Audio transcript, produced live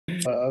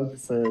I would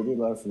just say it did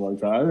last a long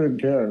time. I didn't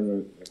care,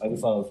 but I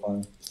just thought it was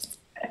funny.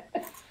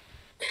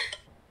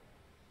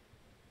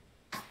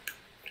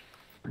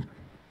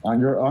 On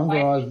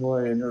Garage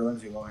Boy and your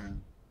Lindsay Lohan.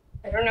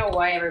 I don't know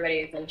why everybody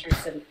is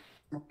interested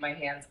in my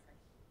hands.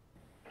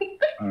 I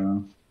don't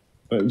know.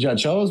 But yeah,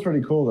 cello's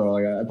pretty cool though.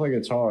 Like I play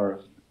guitar,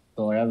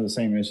 so like, I have the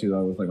same issue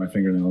though with like my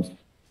fingernails.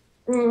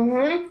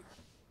 Mm-hmm.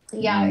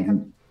 Yeah, I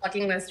come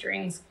plucking the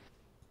strings.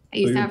 I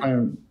used to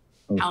have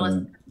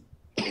callus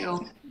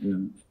too.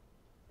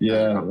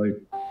 Yeah, like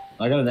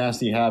I got a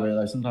nasty habit.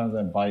 Like sometimes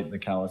I bite the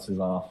calluses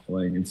off.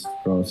 Like it's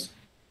gross.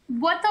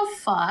 What the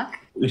fuck?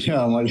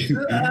 Yeah, I'm like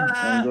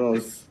I'm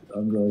gross.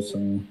 I'm gross.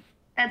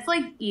 That's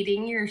like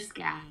eating your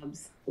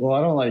scabs. Well,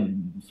 I don't like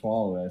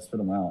swallow it. I spit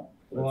them out.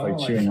 Well, it's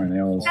like chewing my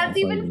nails. That's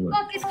even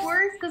fucking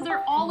worse because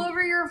they're all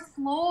over your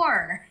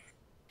floor.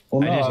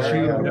 Well, no, I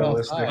do it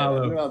outside.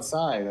 I do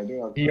outside.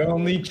 He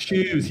only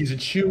chews. He's a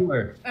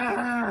chewer.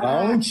 I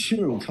only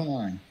chew. Come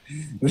on.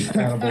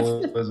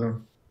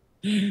 Cannibalism.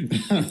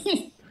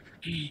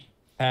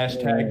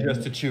 Hashtag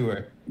just a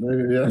chewer.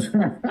 Maybe, yeah.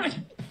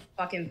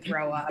 Fucking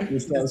throw up.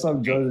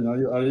 Stop judging.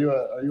 Are you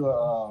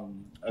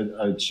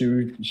a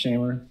chew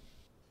shamer?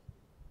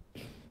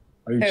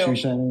 Are you chew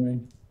shaming me?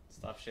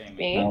 Stop shaming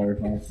me.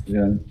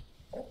 Yeah.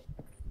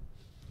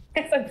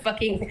 It's like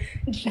fucking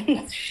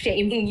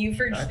shaming you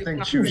for. I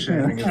think chew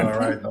shaming is all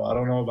right though. I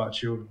don't know about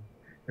chewing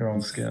your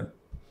own skin.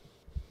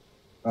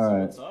 All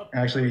right.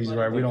 Actually, he's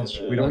right. We don't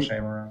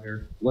shame around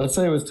here. Let's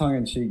say it was tongue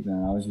in cheek.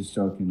 Then I was just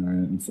joking.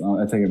 All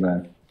right, I take it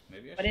back.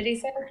 Maybe what did he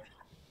say?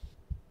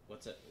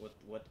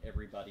 What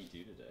everybody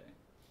do today?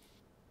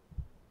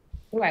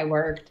 Oh, I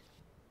worked.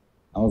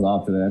 I was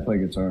off today. I play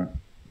guitar.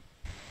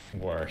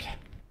 Work.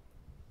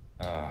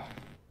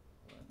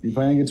 You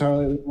playing guitar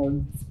lately,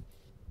 Morgan?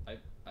 I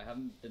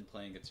haven't been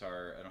playing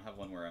guitar. I don't have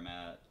one where I'm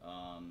at.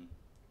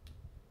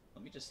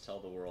 Let me just tell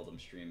the world I'm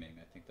streaming.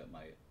 I think that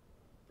might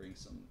bring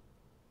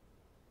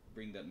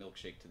that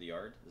milkshake to the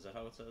yard. Is that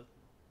how it says?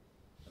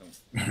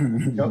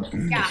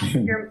 Yeah,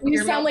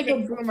 you sound like a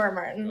boomer,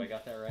 Martin. I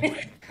got that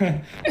right?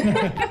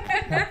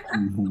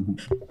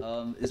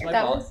 Is my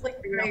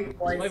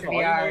volume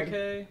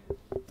okay?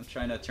 I'm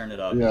trying to turn it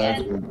up. Yeah,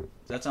 that's good.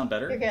 Does that sound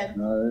better? You're good.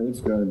 It's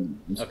good.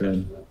 It's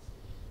good.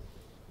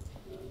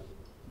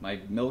 My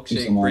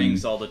milkshake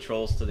brings all the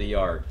trolls to the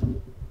yard.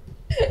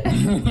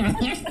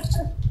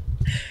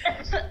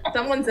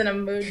 Someone's in a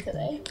mood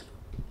today.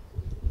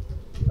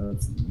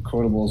 That's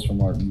quotables from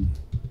Martin.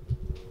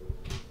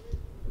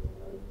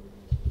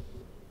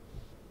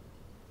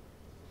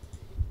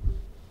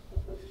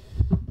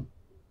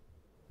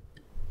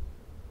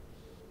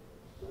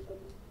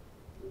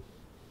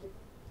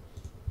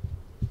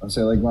 I'll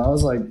say like when I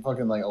was like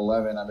fucking like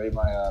 11, I made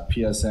my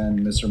PSN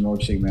Mr.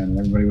 Milkshake Man, and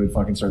everybody would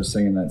fucking start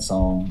singing that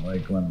song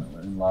like when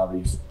in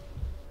lobbies.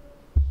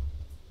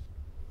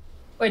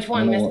 Which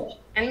one, Mr.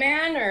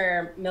 Sandman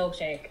or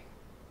Milkshake?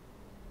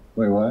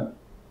 Wait, what?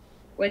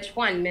 Which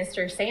one,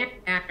 Mr.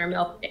 Sandman or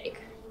Milkshake?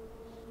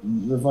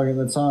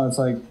 That song. It's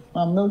like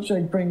my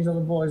milkshake brings all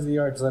the boys to the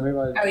yard because I made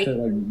my shit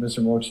like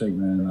Mr. Milkshake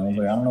Man, and I was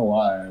like, I don't know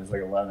why. I was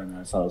like 11, and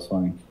I thought it was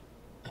funny.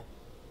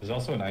 There's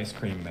also an Ice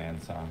Cream Man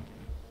song.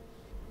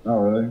 Oh,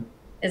 really?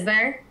 Is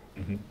there?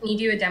 Mm-hmm. Can you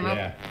do a demo?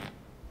 Yeah.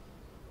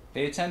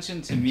 Pay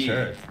attention to me,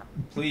 sure.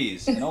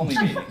 Please, and only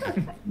me.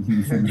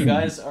 You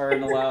guys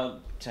aren't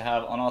allowed to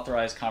have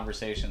unauthorized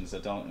conversations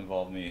that don't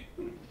involve me.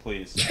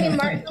 Please. Hey,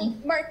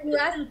 Martin, you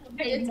asked me to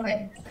read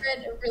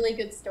a really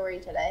good story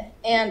today,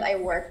 and I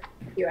worked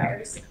a few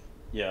hours.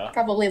 Yeah.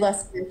 Probably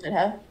less than you should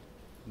have.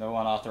 No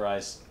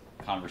unauthorized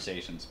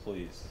conversations,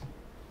 please.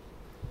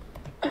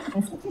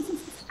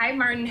 Hi,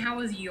 Martin. How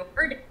was your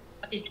day?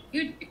 What did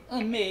you do?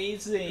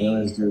 Amazing. Yeah,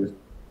 that's good.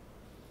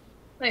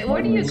 Wait,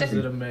 what do you Is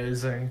it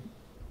amazing?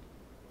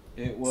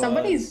 It was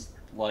Somebody's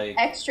like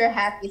extra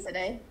happy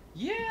today.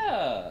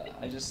 Yeah,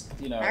 I just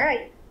All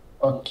right.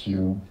 Fuck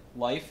you.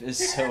 Life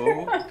is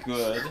so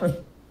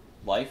good.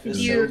 Life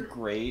is so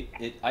great.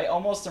 I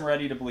almost am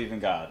ready to believe in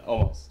God.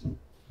 Almost.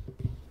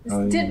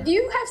 Oh, Do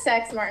you have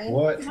sex, Martin?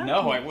 What?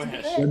 No, I wish.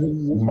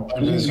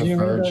 Martin is a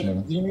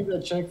virgin. Do you need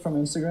that chick from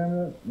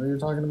Instagram that you're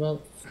talking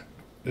about?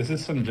 This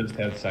is some just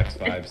had sex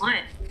vibes.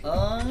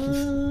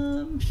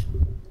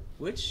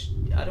 Which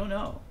I don't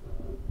know.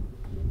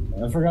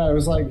 I forgot. It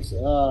was like you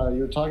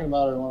were talking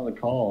about it in one of the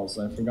calls.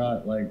 I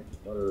forgot like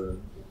what her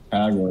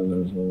tag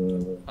was or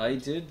whatever. I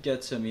did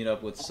get to meet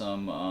up with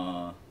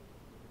some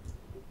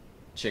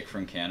chick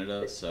from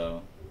Canada,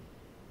 so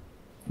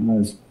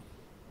Nice.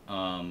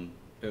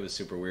 it was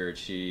super weird.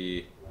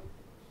 She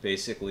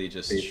basically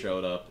just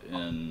showed up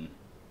in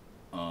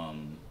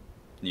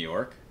New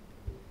York.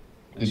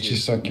 Did she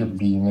suck your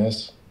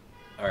penis?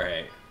 All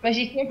right. Was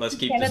she here Let's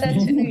from keep Canada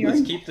this. to New York?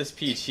 Let's keep this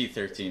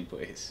PG-13,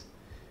 please.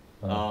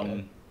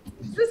 Okay.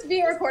 This is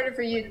being recorded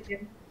for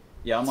YouTube.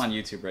 Yeah, I'm on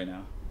YouTube right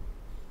now.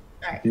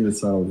 He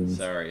was solid.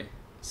 Sorry.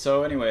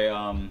 So anyway,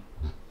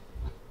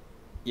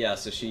 yeah.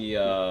 So she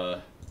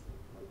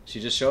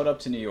just showed up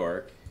to New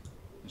York,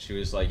 and she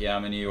was like, "Yeah,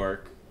 I'm in New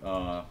York.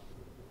 I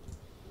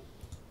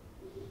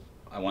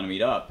want to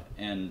meet up."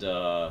 And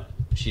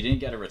she didn't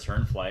get a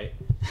return flight.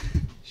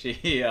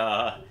 She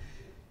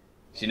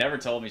never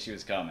told me she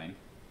was coming.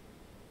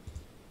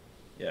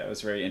 Yeah, it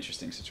was a very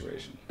interesting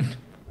situation.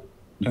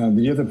 Did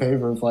you have to pay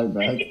for a flight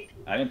back?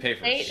 I didn't pay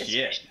for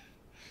shit.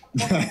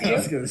 I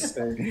was gonna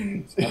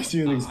say. Was this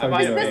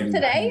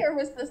today or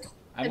was this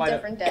a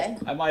different day?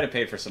 I might have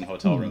paid for some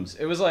hotel rooms.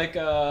 It was like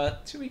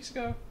 2 weeks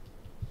ago.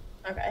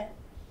 Okay.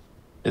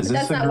 Is but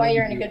that's not why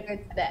you're in a good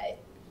mood today.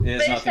 But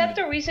is that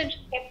the reason she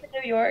came to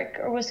New York,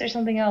 or was there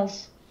something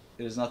else?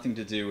 It has nothing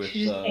to do with.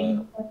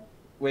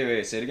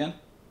 Wait, say it again.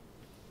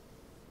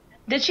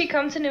 Did she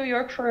come to New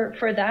York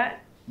for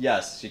that?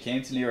 Yes, she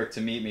came to New York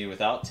to meet me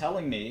without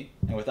telling me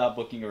and without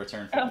booking a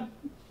return flight.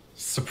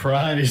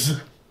 Surprise!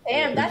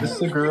 Damn, that's is this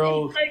the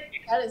girl.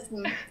 That is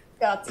some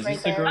guts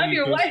right there. I'm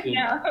your wife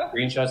now.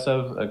 Screenshots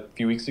of a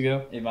few weeks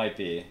ago. It might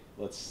be.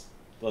 Let's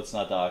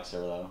not dox her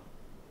though.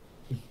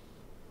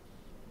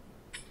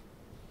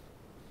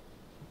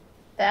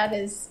 That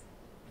is.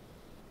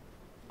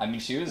 I mean,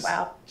 she was.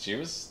 Wow. She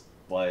was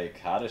like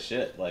hot as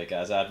shit, like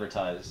as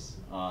advertised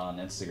on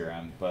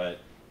Instagram, but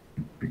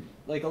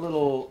like a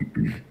little.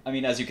 I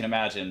mean, as you can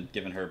imagine,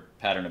 given her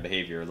pattern of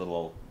behavior, a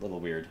little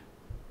weird.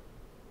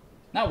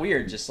 Not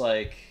weird, just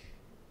like.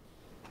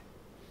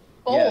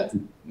 Bold. Yeah,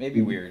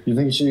 maybe weird. You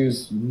think she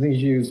used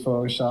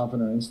Photoshop in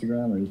her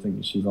Instagram, or you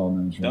think she's all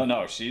natural?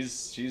 No,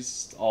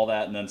 she's all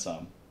that and then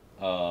some.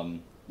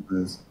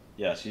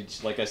 Yeah, she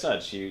like I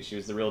said, she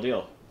was the real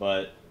deal.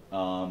 But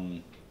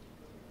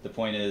the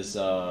point is,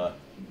 yeah,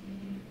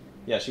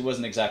 she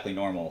wasn't exactly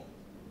normal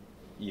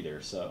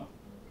either. So.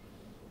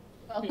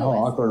 Well, how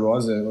awkward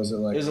was it? Was it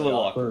like? It was a little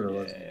awkward.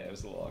 Or Yeah, it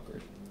was a little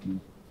awkward.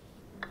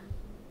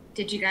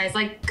 Did you guys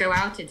like go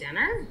out to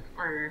dinner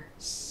or?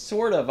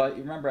 Sort of.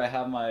 You remember I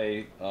have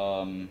my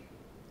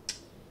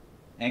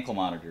ankle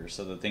monitor,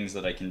 so the things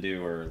that I can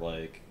do are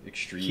like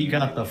extreme. He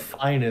got the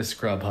finest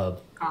Grubhub.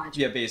 Gotcha.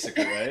 Yeah,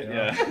 basically, right?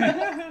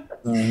 Yeah.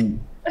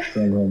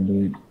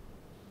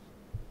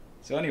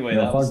 So anyway,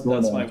 that's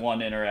my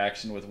one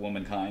interaction with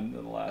womankind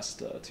in the last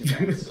 2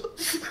 months.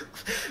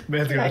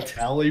 Man's got a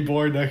tally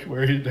board next to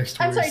where he sleeps.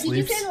 I'm sorry, did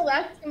you say in the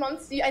last 2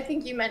 months? I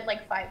think you meant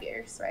like 5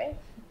 years, right?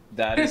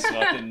 That is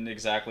fucking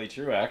exactly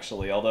true,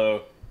 actually.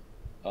 Although,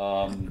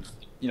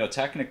 you know,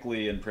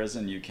 technically in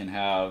prison you can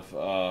have,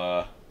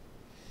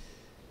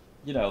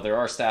 you know, there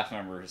are staff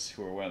members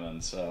who are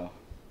women, so.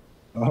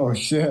 Oh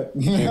shit!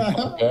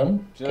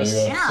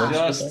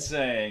 Just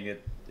saying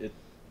it.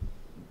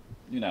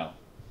 You know,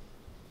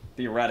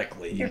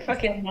 theoretically. You're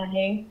fucking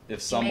lying. If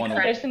someone.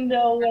 There's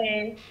no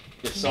way.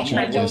 If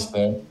someone.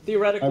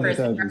 Theoretically.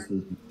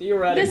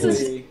 This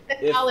is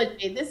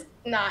technology. This is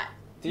not.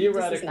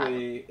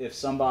 Theoretically, if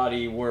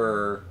somebody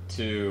were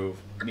to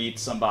meet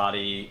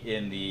somebody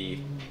in the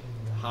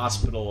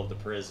hospital of the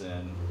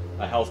prison,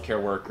 a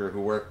healthcare worker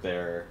who worked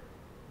there,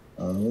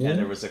 and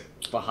there was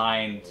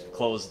behind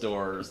closed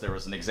doors, there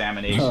was an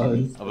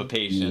examinin of a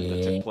patient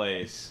that took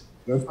place.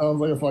 That sounds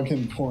like a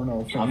fucking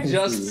porno. I'm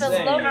just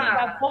saying.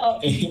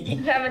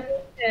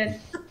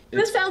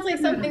 This sounds like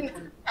something that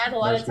had a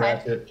lot of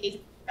time to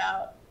think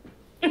about.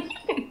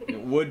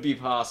 It would be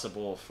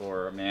possible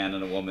for a man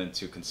and a woman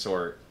to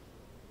consort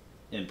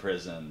in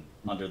prison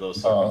under those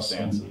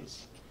circumstances.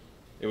 Awesome.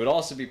 It would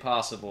also be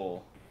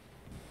possible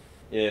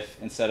if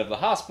instead of the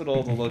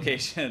hospital, the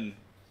location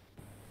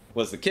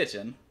was the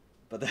kitchen,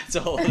 but that's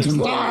all it is as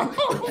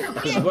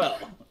well.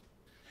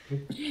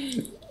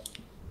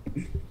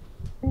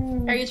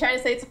 Are you trying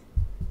to say it's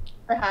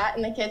hot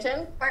in the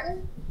kitchen,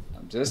 Martin?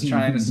 I'm just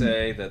trying to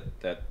say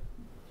that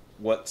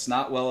what's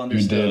not well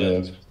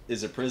understood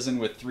is a prison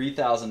with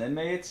 3,000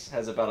 inmates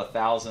has about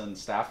 1,000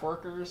 staff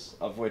workers,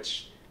 of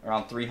which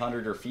around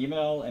 300 are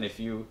female, and if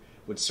you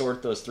would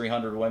sort those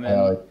 300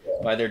 women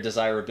by their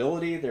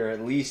desirability, there are at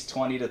least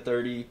 20 to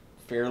 30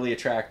 fairly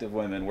attractive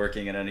women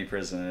working in any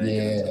prison.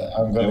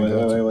 I'm going to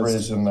go to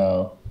prison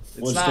now.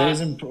 What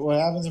happens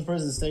in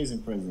prison stays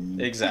in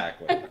prison.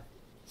 Exactly.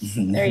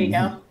 There you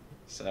go.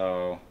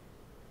 So.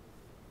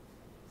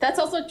 That's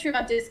also true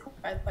about Discord,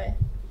 by the way.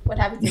 What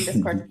happens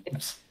in Discord?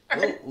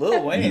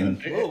 Lil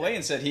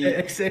Wayne said he.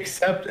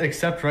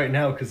 Except right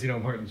now, because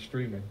Martin's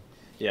streaming.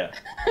 Yeah.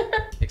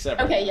 Except.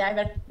 Okay, yeah, I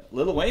bet.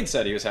 Lil Wayne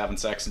said he was having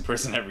sex in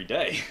prison every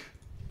day.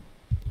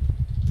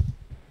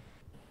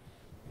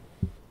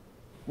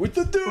 With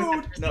the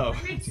dude! No.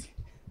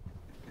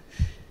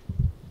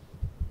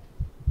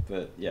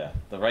 But yeah,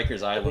 the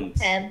Rikers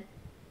Island.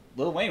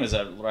 Lil Wayne was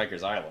at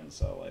Rikers Island,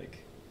 so like,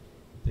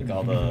 I think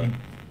all the.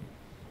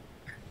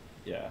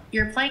 Yeah.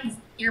 You're playing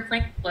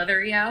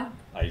Slitherio?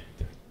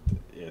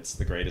 It's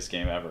the greatest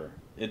game ever.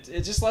 It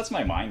just lets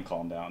my mind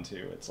calm down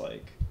too. It's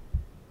like.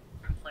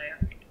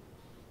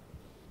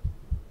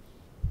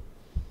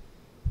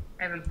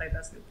 I haven't played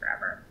this in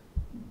forever.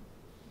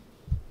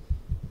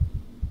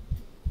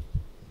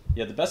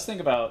 Yeah, the best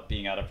thing about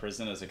being out of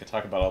prison is I could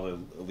talk about all the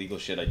illegal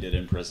shit I did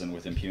in prison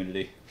with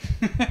impunity.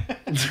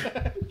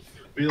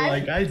 Be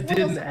like, I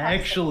didn't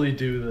actually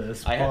do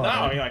this. I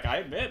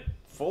admit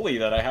fully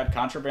that I had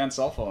contraband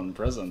cell phone in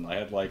prison. I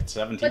had like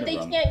 17 of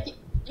them. But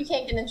you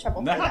can't get in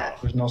trouble for that.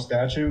 There's no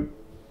statute?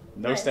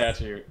 No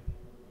statute.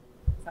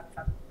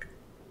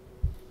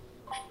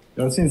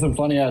 I've seen some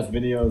funny ass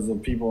videos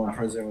of people in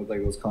prison with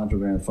like those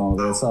contraband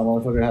phones. I saw a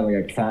motherfucker had like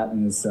a cat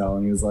in his cell,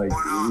 and he was like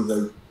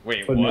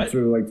Wait, putting what? it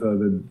through like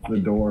the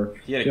door.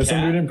 He had a Some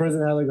cat? dude in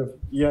prison had like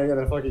he had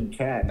a fucking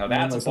cat. Now And then,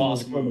 that's like, a someone boss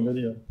was recording the move.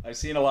 video. I've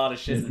seen a lot of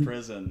shit in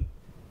prison.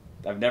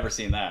 I've never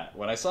seen that.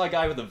 When I saw a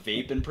guy with a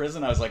vape in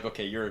prison, I was like,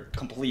 okay, you're a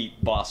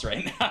complete boss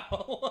right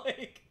now.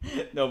 Like,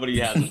 nobody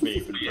has a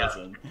vape in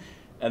prison.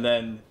 And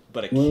then,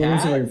 but a Let me see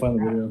if I can cat, find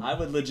the video. I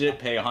would legit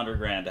pay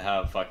 $100,000 to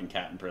have a fucking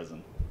cat in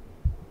prison.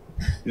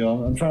 You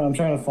know, I'm trying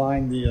to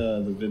find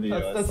the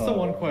video. That's the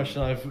one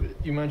question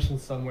you mentioned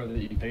somewhere that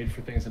you paid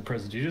for things in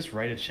prison. Do you just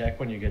write a check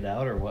when you get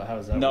out, or what? How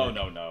does that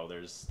work? No.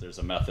 There's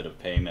a method of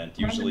payment.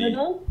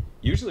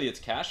 Usually it's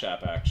Cash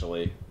App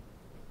actually.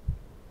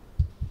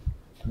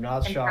 I'm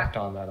not shocked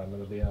on that. I'm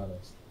gonna be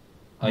honest.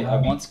 I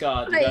once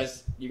got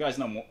you guys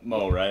know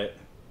Mo, right?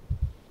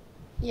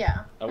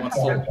 Yeah.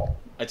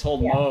 I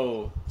told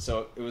Mo,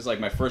 so it was like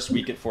my first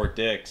week at Fort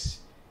Dix,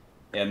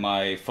 and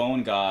my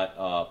phone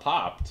got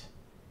popped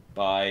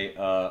by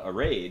a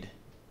raid.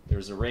 There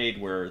was a raid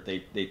where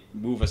they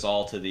move us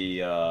all to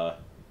the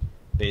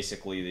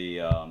basically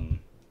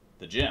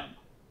the gym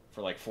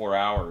for like 4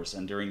 hours,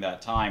 and during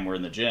that time we're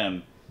in the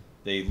gym,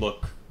 they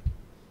look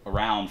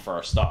around for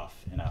our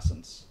stuff in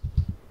essence,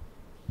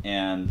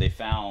 and they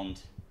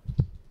found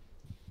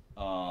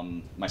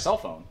my cell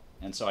phone,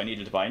 and so I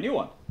needed to buy a new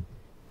one,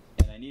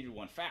 and I needed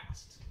one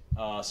fast.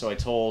 So I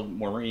told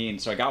Maureen,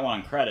 so I got one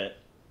on credit,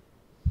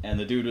 and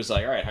the dude was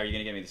like, all right, how are you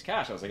going to get me this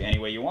cash? I was like, any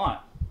way you want.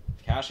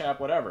 Cash App,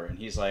 whatever. And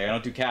he's like, I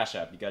don't do Cash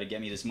App. You got to get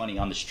me this money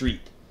on the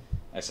street.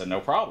 I said, no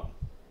problem.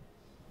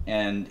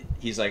 And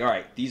he's like, all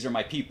right, these are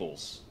my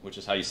peoples, which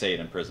is how you say it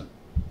in prison.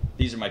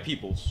 These are my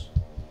peoples.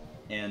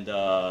 And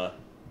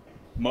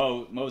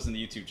Mo's in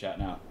the YouTube chat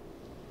now.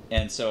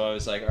 And so I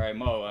was like, all right,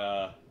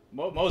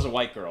 Mo's a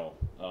white girl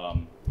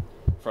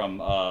from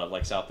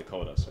like South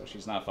Dakota, so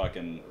she's not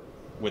fucking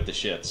with the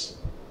shits,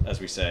 as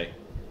we say.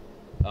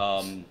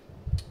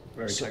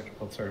 Very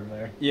technical term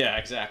there. Yeah,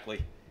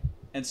 exactly.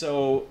 And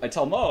so I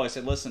tell Mo, I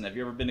said, listen, have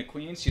you ever been to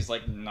Queens? She's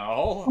like,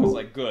 no. I was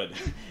like, good.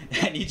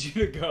 I need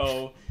you to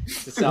go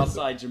to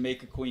Southside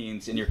Jamaica,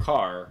 Queens in your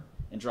car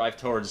and drive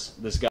towards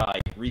this guy,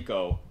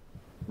 Rico.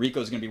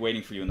 Rico's going to be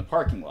waiting for you in the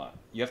parking lot.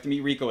 You have to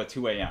meet Rico at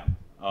 2 a.m.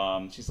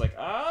 She's like,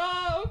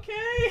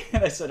 okay.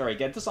 And I said, all right,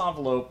 get this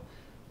envelope.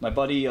 My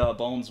buddy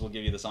Bones will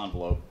give you this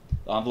envelope.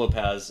 The envelope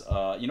has,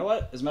 you know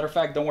what? As a matter of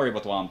fact, don't worry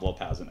about what the envelope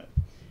has in it.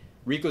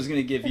 Rico's going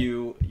to give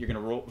you, you're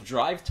going to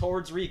drive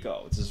towards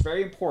Rico. This is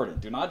very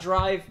important. Do not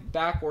drive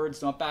backwards.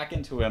 Don't back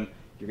into him.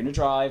 You're going to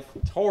drive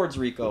towards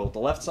Rico. The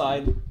left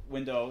side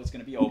window is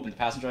going to be open, the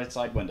passenger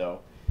side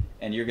window.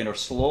 And you're going to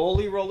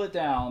slowly roll it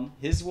down.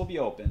 His will be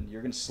open.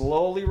 You're going to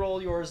slowly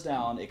roll yours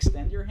down,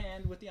 extend your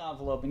hand with the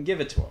envelope, and give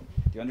it to him.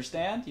 Do you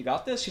understand? You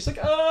got this? She's like,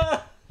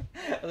 ah!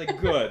 I was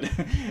like, good.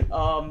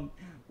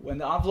 When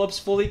the envelope's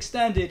fully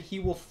extended, he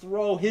will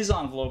throw his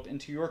envelope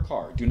into your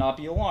car. Do not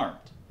be alarmed.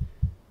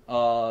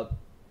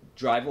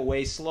 Drive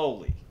away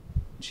slowly.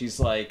 She's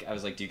like, I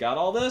was like, do you got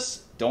all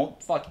this?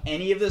 Don't fuck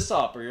any of this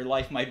up or your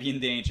life might be in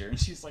danger. And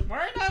she's like,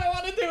 Martin, I don't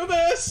want to do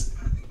this.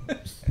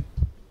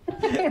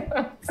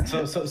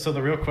 So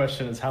the real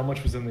question is, how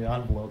much was in the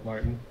envelope,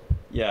 Martin?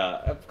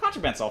 Yeah, a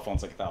contraband cell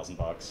phone's like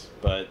 $1,000,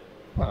 but...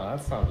 Oh,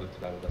 that's not as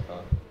bad as I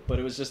thought. But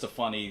it was just a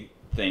funny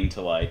thing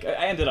to like...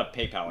 I ended up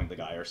PayPaling the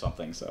guy or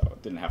something, so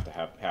it didn't have to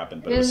happen.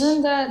 But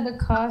Isn't that the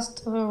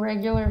cost of a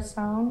regular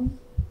phone?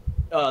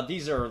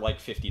 These are like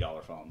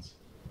 $50 phones.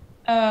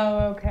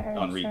 Oh, okay.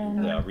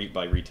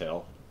 By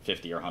retail,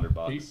 50 or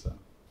 $100. So.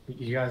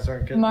 You guys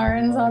aren't getting.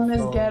 Martin's on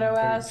this ghetto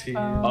ass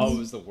phone. Oh, it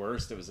was the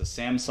worst. It was a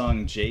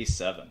Samsung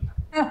J7.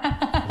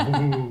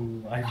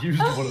 Ooh, I've used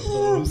one of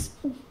those.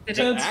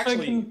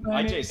 Actually,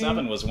 my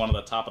J7 was one of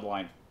the top of the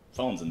line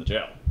phones in the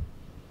jail.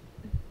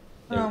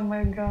 Oh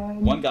my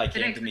god. One guy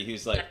came to me. He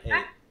was like,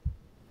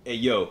 "Hey,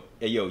 yo,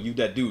 you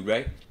that dude,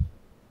 right?"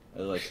 I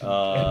was like,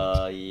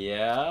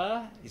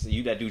 yeah. He said,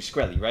 "You that dude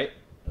Skrelly, right?"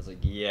 I was like,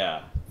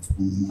 "Yeah,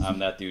 I'm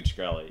that dude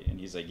Skrelly." And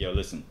he's like, "Yo,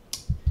 listen,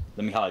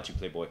 let me holler at you,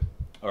 Playboy.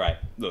 All right,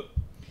 look.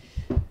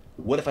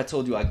 What if I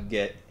told you I could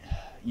get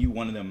you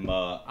one of them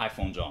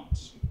iPhone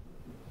Johns?"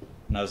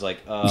 And I was like,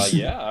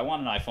 yeah, I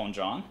want an iPhone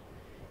John.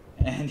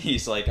 And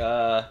he's like,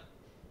 yeah,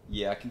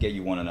 I can get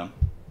you one of them.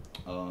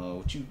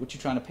 What you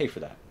trying to pay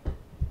for that?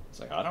 It's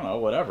like, I don't know,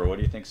 whatever. What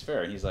do you think's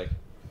fair? And he's like,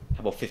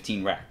 how about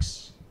 15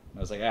 racks? And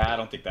I was like, I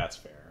don't think that's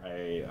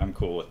fair. I'm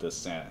cool with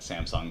this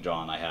Samsung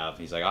John I have.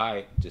 He's like, all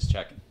right, just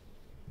checking.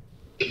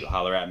 You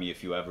holler at me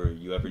if you ever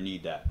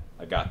need that.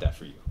 I got that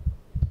for you.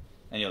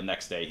 And the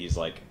next day he's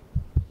like,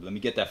 let me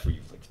get that for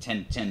you, like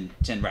 10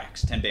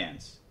 racks, 10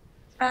 bands.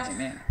 I was like,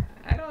 man,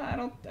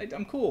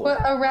 I'm cool. But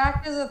a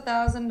rack is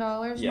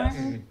 $1,000, yes.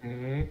 Martin?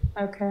 Mm-hmm.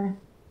 Okay.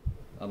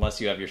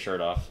 Unless you have your shirt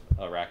off,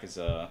 a rack is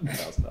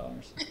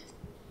 $1,000.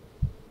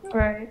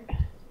 Right.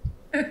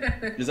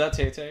 Is that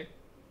Tay-Tay?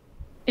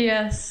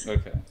 Yes.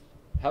 Okay.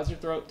 How's your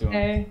throat doing?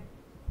 Okay.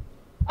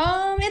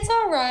 It's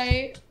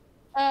alright.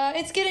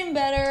 It's getting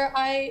better.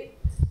 I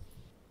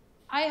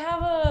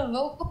have a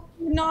vocal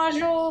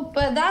nodule,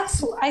 but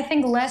that's, I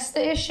think, less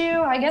the issue.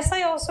 I guess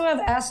I also have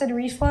acid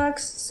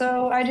reflux,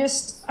 so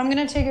I'm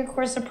gonna take a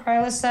course of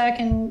Prilosec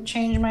and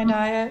change my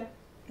diet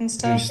and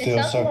Do you stuff.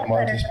 still suck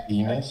Martin's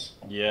penis?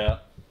 Yeah.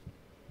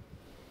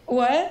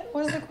 What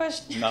was the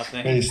question?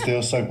 Nothing. Do you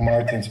still suck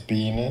Martin's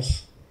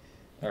penis?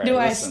 All right, Do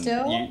I listen,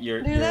 still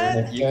you're, do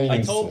that?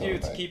 I told you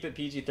to keep it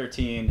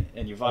PG-13,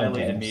 and you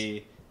violated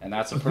me, and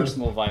that's a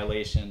personal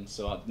violation.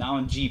 So now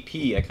in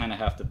GP, I kind of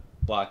have to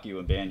block you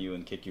and ban you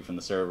and kick you from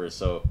the server.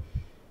 So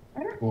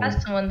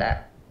Ask someone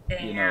that.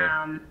 you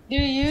know, Do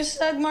you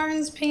suck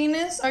Martin's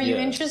penis? Are you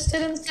Yeah.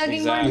 interested in sucking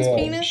Exactly. Martin's Yeah,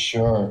 penis?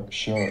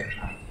 sure.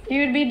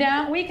 You'd be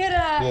down. We could.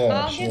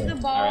 I'll get the sure.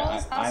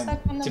 balls. All right, I'll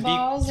suck on the to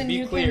balls, be and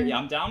you clear, can. yeah,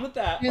 I'm down with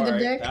that do the part.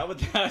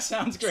 dick? That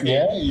sounds great.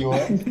 Yeah, you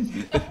are.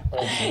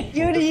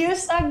 You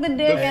suck the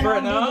dick, and I'll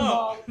do the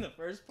balls. The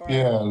first part.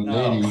 Yeah,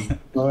 no. lady.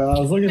 Oh, I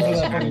was looking for that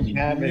That's fucking really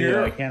cat video.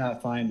 You're- I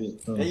cannot find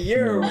it. So.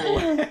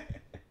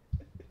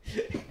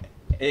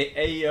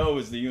 AEO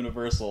is the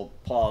universal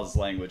pause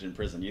language in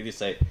prison. You either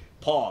say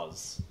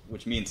pause,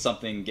 which means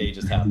something gay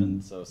just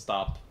happened, so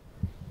stop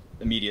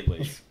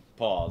immediately.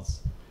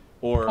 Pause.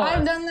 Or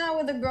I've done that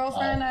with a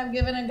girlfriend. I've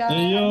given a guy.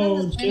 Hey, I've yo,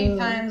 done this many chill.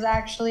 times,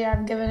 actually.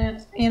 I've given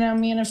it,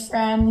 me and a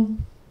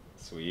friend.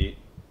 sweet.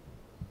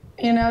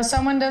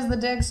 Someone does the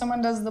dick,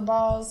 someone does the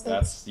balls.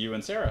 That's you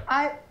and Sarah.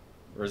 I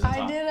Or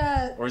Zintani. did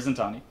a. Or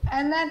Zintani.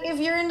 And then if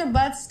you're into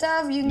butt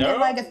stuff, you can No. get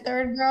like a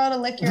third girl to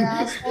lick your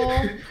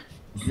asshole.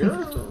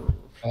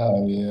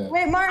 Oh, yeah.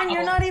 Wait, Martin,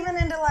 you're not even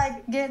into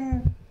like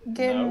getting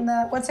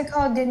the what's it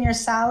called? Getting your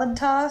salad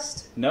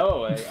tossed?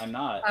 No, I'm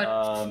not.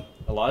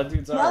 A lot of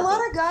dudes are. A lot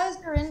but- of guys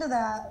are into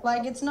that.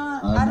 Like it's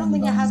not. I've I don't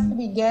think it been has done. to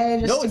be gay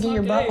just No, to it's get not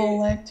your gay.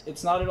 butthole licked.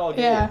 It's not at all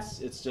gay. Yeah.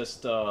 It's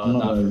just I'm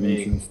not for really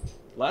me. interested.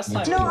 Last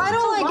time. No, I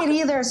don't like it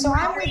either. So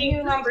I'm with Great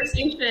you. Like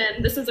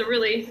conversation. This is a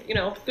really,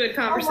 good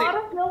conversation.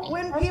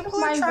 when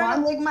people are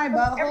trying to lick my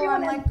butthole,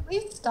 I'm like,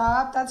 please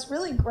stop. That's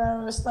really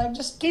gross. Like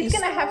just. He's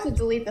gonna stop. have to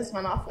delete this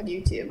one off of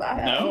YouTube.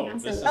 No,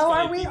 this is Oh,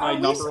 gonna are we? be my Are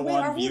we? number Wait,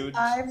 one are we viewed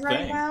live right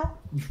thing. now?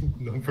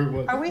 Number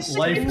one. Are we Life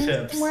streaming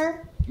tips.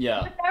 somewhere?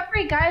 Yeah. With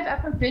every guy I've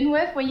ever been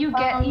with, when you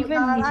get even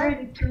God, near I-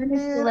 the turn into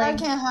Dude, I like.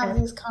 can't have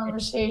these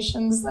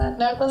conversations. Then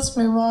let's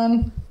move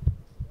on.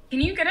 Can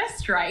you get a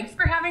strike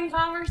for having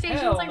conversations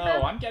Hell like no,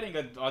 that? I'm getting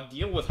a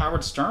deal with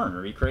Howard Stern.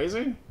 Are you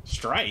crazy?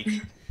 Strike.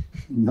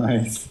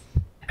 Nice.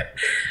 I'm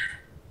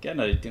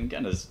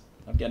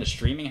getting a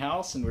streaming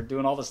house, and we're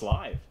doing all this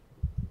live.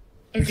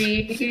 Is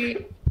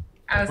he?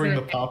 I was Bring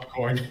the gonna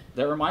popcorn.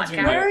 That reminds me.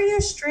 Okay. Where Of are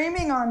you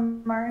streaming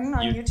on, Martin?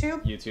 On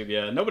YouTube? YouTube,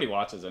 yeah. Nobody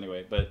watches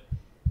anyway, but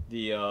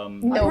the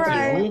No,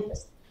 Right.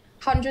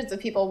 hundreds of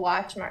people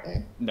watch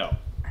Martin. no.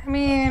 I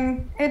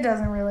mean, it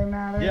doesn't really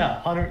matter. Yeah,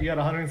 you got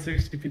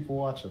 160 people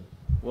watching.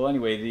 Well,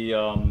 anyway, the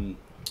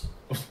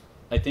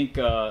I think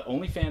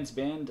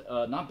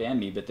OnlyFans not banned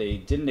me, but they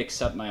didn't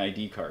accept my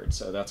ID card,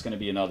 so that's going to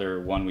be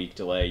another 1 week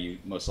delay,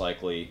 most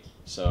likely.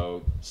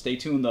 So stay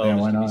tuned though. Yeah,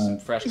 There's why gonna be not? some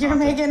fresh You're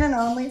content. making an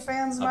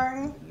OnlyFans,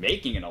 Martin?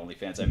 Making an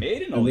OnlyFans. I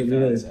made an Oh, did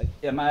OnlyFans. they-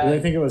 Yeah, Did they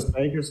think it was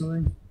fake or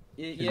something?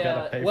 You yeah.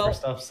 gotta pay Well, for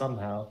stuff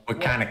somehow.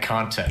 What kind of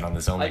content on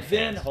this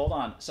OnlyFans? hold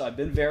on. So I've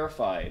been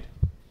verified,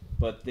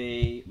 but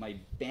my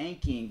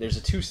banking, there's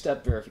a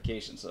 2-step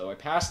verification. So I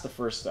passed the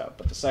first step,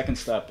 but the second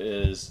step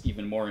is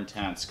even more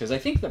intense because I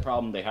think the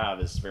problem they have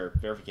is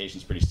verification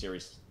is a pretty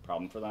serious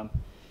problem for them.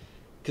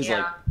 Because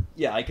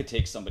I could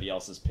take somebody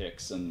else's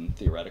pics and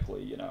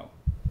theoretically,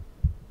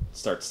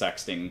 start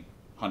sexting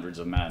hundreds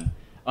of men.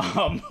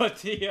 But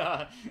But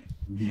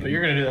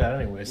you're gonna do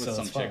that anyway, with so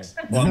some it's fine. chicks.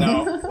 Well,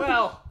 no.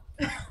 Well.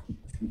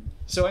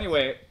 So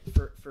anyway,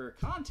 for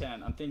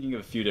content, I'm thinking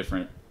of a few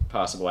different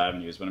possible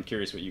avenues, but I'm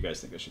curious what you guys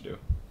think I should do.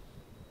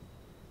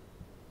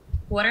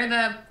 What are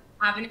the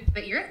avenues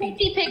that you're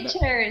thinking?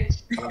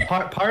 Pictures.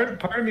 Part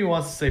of me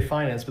wants to say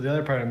finance, but the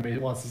other part of me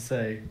wants to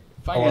say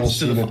I want to Finance.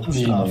 see do the the fun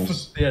stuff.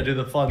 penis. Yeah, do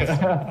the fun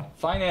stuff.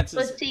 Finance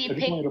is Pussy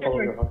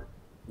pictures.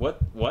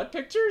 what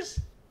pictures?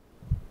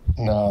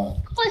 No,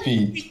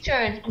 Pussy feet.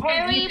 pictures.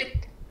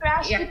 Very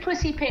trashy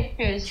pussy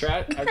pictures.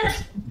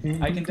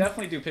 I can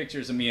definitely do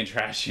pictures of me and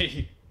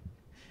Trashy.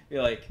 Be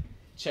like,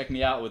 check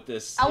me out with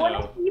this. I want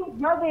to see you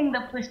rubbing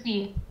the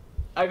pussy.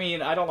 I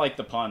mean, I don't like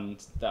the pun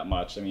that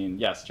much. I mean,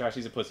 yes,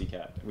 Trashy's a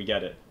pussycat. We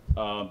get it.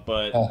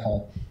 But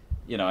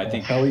I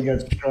think Kelly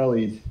gets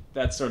Kelly.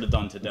 that's sort of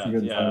done to That's death. a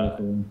good Yeah. title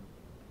for him.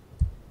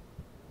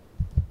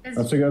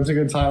 That's a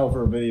good title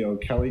for a video.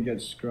 Kelly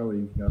gets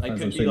Skrelly. I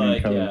could be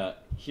like,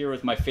 here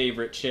with my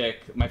favorite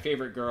chick, my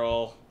favorite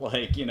girl,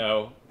 like,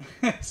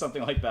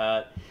 something like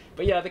that.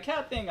 But yeah, the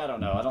cat thing, I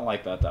don't know. I don't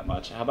like that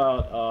much. How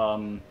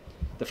about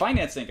the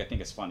finance thing? I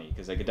think is funny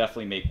because I could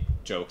definitely make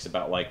jokes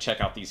about like,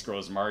 check out these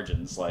gross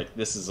margins. Like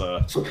this is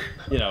a,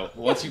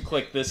 once you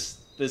click this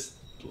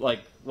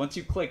once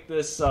you click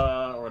this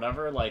or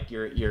whatever, like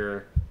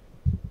you're,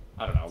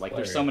 I don't know. Like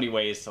there's so many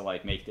ways to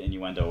like make the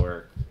innuendo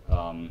work.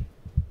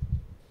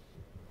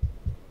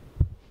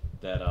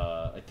 That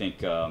I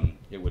think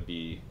it would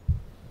be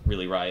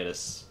really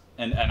riotous,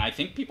 and I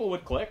think people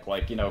would click.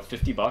 Like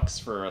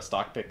 $50 for a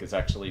stock pick is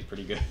actually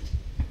pretty good.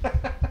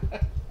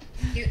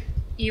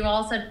 You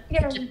also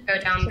could just go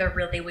down the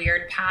really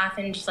weird path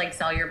and just like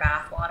sell your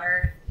bath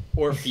water.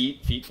 Or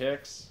feet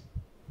pics.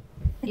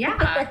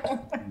 Yeah.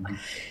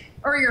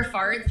 Or your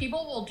farts.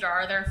 People will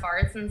jar their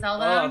farts and sell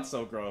them. Oh, it's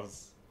so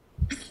gross.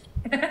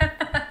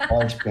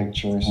 Art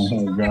pictures.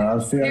 Oh god,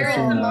 I've seen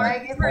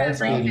that.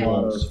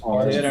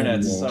 The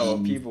internet's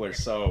people are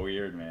so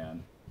weird,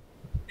 man.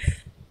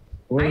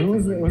 Well, who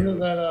was it? Was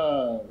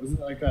it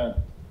like that?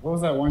 What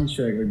was that one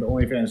chick? Like the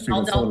OnlyFans chick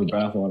that sold her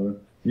bathwater.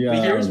 Yeah.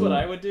 But here's what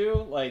I would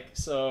do. Like,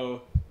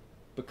 so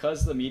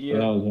because the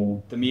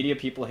media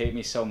people hate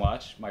me so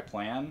much, my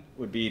plan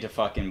would be to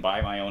fucking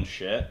buy my own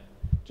shit,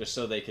 just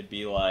so they could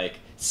be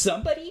like,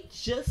 somebody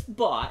just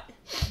bought.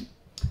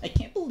 I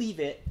can't believe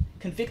it.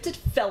 Convicted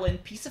felon,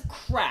 piece of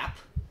crap,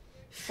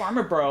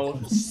 farmer bro,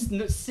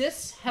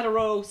 cis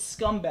hetero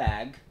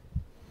scumbag.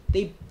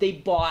 They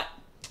bought.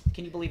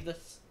 Can you believe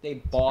this? They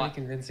bought.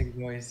 Convincing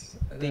voice.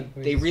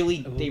 They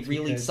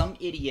really some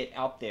idiot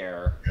out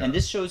there, and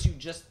this shows you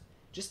just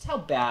how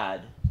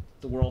bad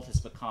the world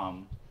has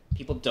become.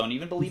 People don't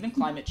even believe in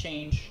climate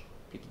change.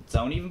 People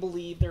don't even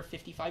believe there are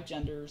 55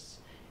 genders,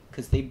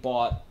 because they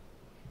bought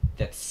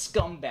that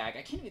scumbag.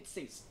 I can't even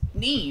say his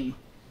name.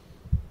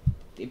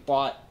 They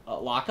bought a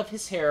lock of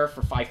his hair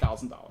for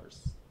 $5,000.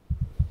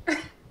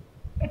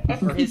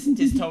 Or his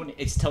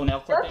toenail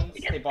clippings.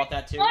 They bought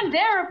that too. On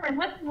there,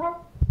 what's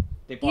wrong?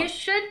 You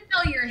should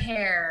sell your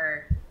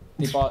hair.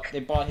 They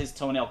bought his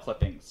toenail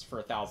clippings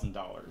for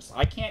 $1,000.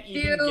 I can't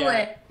even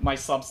get my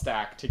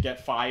Substack to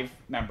get 5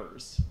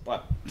 members,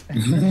 but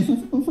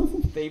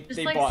they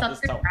bought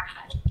this toenail.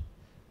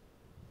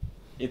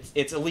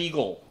 It's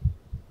illegal.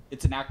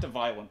 It's an act of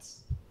violence.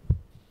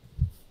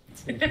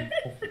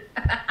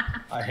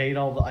 I hate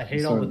all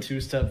the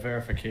two-step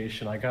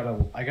verification. I got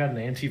an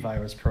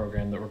antivirus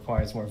program that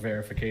requires more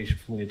verification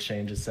for me to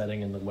change a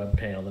setting in the web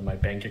panel than my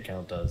bank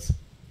account does.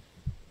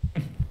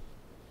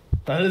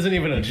 That isn't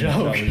even a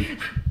joke.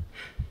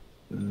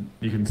 You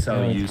can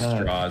sell used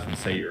straws and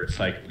say you're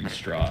recycling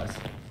straws.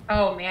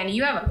 Oh man,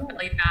 you have a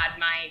really bad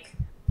mic.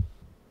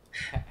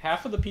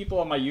 Half of the people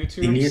on my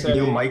YouTube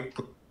say...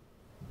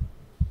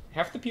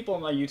 Half the people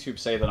on my YouTube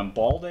say that I'm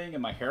balding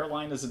and my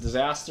hairline is a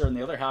disaster, and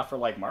the other half are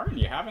like, Martin,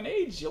 you haven't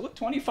aged. You look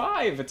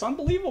 25. It's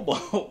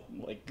unbelievable.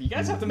 Like, you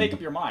guys have to make up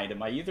your mind.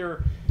 Am I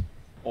either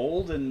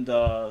old and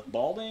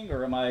balding,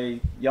 or am I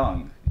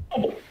young?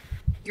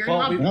 You're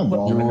not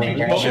balding.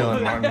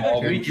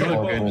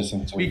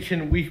 We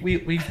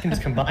can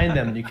combine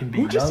them. You can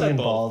be young and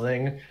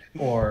balding,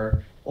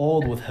 or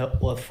old with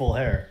full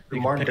hair.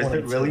 Martin, does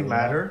it really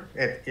matter?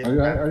 I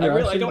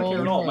don't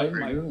care at all.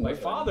 My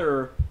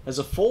father has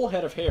a full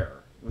head of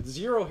hair with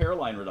 0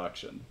 hairline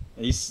reduction,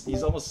 and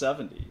he's almost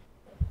 70.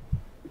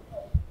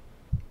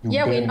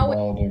 Yeah, we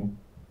know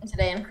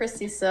today in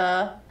Christy's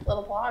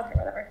little blog or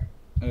whatever.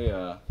 Oh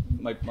yeah,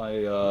 my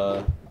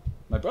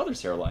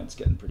brother's hairline's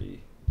getting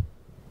pretty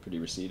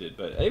receded,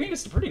 but I mean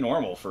it's pretty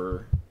normal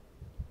for.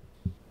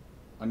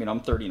 I mean I'm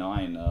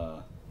 39.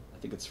 I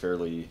think it's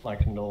fairly. My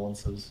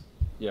condolences.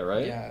 Yeah,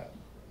 right. Yeah.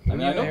 I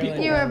mean I know people.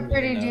 You have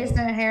pretty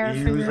decent hair. Do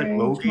you use like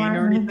Logain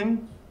or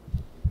anything?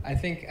 I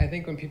think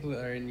when people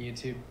are in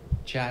YouTube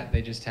chat,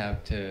 they just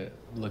have to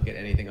look at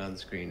anything on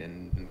screen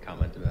and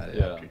comment about it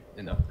after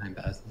enough time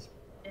passes.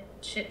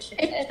 Shit.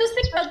 It's just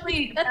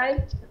especially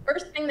that's the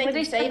first thing they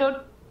can say.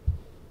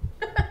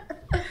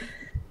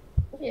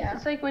 Yeah.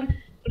 It's like when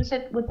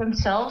with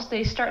themselves,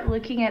 they start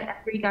looking at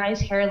every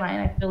guy's hairline,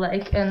 I feel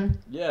like, and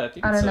yeah,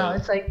 I don't know.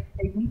 It's like.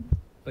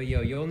 But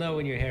you'll know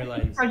when your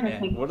hairline's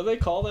bad. What do they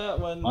call that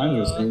when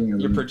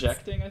you're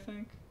projecting? I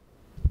think.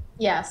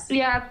 Yes.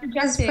 Yeah,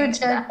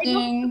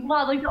 projecting.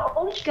 Well, like the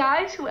only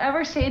guys who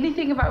ever say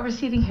anything about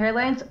receding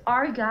hairlines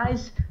are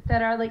guys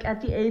that are like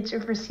at the age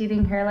of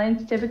receding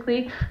hairlines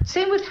typically.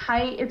 Same with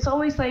height. It's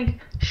always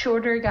like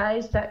shorter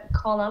guys that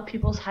call out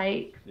people's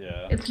height.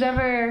 Yeah. It's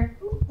never.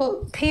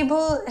 Well,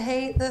 people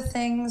hate the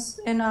things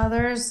in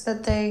others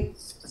that they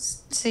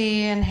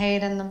see and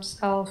hate in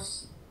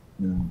themselves.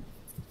 Yeah.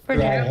 I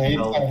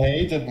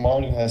hate that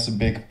Martin has a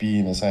big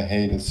penis. I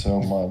hate it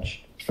so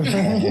much. I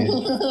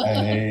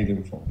hate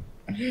it.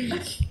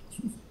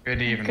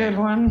 Good evening. Good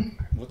one.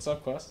 What's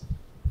up, Quest?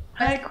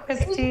 Hi,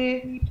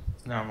 Questy.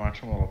 Not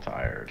much. I'm a little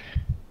tired.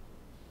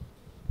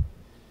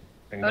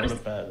 Go to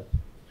bed.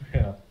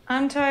 Yeah.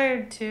 I'm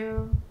tired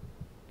too.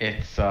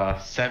 It's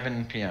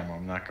 7 p.m.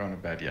 I'm not going to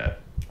bed yet.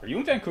 Are you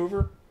in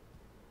Vancouver?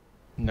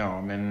 No,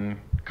 I'm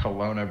in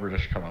Kelowna,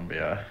 British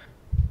Columbia.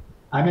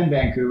 I'm in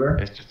Vancouver.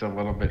 It's just a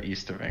little bit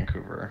east of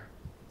Vancouver.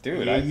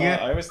 Dude,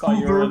 I always thought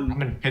you were in...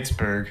 I'm in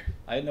Pittsburgh.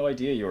 I had no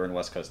idea you were in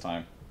West Coast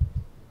time.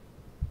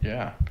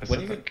 Yeah,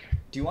 Pacific.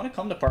 Do you want to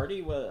come to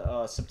party?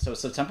 So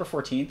September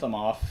 14th, I'm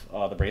off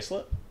the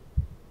bracelet.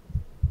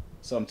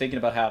 So I'm thinking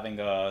about having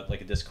like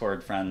a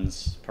Discord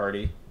friends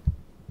party.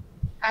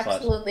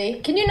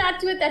 Absolutely. Can you not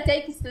do it that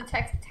day because the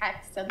text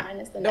deadline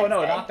is the next day?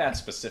 No, not that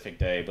specific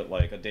day, but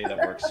like a day that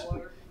works.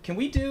 Can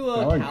we do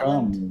a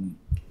Calend?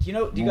 Do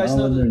you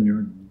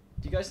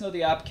guys know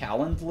the app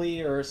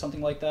Calendly or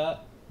something like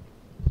that?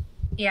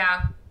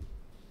 Yeah.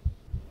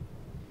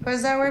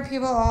 Was that where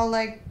people all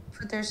like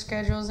put their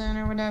schedules in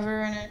or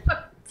whatever, and it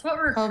That's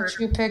what helps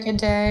you pick a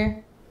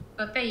day.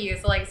 What they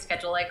use to like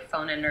schedule like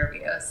phone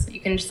interviews. You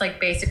can just like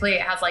basically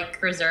it has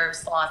like reserved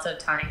slots of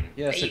time.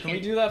 Yeah, so can we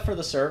do that for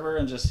the server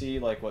and just see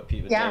like what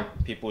people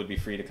people would be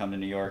free to come to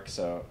New York?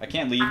 So I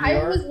can't leave New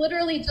York. I was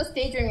literally just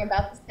daydreaming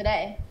about this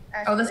today.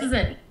 Actually. Oh, this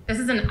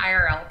is an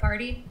IRL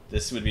party?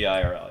 This would be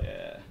IRL,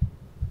 yeah.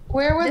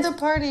 Where would the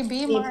party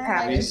be, Martin?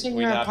 Like just in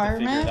We'd your have to figure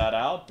apartment? that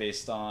out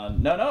based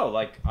on no,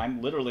 like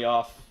I'm literally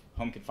off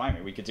home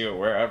confinement. We could do it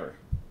wherever.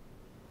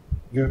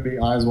 It would be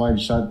Eyes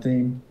Wide Shut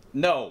theme.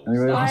 No,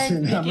 Anyway,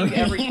 stop making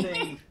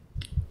everything.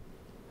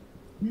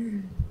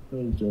 I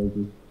was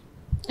joking.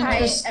 I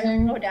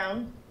am so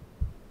down.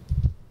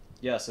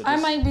 Yeah, so I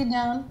just, might be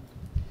down.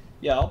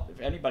 yeah,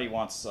 if anybody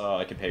wants,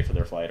 I can pay for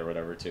their flight or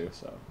whatever too.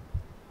 So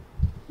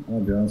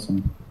That'd be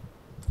awesome.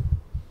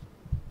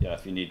 yeah,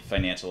 if you need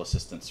financial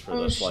assistance for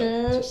the flight,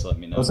 shit. just let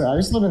me know. I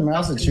used to live in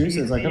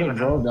Massachusetts. I could have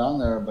drove down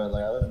there, but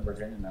like I live in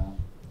Virginia now.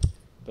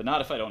 But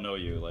not if I don't know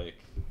you. Like,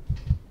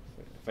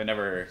 if I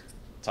never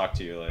talk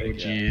to you, like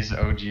OGs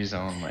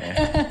only.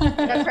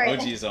 That's right.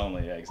 OGs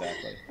only, yeah,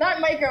 exactly.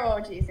 Not micro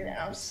OGs, you know.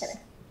 I'm just kidding.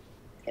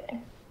 Just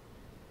kidding.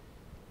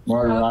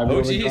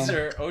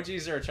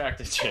 OGs are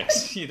attractive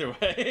chicks. Either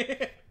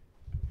way.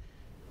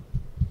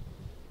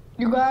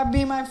 You gotta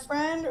be my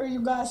friend, or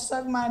you gotta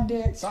suck my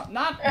dick. It's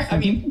not. I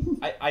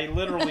mean, I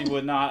literally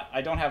would not.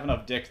 I don't have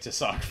enough dick to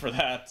suck for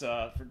that.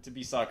 To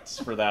be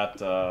sucked for that.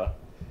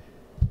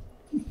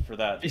 For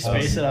that. You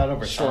space it out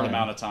over short time.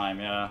 amount of time.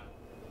 Yeah.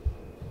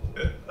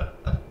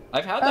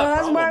 I've had that That's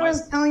problem. why I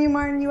was telling you,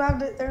 Martin. You have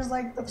to. There's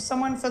like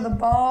someone for the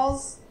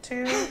balls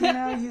too. You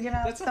know, you can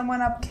have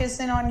someone up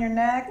kissing on your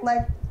neck.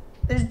 Like,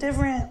 there's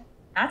different.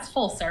 That's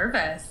full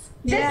service.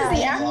 This is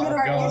the after Oh,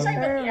 party. God. You're talking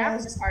about the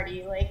after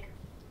party, like.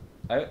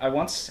 I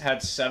once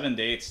had 7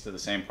 dates to the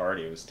same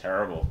party. It was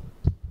terrible.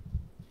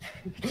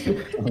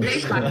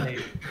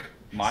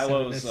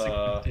 Milo's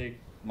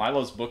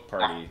book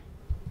party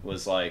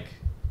was like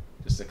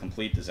just a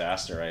complete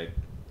disaster.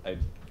 I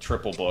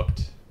triple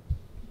booked.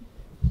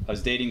 I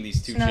was dating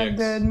these two It's not chicks.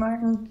 good,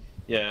 Martin.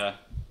 Yeah,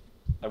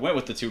 I went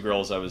with the 2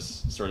 girls I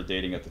was sort of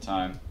dating at the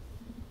time.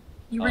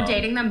 You were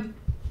dating them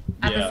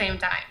at the same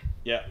time.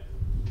 Yeah.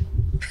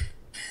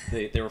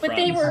 They were But friends.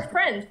 they were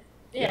friends.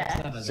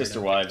 Yeah. Sister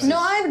wives. No,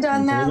 I've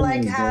done that.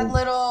 Like, had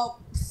little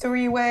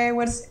three-way.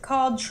 What's it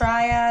called?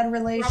 Triad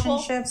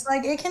relationships.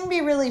 Like, it can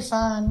be really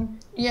fun.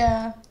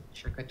 Yeah.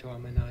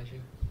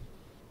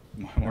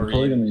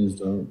 Polygamy is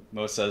dope.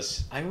 Mo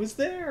says, I was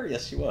there.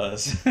 Yes, she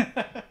was.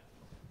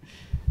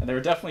 And there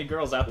were definitely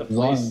girls at the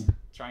place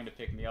trying to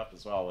pick me up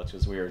as well, which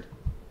was weird.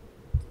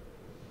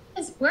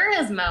 Where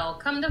is Mo?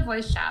 Come to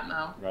voice chat,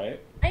 Mo. Right?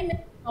 I miss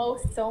Mo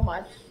so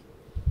much.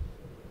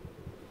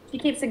 She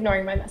keeps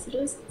ignoring my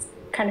messages. It's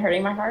kind of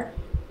hurting my heart.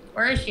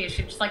 Where is she? Is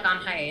she just like on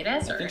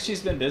hiatus? I think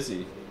she's been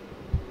busy.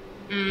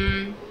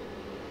 Mm.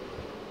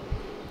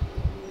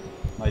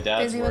 My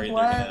dad's Busy with worried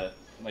what? they're gonna.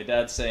 My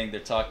dad's saying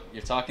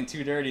you're talking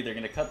too dirty. They're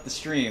gonna cut the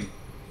stream.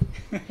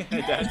 my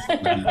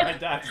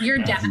dad's Your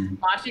dad's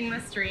watching the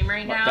stream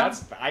right now?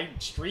 I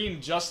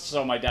stream just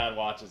so my dad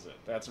watches it.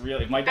 That's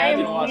really. If my dad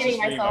didn't watch the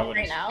stream, I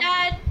wouldn't.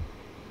 Dad.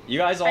 You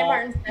guys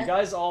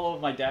all owe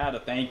my dad a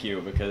thank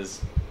you,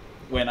 because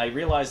when I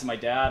realized my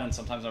dad and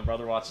sometimes my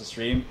brother watched the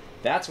stream,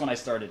 that's when I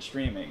started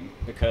streaming,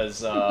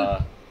 because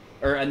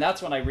and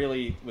that's when I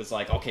really was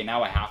like, okay,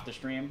 now I have to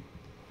stream,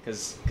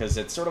 because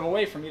it's sort of a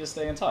way for me to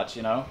stay in touch,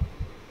 you know.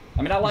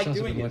 I mean, I like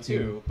doing it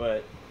too,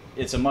 but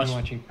it's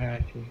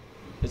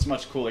it's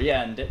much cooler.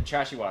 Yeah, and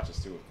Trashy watches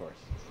too, of course.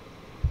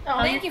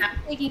 Oh, thank you for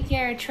taking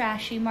care of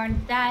Trashy,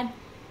 Martin's dad.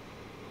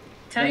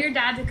 Tell your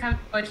dad to come to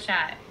voice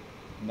chat.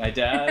 My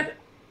dad,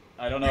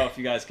 I don't know if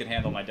you guys can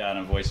handle my dad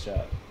on voice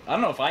chat. I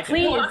don't know if I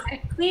can.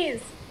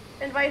 Please,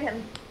 invite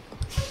him.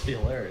 It'd be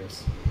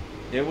hilarious.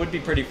 It would be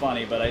pretty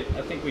funny, but I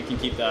think we can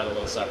keep that a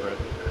little separate.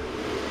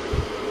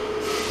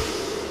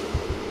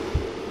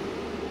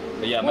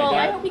 But yeah,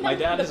 my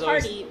dad is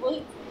always.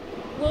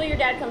 Will your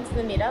dad come to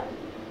the meetup?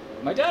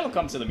 My dad will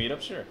come to the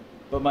meetup, sure.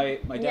 But my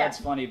dad's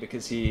funny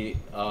because he,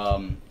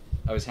 I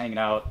was hanging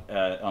out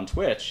on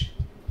Twitch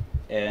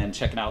and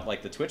checking out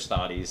like the Twitch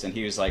thotties, and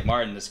he was like,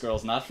 Martin, this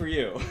girl's not for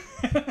you.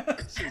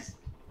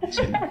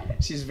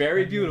 she's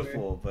very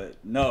beautiful, but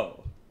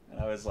no. And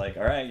I was like,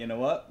 all right, you know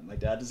what? My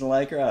dad doesn't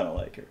like her, I don't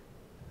like her.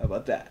 How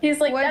about that? He's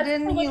like, what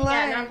didn't he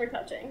like? Not for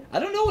touching. I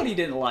don't know what he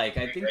didn't like.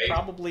 I think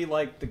probably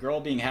like the girl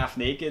being half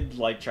naked,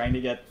 like trying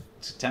to get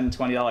 $10,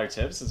 $20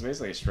 tips. It's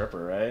basically a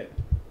stripper, right?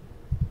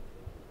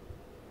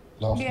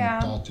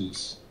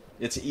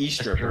 It's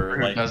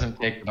e-stripper. Like, doesn't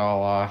take it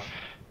all off.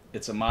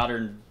 It's a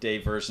modern day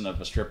version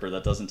of a stripper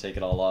that doesn't take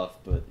it all off,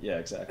 but yeah,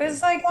 exactly.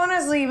 It's like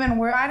honestly even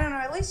worse. I don't know.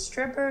 At least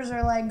strippers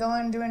are like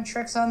doing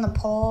tricks on the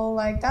pole.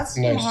 Like that's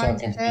some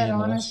hard shit,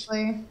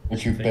 honestly.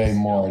 If you pay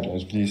more,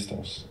 those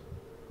blisters.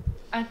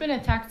 I've been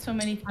attacked so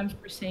many times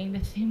for saying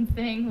the same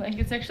thing. Like,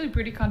 it's actually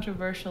pretty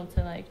controversial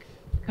to like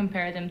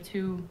compare them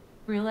to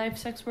real life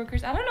sex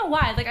workers. I don't know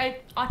why. Like, I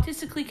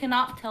autistically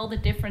cannot tell the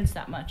difference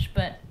that much,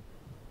 but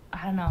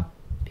I don't know.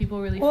 people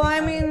really. Well,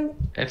 I mean,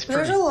 It's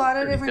there's a lot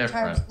of different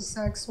types of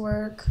sex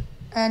work.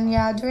 And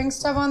yeah, doing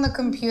stuff on the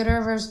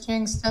computer versus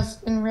doing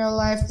stuff in real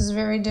life is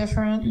very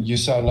different. You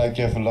sound like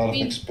you have a lot of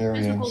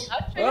experience.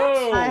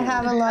 Oh! I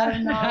have a lot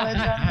of knowledge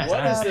on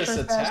What is stuff, this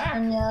attack?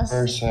 profession, yes.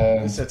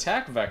 This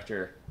attack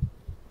vector.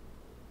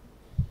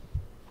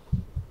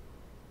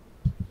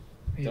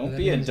 Don't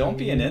be an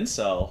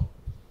incel.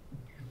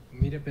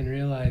 Meet up in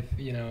real life,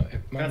 you know.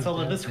 If That's all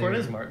the Discord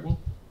is, Martin.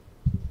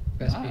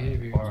 Best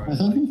behavior.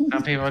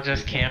 Some people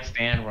just can't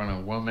stand when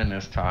a woman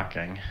is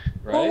talking.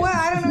 Right? Well, what?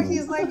 I don't know.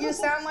 He's like, you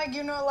sound like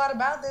you know a lot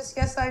about this.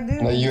 Yes, I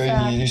do. No,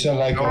 you sound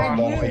like you have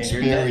a lot of I do.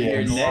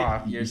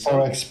 experience.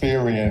 For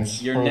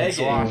experience. You're For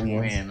negging.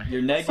 experience.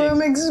 You're negging.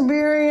 From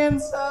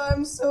experience,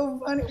 I'm so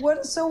funny.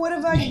 What? So what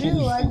if I do?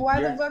 Like,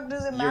 why the fuck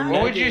does it matter?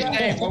 What would you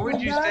say? What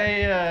would you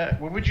say?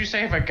 What would you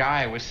say if a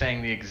guy was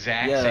saying the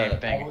exact same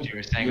thing as you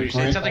were saying? Would you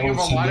say something you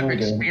have a lot of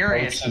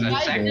experience as a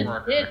sex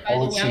worker? It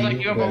sounds like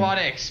you have a lot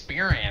of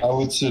experience. I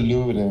would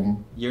salute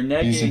him. You're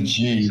negging. He's a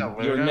G.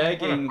 You're negging.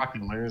 What a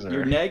fucking loser.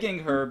 You're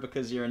negging her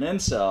because you're an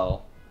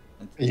incel.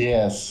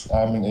 Yes,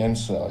 I'm an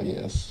incel.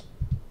 Yes.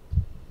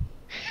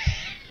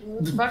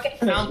 Fucking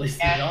sounds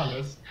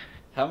bad.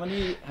 How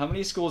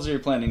many schools are you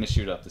planning to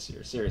shoot up this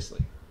year? Seriously.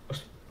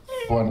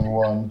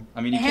 21.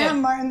 I mean, you Damn,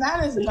 can't. Martin,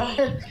 that is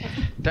dark.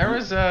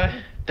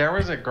 There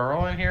was a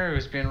girl in here who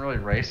was being really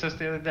racist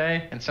the other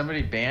day, and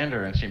somebody banned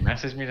her, and she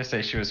messaged me to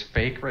say she was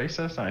fake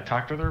racist, and I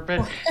talked with her a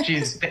bit.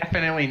 She's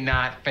definitely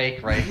not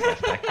fake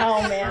racist. I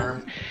can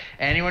confirm.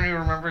 Anyone who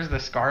remembers the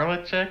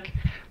Scarlet chick,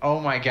 oh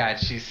my god,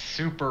 she's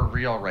super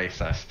real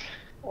racist.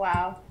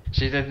 Wow.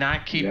 She did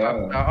not keep up.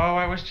 Oh,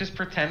 I was just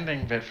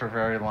pretending bit for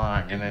very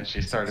long, and then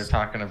she started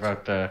talking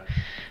about the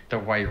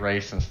white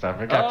race and stuff.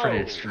 It got pretty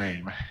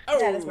extreme.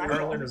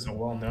 Scarlet is a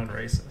well-known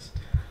racist.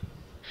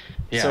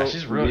 Yeah, So,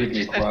 she's really.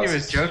 She said she was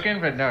requests.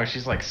 joking, but no,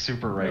 she's like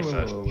super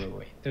racist.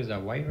 Wait. There's a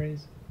white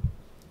race?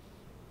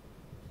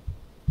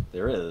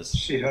 There is.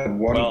 She had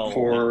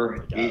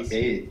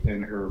 1488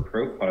 in her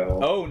profile.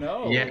 Oh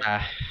no.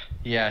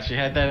 Yeah, she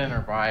had that in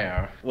her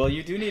bio. Well,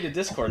 you do need a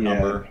Discord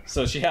number,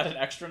 so she had an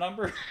extra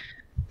number.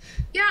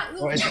 Yeah.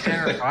 Well, it's in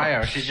her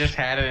bio. She just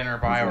had it in her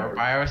bio. Her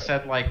bio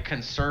said like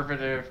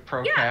conservative,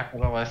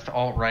 pro-capitalist,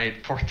 alt-right,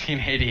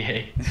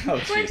 1488. Oh,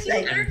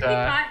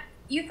 jeez.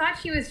 You thought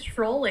she was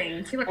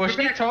trolling. She Well,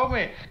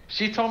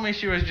 she told me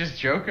she was just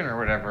joking or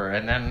whatever,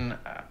 and then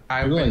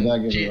I People like that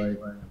went. get away.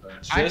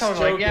 I told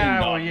her like, joking, yeah,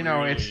 not well, you know,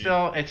 really.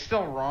 it's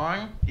still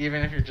wrong,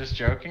 even if you're just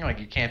joking. Like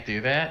you can't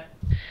do that.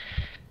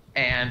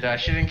 And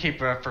she didn't keep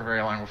it up for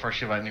very long before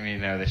she let me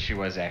know that she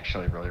was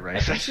actually really I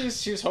think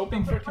racist. she's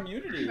hoping for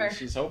community.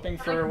 She's hoping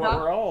for what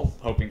we're all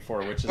hoping for,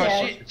 which is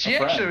Well, a she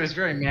friend. actually was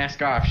very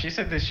mask off. She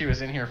said that she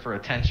was in here for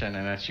attention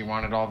and that she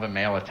wanted all the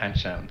male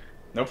attention.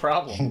 No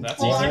problem.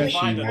 That's Where easy is to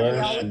find. she? Where is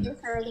Y'all she? looking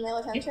for the male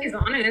attention? She's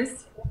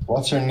honest.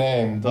 What's her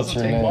name? What's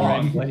her take name?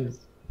 long.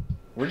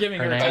 We're giving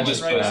her name I attention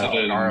just right now.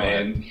 posted it,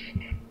 man.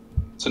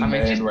 It's a I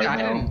mean, man right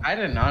now. I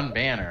didn't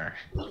unban her.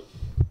 We're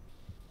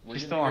She's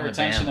giving still on her the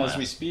ban attention as list.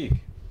 we speak.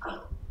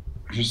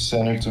 Just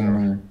send her to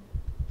me.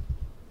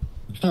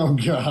 Oh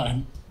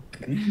god.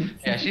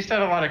 Yeah, she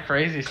said a lot of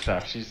crazy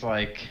stuff. She's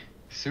like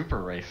super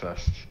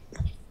racist.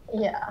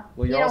 Yeah.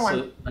 Well, You don't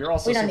want- you're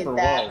also we don't super need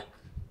that. woke.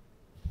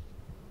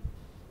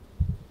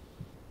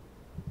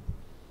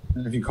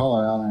 And if you call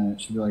her out on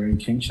it, she'll be like, "Are you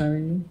king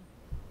shaming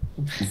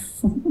me?"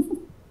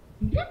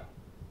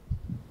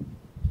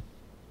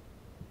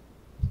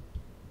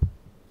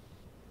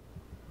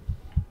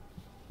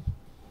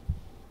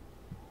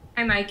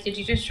 Hi, Mike. Did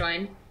you just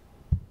join?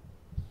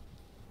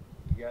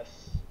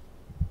 Yes.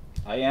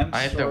 I am. I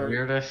had the short-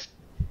 weirdest.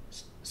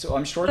 So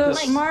I'm short So,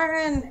 this.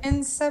 Martin,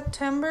 in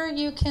September,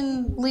 you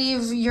can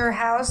leave your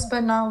house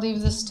but not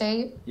leave the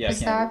state. Yeah,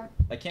 Is that?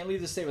 I can't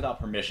leave the state without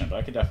permission, but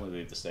I could definitely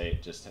leave the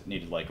state. Just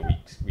needed like a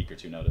week or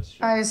two notice.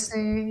 Sure. I see.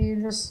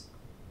 You just.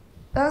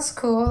 That's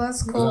cool.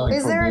 That's cool. like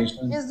Is there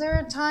probation? is there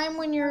a time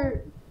when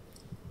you'll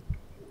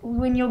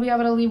be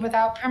able to leave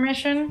without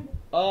permission?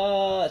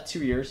 2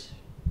 years.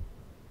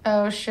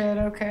 Oh shit.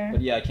 Okay.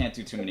 But yeah, I can't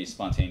do too many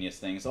spontaneous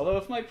things. Although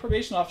if my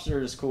probation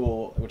officer is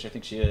cool, which I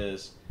think she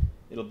is,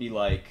 it'll be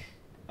like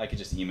I could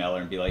just email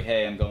her and be like,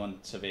 "Hey, I'm going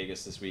to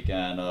Vegas this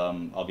weekend.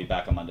 I'll be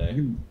back on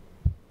Monday."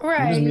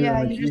 Right. meet her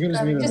Yeah. in the- You you can just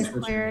just meet her gotta in get the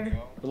cleared.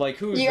 But like,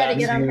 who's You that? gotta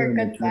get on her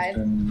good side.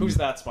 Who's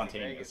that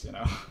spontaneous? You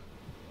know.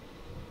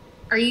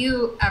 Are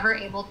you ever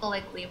able to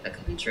like leave the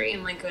country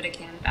and like go to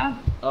Canada?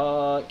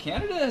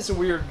 Canada has a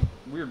weird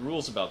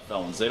rules about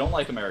felons. They don't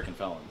like American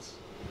felons.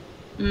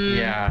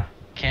 Yeah,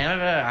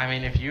 Canada. I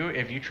mean, if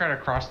you try to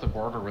cross the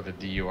border with a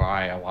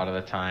DUI, a lot of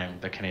the time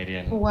the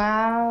Canadian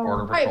Wow.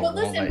 border All right, patrol but won't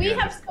listen, let we you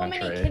have into so the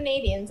many country.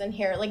 Canadians in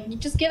here. Like, you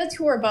just get a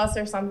tour bus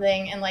or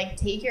something and like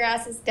take your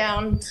asses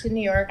down to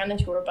New York on a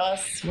tour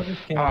bus. Oh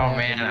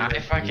man,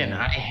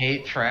 I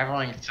hate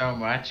traveling so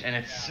much, and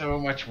it's so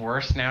much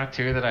worse now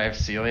too that I have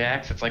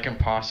celiacs. It's like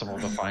impossible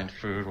to find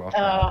food while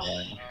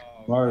traveling.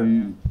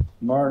 Martin,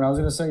 I was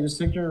gonna say, just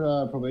take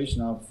your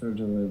probation officer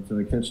to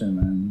the kitchen,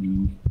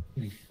 man.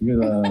 You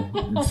could, I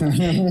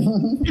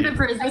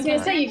was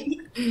gonna say,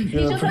 You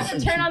just have to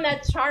turn on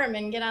that charm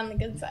and get on the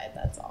good side.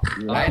 That's all.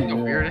 I had the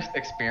weirdest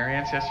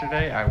experience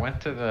yesterday. I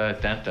went to the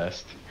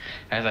dentist,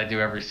 as I do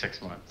every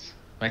 6 months.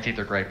 My teeth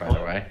are great, by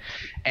the way.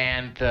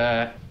 And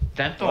the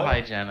dental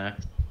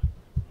hygienist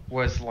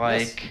was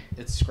like... Yes,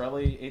 it's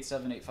Skrelly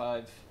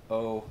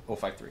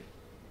 8785053.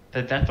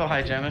 The dental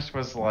hygienist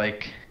was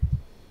like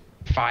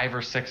 5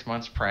 or 6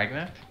 months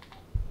pregnant.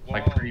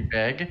 Like pretty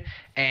big.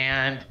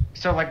 And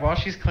so like while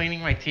she's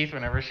cleaning my teeth,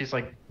 whenever she's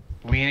like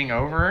leaning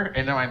over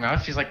into my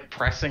mouth, she's like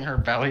pressing her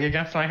belly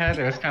against my head.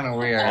 It was kind of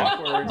weird.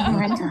 Oh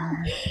my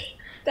god.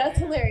 That's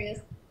hilarious.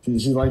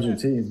 She likes your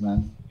teeth,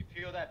 man. You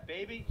feel that,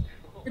 baby?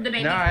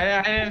 No,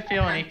 I didn't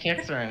feel any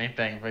kicks or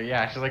anything, but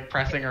yeah, she's like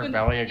pressing her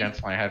belly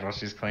against my head while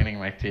she's cleaning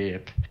my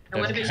teeth. It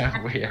was kind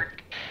of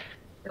weird.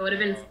 It would have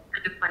been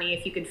kind of funny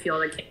if you could feel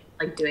the kid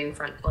like doing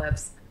front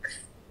flips.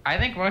 I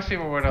think most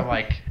people would have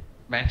like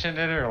mentioned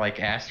it or like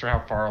asked her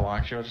how far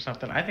along she was or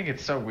something. I think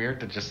it's so weird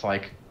to just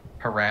like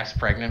harass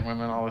pregnant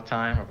women all the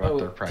time about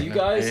their Do pregnancy. you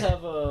guys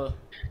have a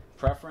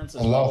preference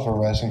as I love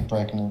harassing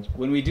pregnant.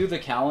 When we do the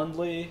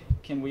Calendly,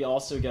 can we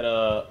also get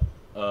a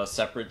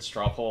separate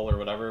straw poll or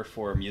whatever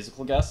for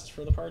musical guests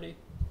for the party?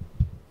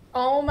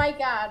 Oh my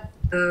god.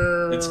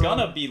 It's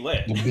gonna be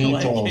lit. The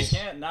Like, Beatles. it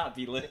can't not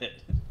be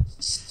lit.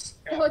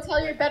 The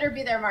hotelier better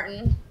be there,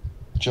 Martin.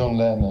 John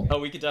Lennon. Oh,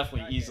 we could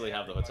definitely easily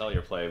have the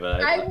hotelier play,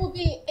 but I will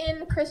be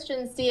in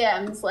Christian's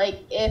DMs, like,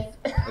 if...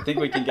 I think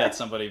we can get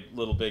somebody a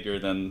little bigger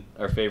than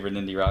our favorite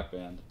indie rock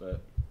band, but...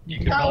 You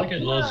could probably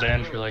get Lil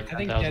Xan for like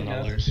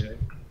 $10,000.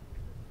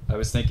 I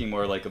was thinking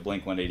more like a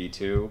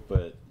Blink-182,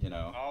 but, you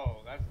know... Oh,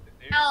 that's...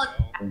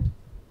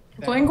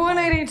 Blink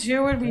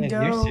 182 would be Man,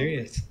 dope. you're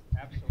serious.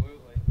 Absolutely.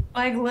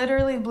 Like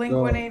literally Blink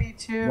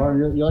 182.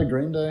 Martin, you like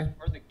Green Day?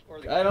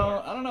 I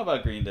don't know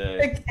about Green Day.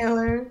 The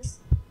Killers.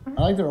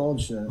 I like their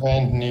old shit. And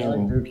I like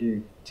new.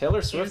 Dookie.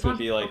 Taylor Swift would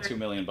be like $2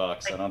 million. I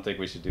don't think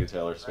we should do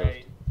Taylor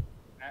Swift.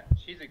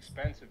 She's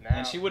expensive now.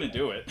 And she wouldn't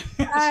do it. She'd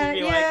be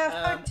Yeah,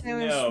 like, fuck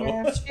Taylor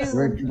no. Swift. She's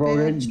Bro,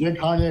 get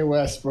Kanye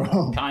West, bro.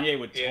 Kanye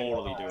would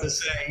totally do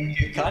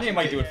it. Kanye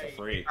might do it for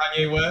free.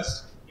 Kanye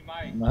West.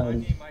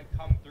 Kanye might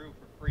come through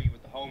for free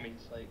with the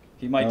homies. Like,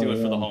 He might do it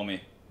for the homie.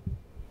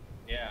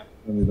 yeah.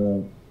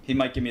 He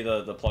might give me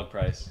the plug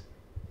price.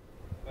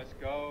 Let's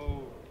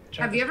go.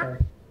 Have you ever?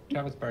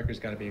 Travis Barker's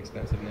got to be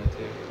expensive now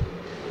too.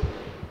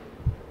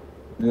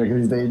 Yeah, because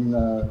he's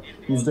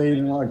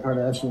dating a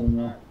Kardashian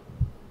now.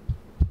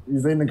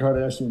 He's dating the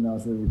Kardashian now,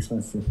 so it's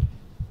expensive.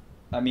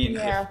 I mean,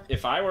 Yeah.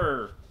 if I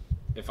were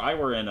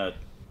in a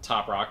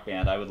top rock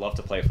band, I would love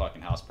to play a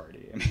fucking house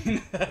party. I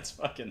mean, that's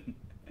fucking,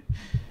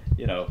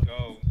 you know,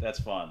 that's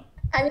fun.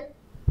 I mean,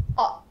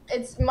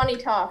 it's money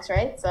talks,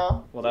 right?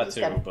 So... Well, that you just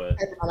too, gotta but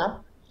set it on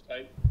up.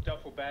 Like,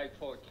 duffel bag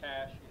full of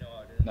cash, you know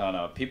how it is.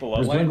 no, people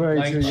love There's it. Blink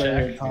 182,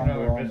 check, Tom you know,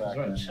 DeLonge business back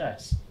on then.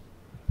 checks.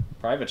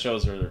 Private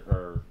shows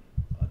are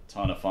a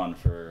ton of fun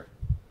for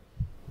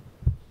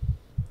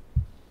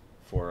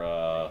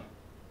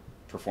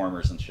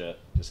performers and shit,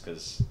 just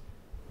because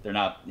they're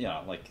not, you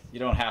know, like, you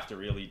don't have to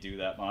really do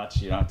that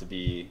much. You don't have to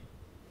be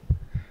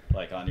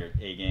like on your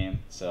A game,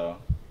 so,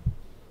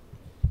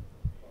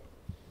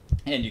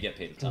 and you get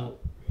paid a ton.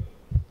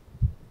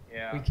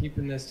 Yeah. We're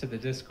keeping this to the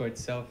Discord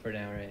self for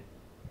now, right?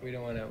 We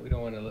don't want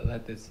to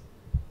let this,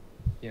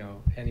 you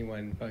know,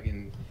 anyone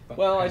fucking.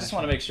 Well, I just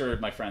want to make sure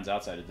my friends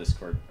outside of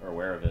Discord are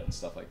aware of it and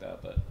stuff like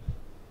that. But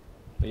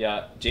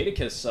yeah,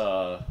 Jadakiss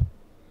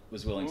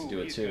was willing to do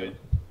it too. Good.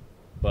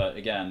 But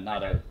again,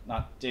 not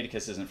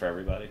Jadakiss isn't for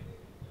everybody.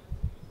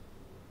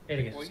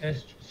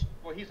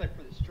 Well, he's like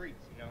for the streets,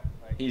 you know.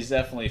 Like, He's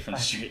definitely from the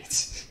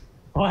streets.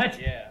 What?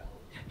 yeah.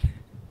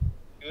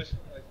 It was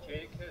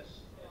Jadakiss.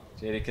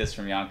 Jadakiss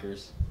from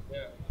Yonkers.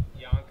 Yeah.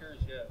 Yonkers,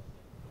 yeah.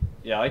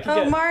 Yeah, I could Oh,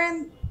 get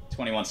Martin,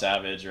 21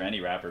 Savage or any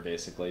rapper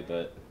basically,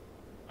 but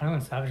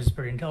 21 Savage is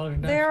pretty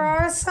intelligent. there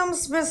actually. are some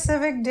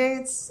specific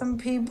dates some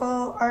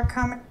people are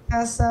coming to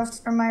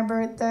SF for my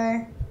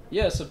birthday.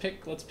 yeah. So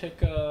let's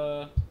pick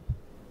a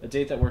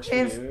date that works for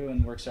you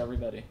and works for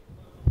everybody.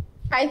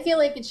 I feel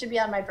like it should be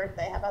on my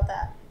birthday. How about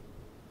that?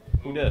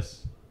 Who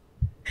does?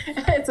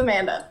 It's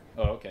Amanda.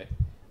 Oh, okay.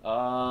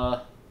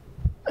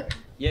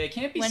 Yeah, it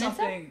can't be When is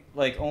something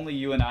like only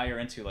you and I are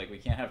into. Like, we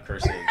can't have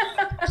cursive.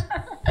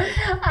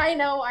 I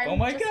know. Oh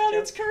my god,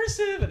 it's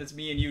cursive, and it's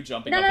me and you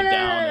jumping No, up no, and no,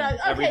 down, no, no, and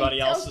no. Okay, everybody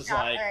don't else is stop.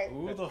 like, All right,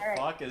 "Who the all right.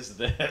 fuck is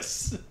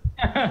this?"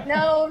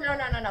 No.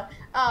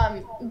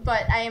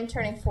 But I am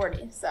turning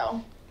 40,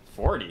 so.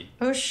 40.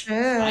 Oh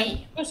shit.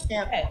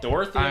 Yeah.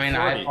 Dorothy. I mean,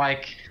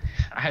 40.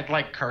 I'd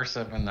like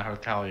cursive in the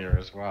hotelier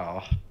as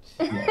well.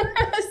 See,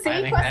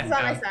 I think Quest is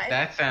on my side.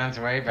 that sounds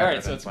way better All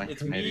right, so than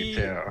it's me.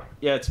 Blink-182.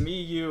 Yeah, it's me,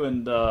 you,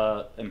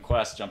 and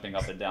Quest jumping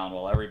up and down,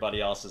 while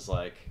everybody else is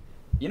like,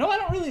 you know, I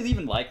don't really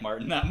even like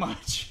Martin that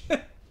much.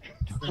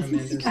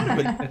 He's kind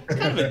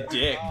of a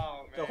dick.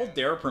 The whole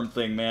Daraprim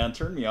thing, man,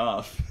 turned me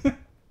off.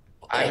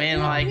 I mean,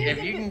 like,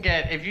 if you can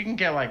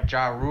get like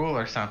Ja Rule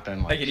or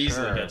something, like, I could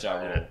easily sure, get Ja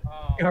Rule.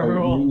 Ja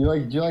Rule. Do you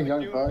like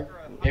Young Thug?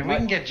 If we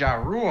can get Ja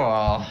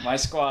Rule, my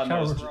squad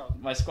knows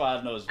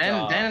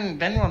Ja. then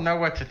we'll know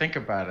what to think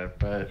about it.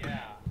 But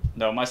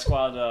No, my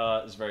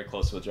squad is very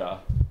close with Ja.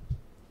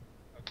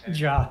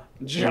 Ja.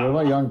 Yeah, what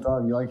about Young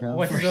Thug? You like him?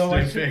 What's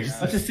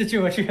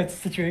the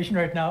situation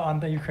right now on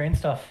the Ukraine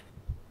stuff?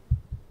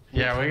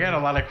 Yeah, we got a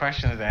lot of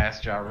questions to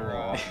ask Ja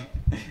Rule.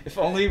 If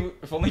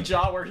only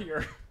Ja were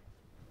here.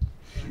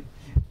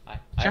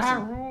 Ja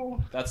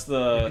Rule. That's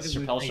the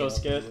Chappelle Show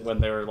skit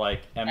when they were like,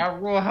 Ja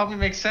Rule, help me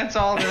make sense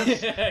of all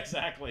this. Yeah,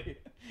 exactly.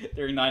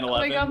 During 9/11. Oh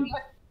my God,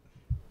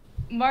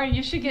 Martin,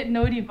 you should get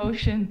no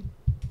devotion.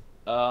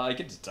 I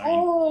could.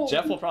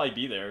 Jeff will probably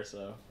be there,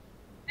 so.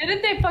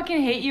 Didn't they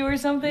fucking hate you or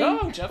something?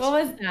 No, Jeff. What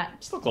was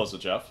that? Still close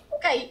with Jeff.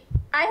 Okay,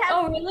 I have.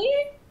 Oh really?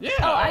 Yeah.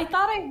 Oh, I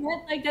thought I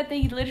read like that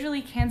they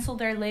literally canceled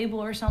their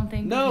label or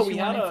something. No, we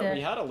had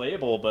a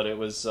label, but it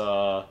was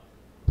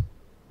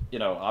you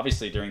know,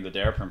 obviously during the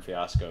Daraprim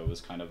fiasco, it was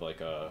kind of like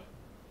a,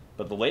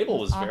 but the label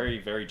was very,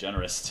 very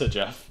generous to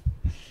Jeff.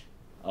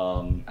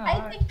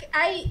 I think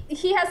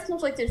he has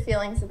conflicted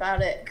feelings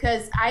about it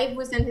because I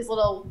was in his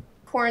little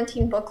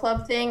quarantine book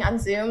club thing on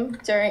Zoom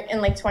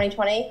in like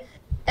 2020,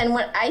 and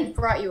when I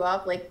brought you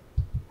up, like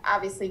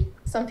obviously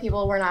some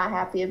people were not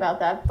happy about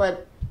that,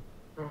 but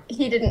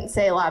he didn't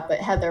say a lot. But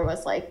Heather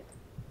was like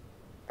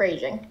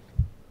raging.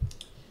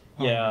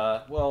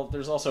 Yeah, well,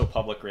 there's also a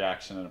public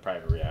reaction and a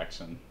private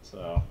reaction,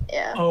 so.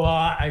 Yeah. Oh,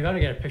 I gotta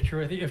get a picture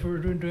with you if we were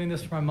doing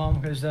this for my mom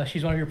because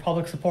she's one of your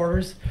public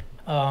supporters.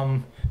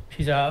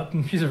 She's a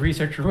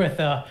researcher with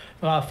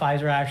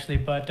Pfizer actually,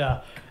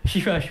 but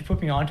she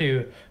put me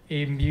onto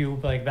you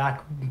like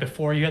back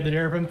before you had the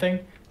Daraprim thing.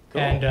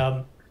 Cool.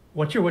 And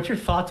what's your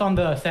thoughts on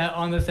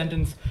the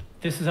sentence?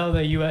 This is how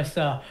the U.S.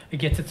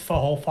 Gets its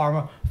whole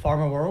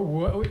pharma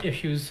world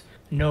issues.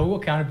 No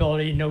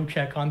accountability, no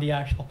check on the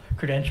actual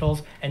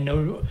credentials, and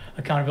no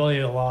accountability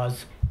of the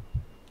laws.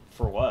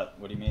 For what?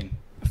 What do you mean?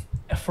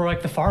 For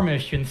like the pharma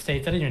issue in the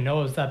States, I didn't even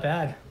know it was that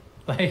bad.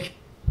 Like,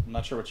 I'm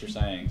not sure what you're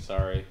saying.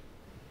 Sorry.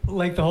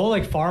 Like the whole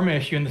like pharma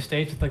issue in the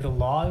States with like the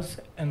laws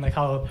and like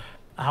how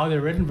they're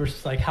written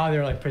versus like how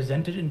they're like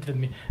presented into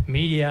the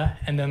media,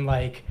 and then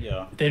like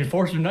the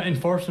enforcement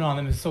on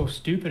them is so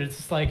stupid. It's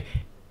just like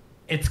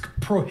it's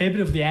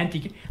prohibitively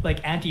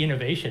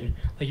anti-innovation.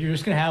 Like you're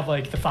just gonna have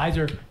like the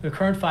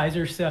current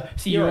Pfizer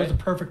CEO is a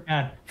perfect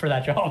man for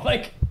that job.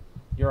 Like,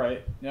 you're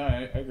right. Yeah,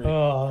 I agree.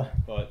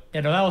 But yeah,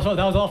 no, that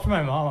was all for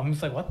my mom. I'm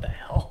just like, what the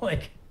hell?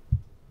 Like,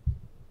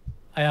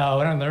 when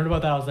I learned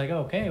about that, I was like,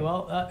 okay,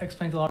 well, that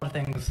explains a lot of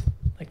things,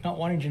 like not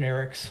wanting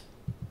generics.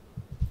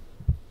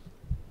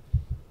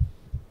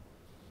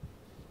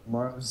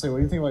 Mark, say, what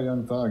do you think about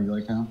Young Thug? You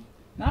like him?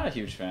 Not a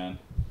huge fan.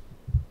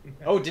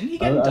 Oh, didn't he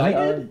get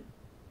indicted?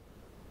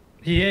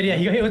 He did, yeah.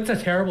 It's a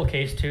terrible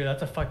case too.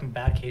 That's a fucking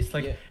bad case.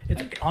 Like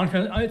it's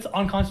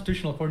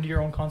unconstitutional according to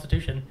your own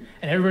constitution.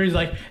 And everybody's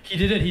like, he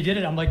did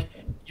it. I'm like,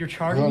 you're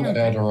charging him.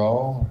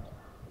 Adderall.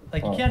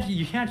 Like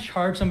you can't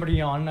charge somebody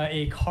on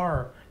a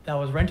car that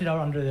was rented out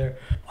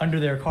under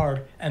their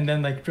card and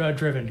then like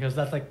driven, because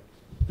that's like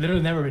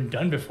literally never been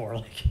done before.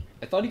 Like,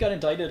 I thought he got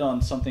indicted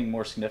on something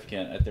more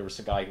significant. There was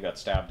a guy who got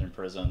stabbed in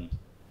prison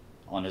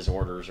on his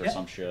orders or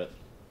some shit.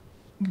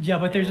 Yeah,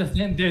 but there's a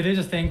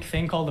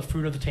thing called the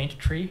fruit of the tainted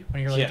tree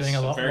when you're like doing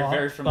a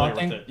very familiar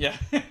thing. with it. Yeah.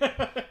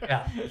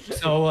 Yeah.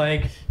 So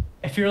like,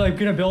 if you're like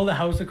gonna build a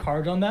house of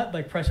cards on that,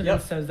 like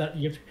precedent says that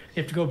you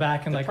have to go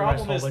back and like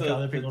arrest a whole bunch of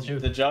other people too.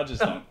 The judges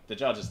don't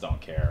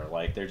care.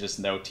 Like, there's just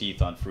no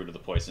teeth on fruit of the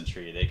poison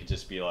tree. They could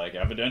just be like,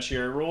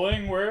 evidentiary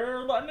ruling,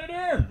 we're letting it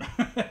in.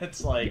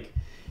 It's like.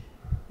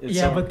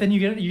 But then you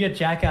get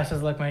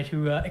jackasses like my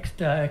two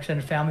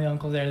extended family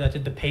uncles there that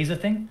did the PESA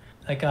thing.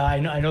 Like I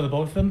know the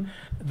both of them.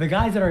 The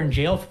guys that are in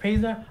jail for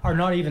PESA are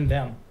not even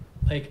them.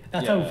 Like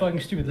that's how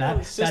fucking stupid that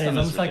is.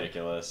 Almost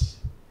ridiculous.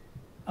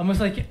 Almost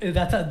like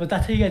that's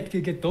how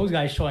you get those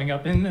guys showing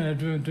up and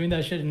doing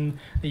that shit in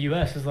the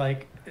U.S. is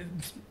like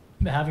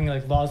having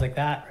like laws like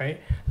that,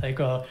 right? Like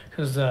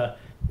because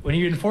when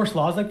you enforce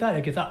laws like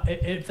that,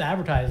 it's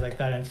advertised like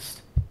that, and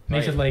it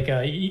makes it like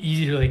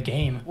easy to like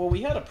game. Well,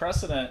 we had a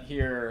precedent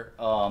here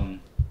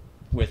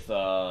with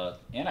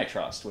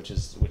antitrust, which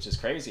is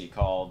crazy,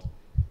 called.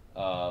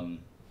 Our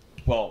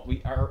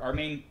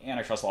main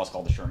antitrust law is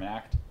called the Sherman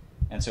Act,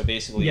 and so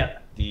basically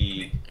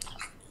the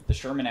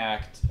Sherman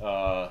Act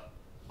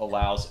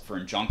allows for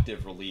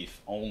injunctive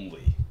relief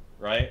only,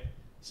 right?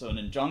 So an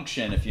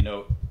injunction, if you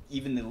know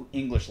even the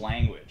English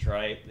language,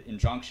 right? The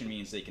injunction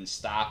means they can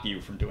stop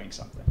you from doing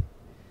something.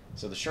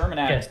 So the Sherman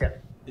Act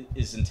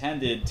is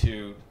intended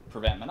to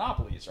prevent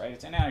monopolies, right?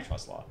 It's an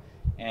antitrust law,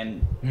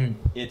 and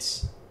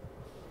it's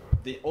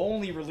the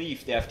only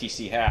relief the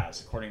FTC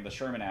has, according to the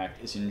Sherman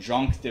Act, is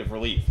injunctive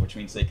relief, which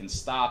means they can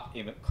stop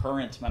a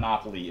current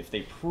monopoly if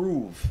they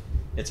prove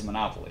it's a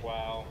monopoly.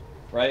 Wow.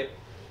 Right?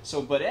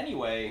 So, but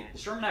anyway, the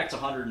Sherman Act's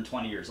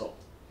 120 years old.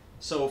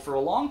 So for a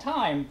long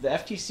time, the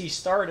FTC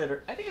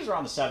started, I think it was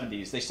around the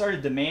 70s, they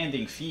started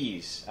demanding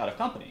fees out of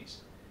companies.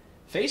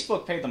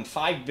 Facebook paid them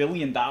 $5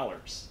 billion,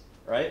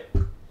 right?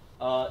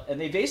 And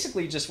they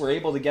basically just were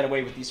able to get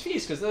away with these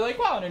fees because they're like,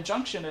 well, an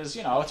injunction is,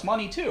 it's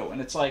money too. And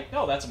it's like,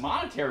 no, that's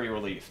monetary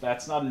relief.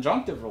 That's not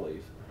injunctive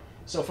relief.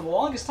 So for the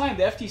longest time,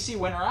 the FTC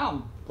went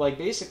around, like,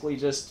 basically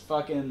just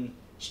fucking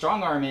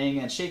strong-arming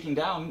and shaking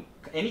down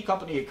any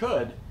company it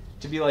could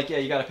to be like, yeah,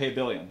 you got to pay $1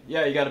 billion.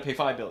 Yeah, you got to pay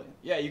 $5 billion.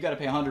 Yeah, you got to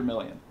pay $100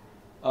 million.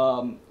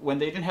 When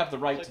they didn't have the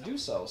right to do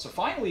so. So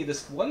finally,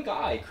 this one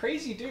guy,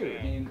 crazy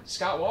dude named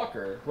Scott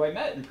Walker, who I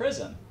met in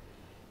prison,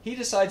 he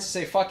decides to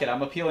say, fuck it,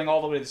 I'm appealing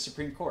all the way to the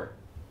Supreme Court.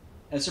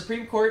 And the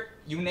Supreme Court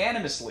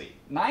unanimously,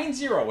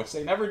 9-0, which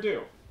they never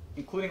do,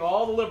 including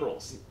all the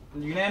liberals,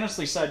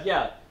 unanimously said,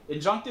 yeah,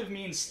 injunctive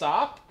means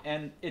stop,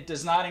 and it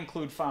does not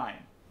include fine.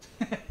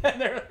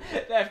 And the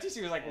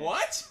FTC was like,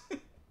 what?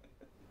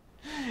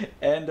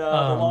 And the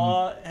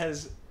law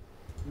has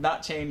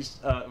not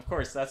changed. Of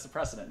course, that's the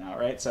precedent now,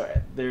 right? So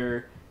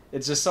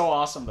it's just so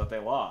awesome that they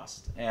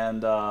lost.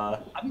 And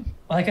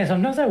like,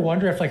 sometimes I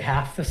wonder if like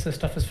half this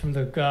stuff is from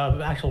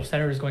the actual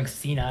senators going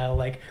senile,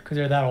 like because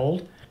they're that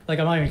old. Like,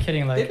 I'm not even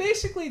kidding. Like, they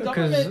basically,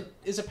 government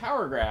is a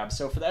power grab.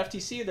 So for the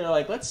FTC, they're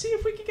like, let's see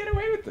if we can get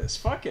away with this.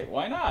 Fuck it,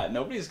 why not?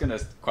 Nobody's gonna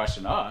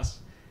question us.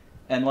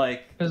 And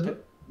like,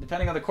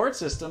 depending on the court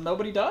system,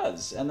 nobody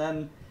does. And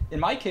then in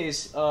my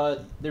case,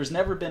 there's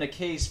never been a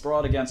case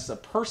brought against a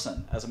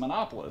person as a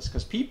monopolist,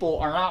 because people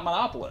are not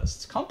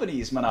monopolists.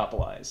 Companies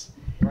monopolize.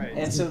 Right.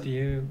 And so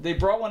they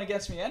brought one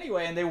against me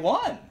anyway, and they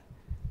won.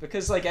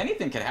 Because like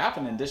anything could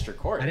happen in district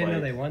court. I didn't know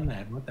they won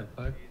that. What the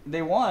fuck?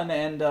 They won,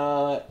 and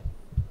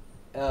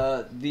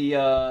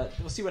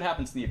we'll see what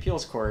happens in the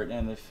appeals court,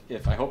 and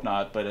if I hope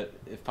not, but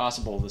if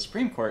possible, the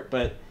Supreme Court.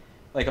 But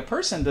like a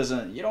person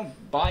you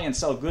don't buy and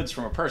sell goods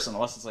from a person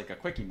unless it's like a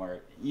Quickie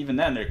Mart. Even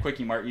then, their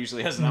Quickie Mart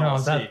usually has an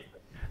LLC.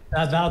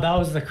 That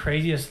was the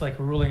craziest like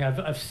ruling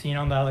I've seen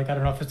on that. Like, I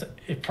don't know if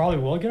it probably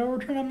will get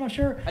overturned. I'm not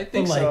sure. I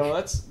think so.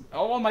 That's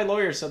all my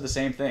lawyers said the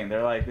same thing.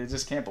 They're like, they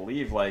just can't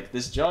believe like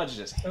this judge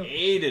just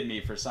hated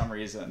me for some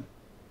reason.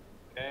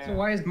 So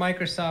why is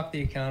Microsoft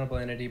the accountable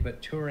entity,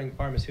 but Turing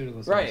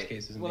Pharmaceuticals in these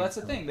cases? Well, that's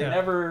the thing. They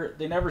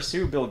never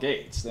sued Bill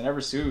Gates. They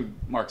never sued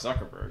Mark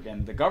Zuckerberg,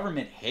 and the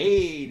government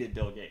hated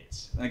Bill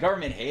Gates, and the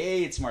government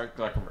hates Mark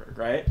Zuckerberg,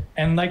 right?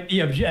 And like the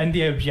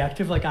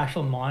objective, like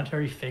actual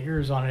monetary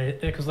figures on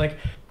it, because like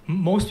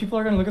most people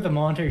are going to look at the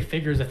monetary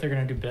figures if they're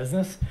going to do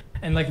business,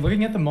 and like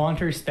looking at the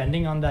monetary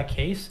spending on that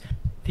case,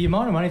 the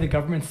amount of money the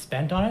government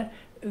spent on it.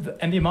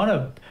 And the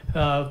amount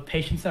of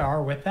patients that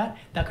are with that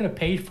could have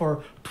paid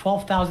for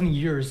 12,000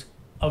 years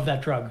of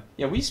that drug.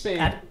 Yeah, we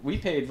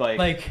paid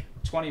like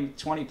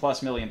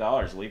 $20+ million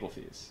legal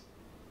fees.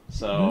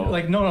 So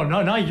like no,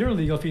 not your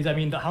legal fees. I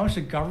mean, how much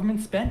the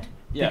government spent?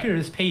 Yeah. They could have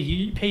just paid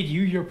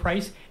you your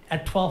price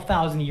at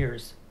 12,000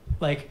 years.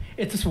 Like,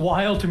 it's just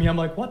wild to me. I'm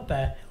like, what the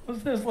hell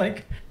is this?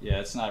 Like,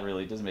 yeah, it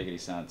doesn't make any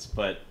sense.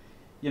 But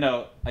you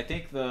know, I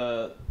think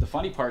the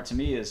funny part to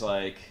me is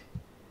like,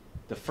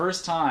 the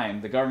first time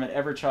the government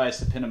ever tries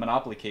to pin a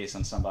monopoly case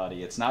on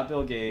somebody, it's not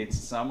Bill Gates,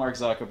 it's not Mark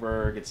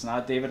Zuckerberg, it's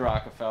not David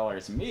Rockefeller,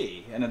 it's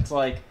me. And it's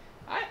like,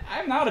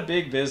 I'm not a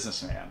big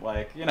businessman.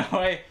 Like, you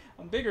know,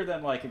 I'm bigger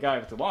than like a guy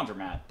with the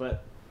laundromat,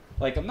 but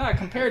like I'm not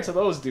compared to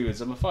those dudes.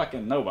 I'm a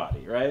fucking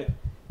nobody, right?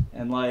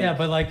 And like, yeah,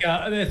 but like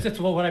it's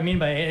what I mean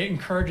by it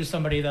encourages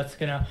somebody that's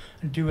gonna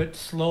do it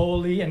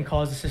slowly and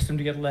cause the system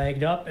to get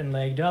legged up, and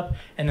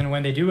then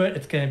when they do it,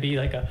 it's gonna be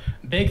like a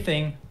big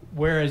thing.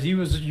 Whereas you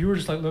were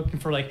just like looking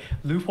for like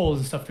loopholes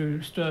and stuff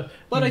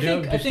but I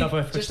think stuff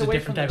with just a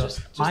different type of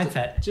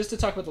mindset. Just to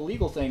talk about the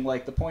legal thing,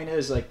 like the point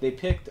is like they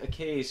picked a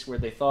case where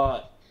they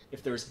thought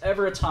if there was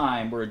ever a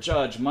time where a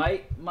judge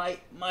might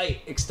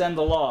extend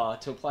the law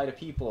to apply to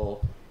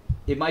people,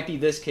 it might be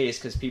this case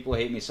because people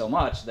hate me so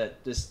much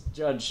that this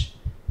judge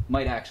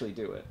might actually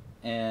do it,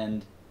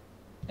 and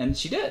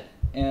she did,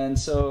 and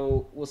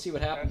so we'll see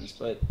what happens.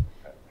 But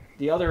and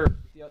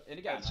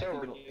again, I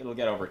think it'll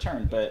get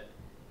overturned, but.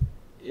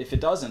 If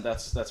it doesn't,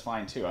 that's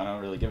fine too. I don't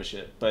really give a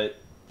shit. But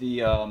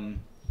the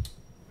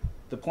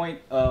point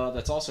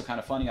that's also kind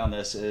of funny on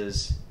this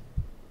is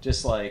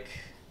just like,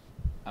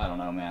 I don't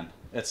know, man.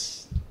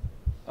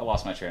 I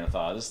lost my train of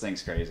thought. This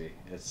thing's crazy.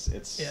 It's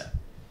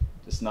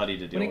just nutty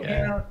to deal with. When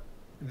it came out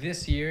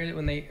this year,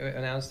 when they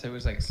announced it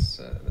was like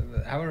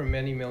however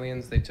many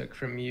millions they took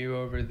from you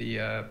over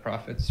the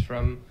profits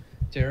from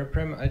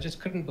Daraprim, I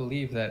just couldn't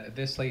believe that at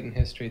this late in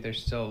history they're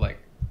still like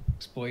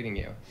exploiting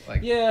you.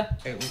 Like, yeah.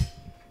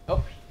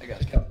 Oh, I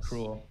got it.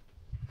 Cruel.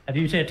 Have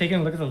you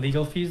taken a look at the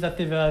legal fees that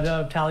they've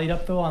tallied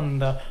up though on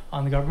the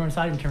government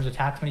side in terms of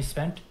tax money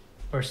spent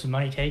versus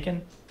money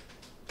taken?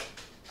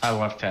 I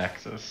love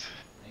taxes.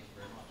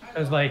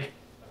 Because like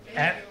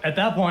at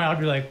that point I'd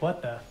be like,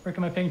 what the frick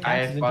am I paying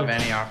taxes? I love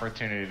any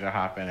opportunity to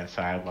hop in and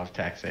say I love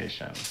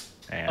taxation.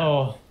 And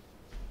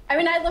I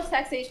mean, I love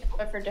taxation,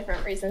 but for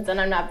different reasons, and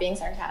I'm not being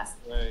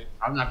sarcastic. Right.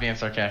 I'm not being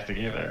sarcastic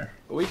either.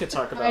 We could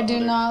talk about. I do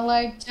not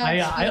like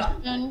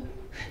taxation.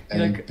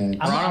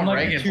 Ronald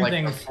Reagan's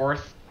like the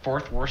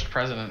fourth worst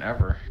president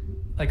ever.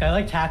 Like, I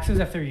like taxes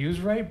if they're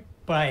used right,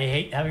 but I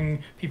hate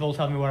having people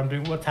tell me what I'm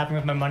doing, what's happening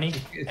with my money,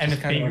 and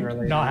it's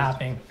being not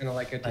happening. Kind of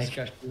like a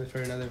discussion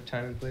for another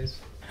time and place.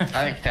 I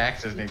think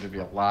taxes need to be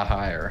a lot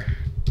higher.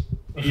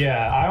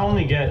 Yeah, I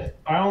only get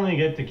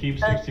to keep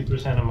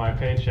 60% of my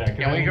paycheck.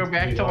 Can we go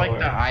back to like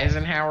the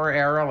Eisenhower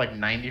era, like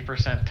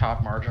 90%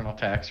 top marginal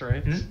tax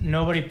rates?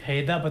 Nobody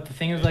paid that, but the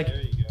thing is like,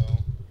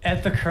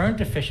 at the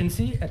current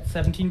efficiency, at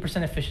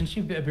 17%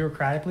 efficiency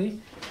bureaucratically,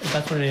 if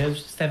that's what it is,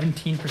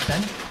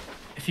 17%.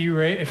 If you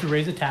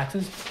raise the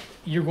taxes,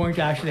 you're going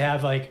to actually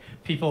have like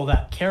people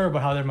that care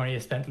about how their money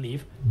is spent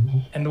leave,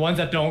 and the ones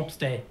that don't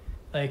stay.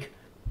 Like,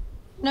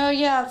 no,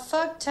 yeah,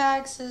 fuck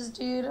taxes,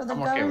 dude. The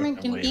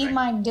government can eat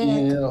my dick.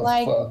 Yeah,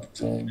 like, fuck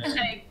taxes.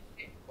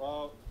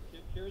 Well,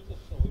 here's the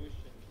solution.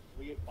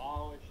 We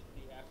abolish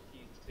the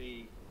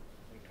FTC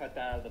and cut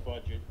that out of the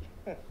budget.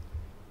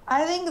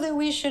 I think that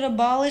we should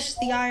abolish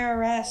the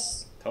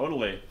IRS.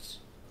 Totally.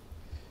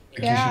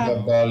 Yeah. You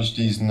should abolish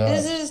these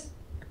nuts. This is.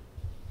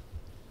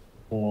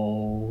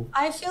 Whoa.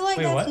 I feel like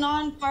Wait, that's what?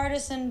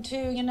 nonpartisan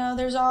too. You know,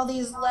 there's all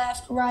these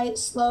left-right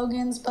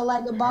slogans, but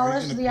like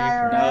abolish the No,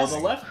 IRS. the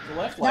left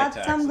like That's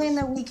taxes. something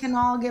that we can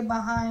all get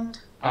behind.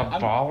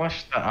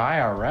 Abolish the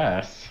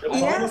IRS.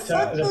 Yeah,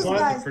 fuck those That's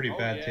guys. a pretty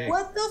bad take.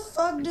 What the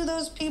fuck do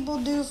those people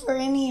do for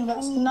any of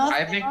us? Nothing.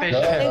 I think they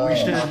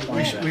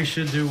should.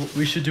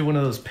 We should do one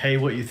of those pay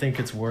what you think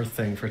it's worth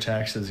thing for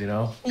taxes. You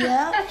know,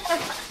 Yeah.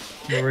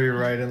 where you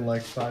write in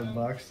like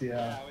 $5.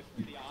 Yeah.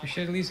 We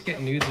should at least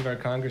get nudes of our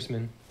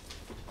congressman.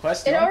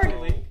 Question. It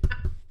already.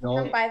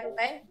 By the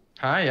way.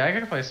 Hi, yeah, I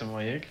can play some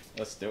League.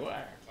 Let's do it.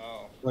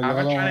 Oh. I've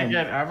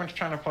been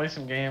trying to play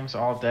some games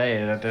all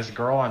day. That this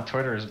girl on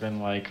Twitter has been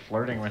like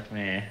flirting with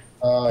me.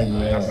 Oh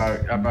yeah.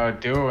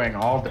 About doing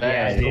all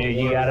Yeah, day. dude,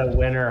 you gotta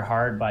win her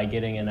hard by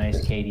getting a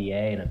nice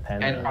KDA and a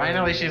pen. And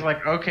finally, she's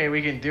like, "Okay,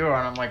 we can do it."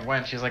 And I'm like,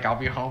 "When?" She's like, "I'll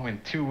be home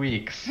in 2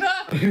 weeks."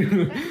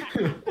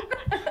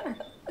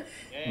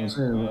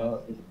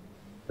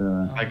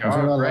 Like,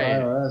 oh, great.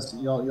 IRS.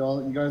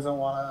 You guys don't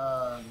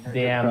want to.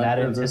 Damn, that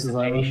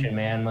anticipation,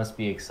 man, must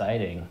be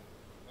exciting.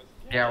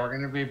 Yeah, we're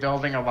gonna be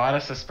building a lot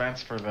of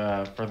suspense for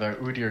the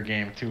Udyr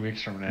game 2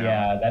 weeks from now.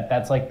 Yeah,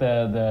 that's like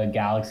the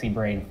Galaxy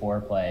Brain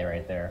foreplay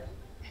right there.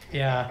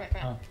 Yeah.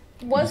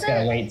 Wasn't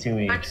gotta wait 2 I'm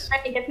weeks.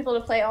 trying to get people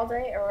to play all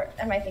day, or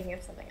am I thinking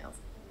of something else?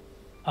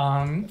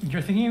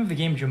 You're thinking of the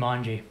game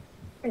Jumanji.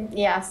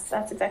 Yes,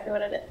 that's exactly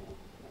what it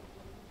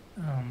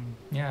is.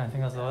 Yeah, I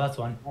think that's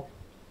one.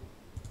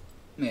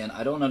 Man,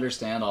 I don't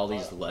understand all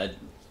these lead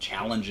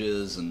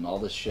challenges and all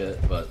this shit,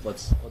 but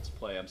let's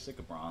play. I'm sick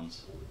of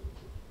bronze.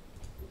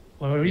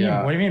 What do you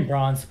mean? What do you mean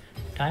bronze?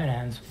 Diamond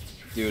hands.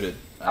 Dude,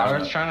 I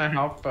was trying to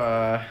help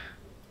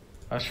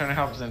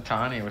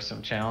Zentani with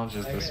some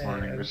challenges this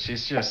morning, but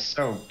she's just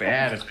so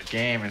bad at the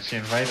game, and she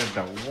invited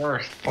the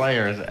worst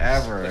players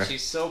ever. But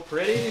she's so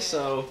pretty,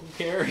 so who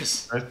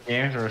cares? Those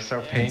games were so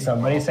Did painful.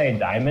 somebody say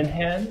diamond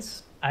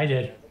hands? I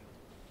did.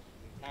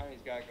 He's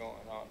got going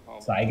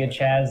on. Saiga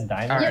Chaz,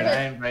 diamond Alright, hands?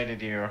 I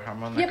invited you.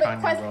 I'm on the Yeah, but Kanye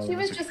Quest,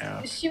 Williams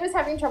account. she was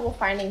having trouble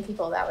finding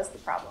people. That was the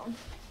problem.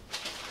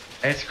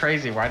 It's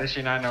crazy. Why does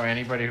she not know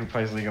anybody who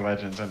plays League of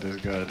Legends and is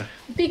good?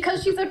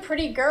 Because she's a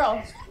pretty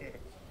girl.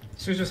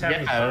 She was just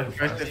having Yeah, fun. it's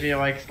supposed to be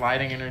like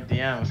sliding in her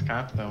DMs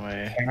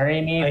constantly.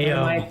 Carry me for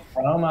my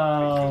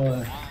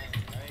promo.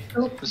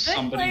 Does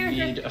somebody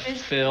need a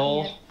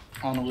fill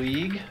on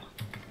League?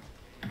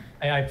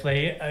 I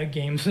play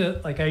games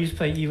like I used to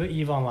play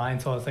Eve Online,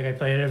 so it's like I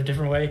play it a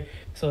different way.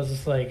 So it's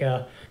just like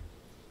I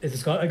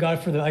got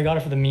it for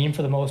the meme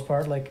for the most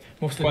part. Like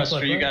most of the Quest,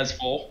 people are you guys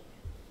full?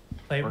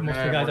 Most of the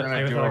guys that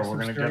play with are like We're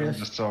gonna super get serious.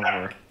 into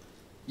silver.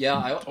 Yeah,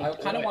 I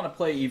kind of want to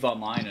play EVE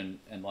Online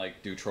and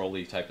like do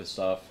trolley type of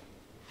stuff.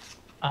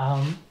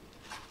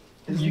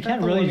 You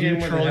can't really do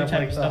trolley type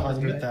like the stuff as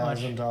much.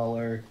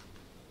 $100,000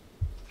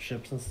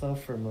 ships and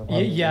stuff from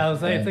the. Yeah,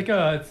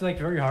 it's like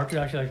very hard to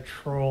actually like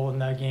troll in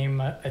that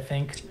game. I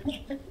think.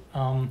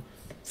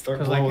 Start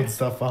 'cause, blowing like,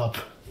 stuff up.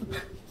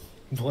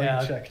 Blank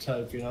Yeah. check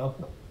type, you know.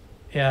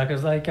 Yeah,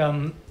 because like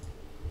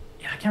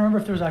yeah, I can't remember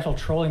if there was actual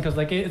trolling because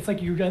like it's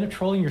like you end up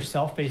trolling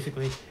yourself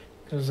basically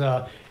because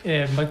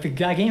like the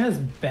game has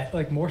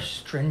like more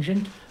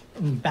stringent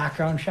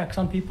background checks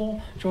on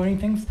people joining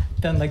things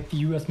than like the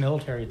U.S.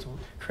 military. It's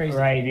crazy.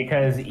 Right,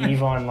 because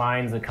EVE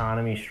Online's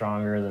economy is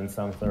stronger than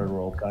some third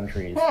world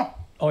countries.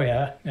 Oh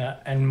yeah,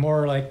 and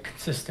more like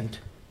consistent.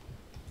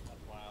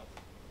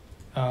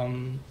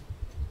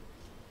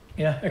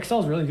 Yeah,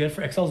 Excel's really good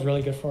for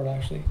it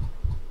actually.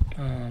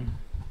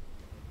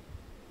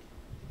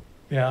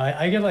 Yeah,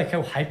 I get like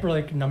a hyper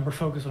like number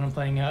focus when I'm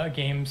playing a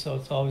game, so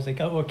it's always like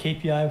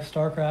KPI with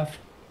StarCraft,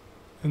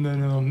 and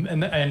then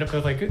I end up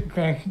with like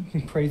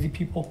crazy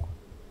people.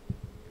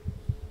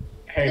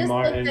 I just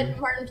looked that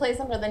Martin plays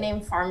under the name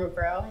Farmer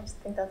Bro. I just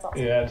think that's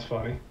awesome. Yeah, it's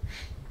funny.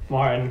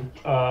 Martin,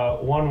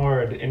 one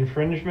word: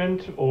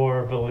 infringement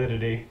or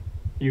validity.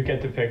 You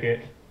get to pick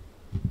it.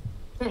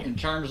 In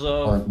terms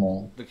of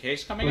the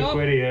case coming up?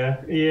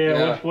 Liquidia.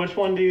 Yeah. Which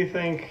one do you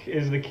think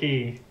is the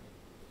key?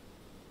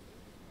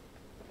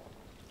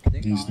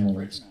 These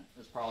nuts.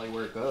 That's probably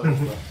where it goes,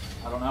 but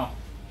I don't know.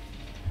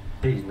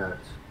 These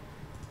nuts.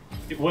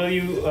 Will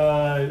you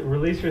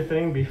release your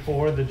thing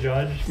before the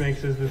judge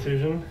makes his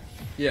decision?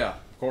 Yeah,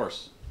 of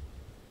course.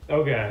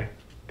 Okay.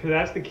 Because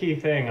that's the key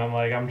thing.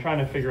 I'm trying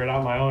to figure it out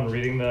on my own,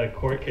 reading the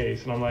court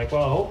case, and I'm like,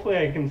 well, hopefully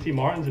I can see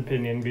Martin's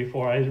opinion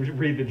before I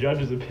read the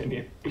judge's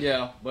opinion.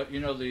 Yeah, but you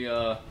know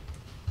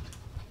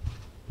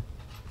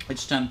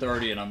It's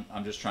 10:30 and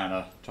I'm just trying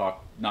to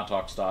not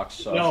talk stocks.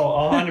 So. No,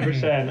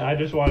 100%. I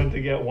just wanted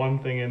to get one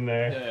thing in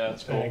there. Yeah,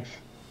 that's cool. Thanks.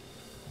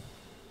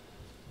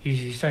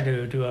 He's trying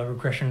to do a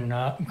regression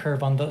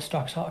curve on the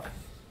stock talk.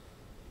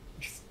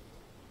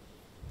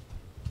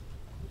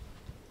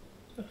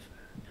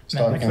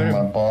 Start getting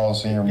my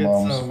balls in your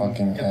mom's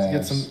fucking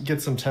ass.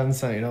 Get some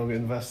Tencent, you know,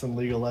 invest in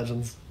League of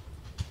Legends.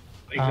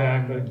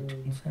 Exactly.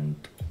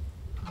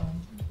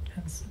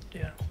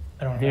 Yeah.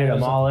 I don't know. Dude,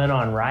 I'm all in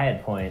on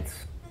Riot Points.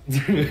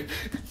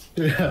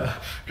 Yeah.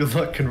 Good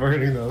luck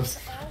converting those.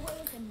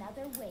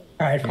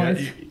 Riot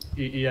Points?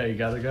 Yeah, you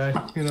got a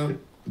guy, you know?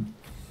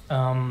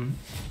 I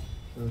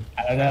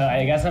don't know.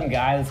 I guess some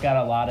guy that's got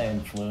a lot of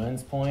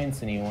influence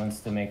points and he wants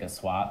to make a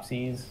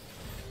swapsies.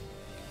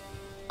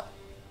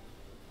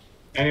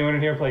 Anyone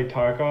in here play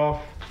Tarkov?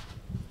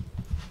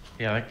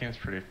 Yeah, that game's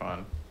pretty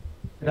fun.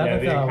 Yeah,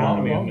 the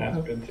economy on that's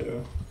good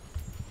too.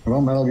 What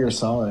about Metal Gear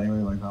Solid?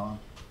 Anybody like that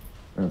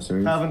one?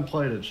 Series? Haven't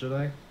played it, should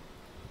I?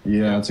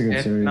 Yeah, it's a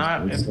good series.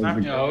 It's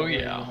not. Oh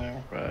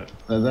yeah. But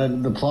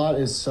the plot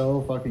is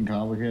so fucking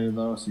complicated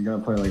though, so you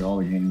gotta play like all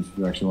the games if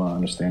you actually want to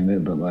understand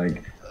it. But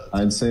like,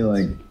 I'd say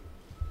like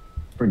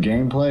for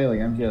gameplay, like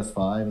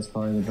MGS5 is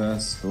probably the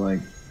best.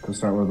 Like to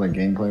start with, like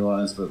gameplay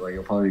wise, but like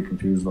you'll probably be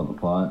confused about the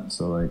plot.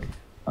 So like,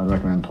 I'd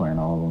recommend playing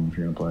all of them if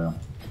you're gonna play them.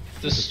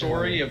 The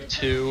story of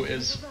 2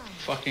 is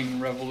fucking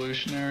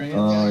revolutionary.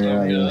 Oh It's yeah,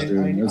 so yeah, good.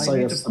 dude. It's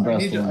like it's the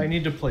best one. I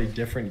need to play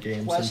different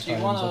games Wes, do you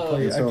sometimes.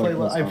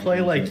 wanna- I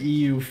play like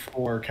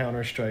EU4,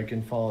 Counter Strike,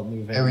 and Fallout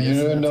New Vegas. Hey,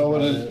 you and know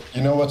that's what? about it.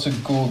 You know what's a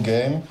cool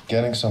game?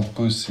 Getting some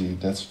pussy.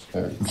 That's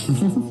very.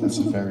 That's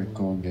a very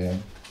cool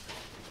game.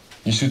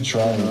 You should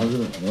try it. I was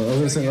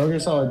gonna say Metal Gear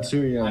Solid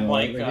 2. Yeah, I'm no,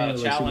 like, the game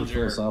is like super Challenger.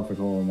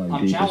 philosophical and like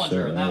I'm deep as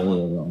Challenger shit. in I that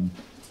really one. love that one.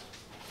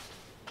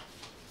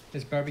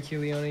 Is Barbecue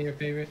Leone your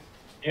favorite?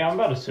 Yeah, I'm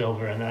about a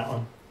silver in that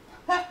one.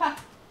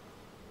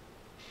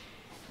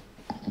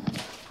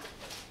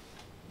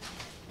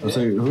 So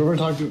whoever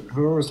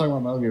was talking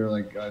about Metal Gear,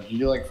 like, did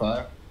you like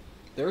 5?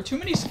 There are too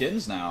many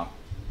skins now.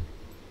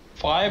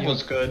 5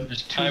 was good.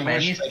 There's too I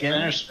many wish they skins.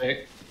 finished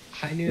it.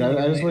 Yeah,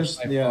 I just wish.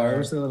 Yeah, I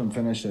wish they let them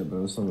finish it, but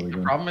it was still really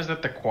good. The problem is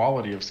that the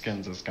quality of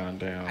skins has gone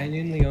down. High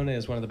Noon Leone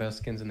is one of the best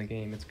skins in the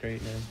game. It's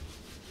great, man.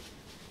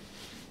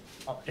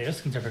 Oh, yeah,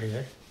 skins are pretty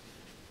good.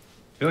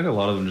 I feel like a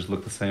lot of them just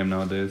look the same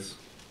nowadays.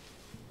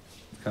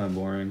 It's kind of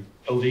boring.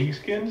 The League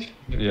skins?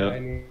 Yeah. High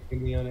Noon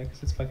Leone,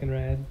 because it's fucking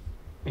rad.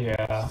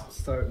 Yeah.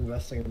 Start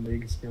investing in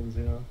League skins,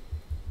 you know.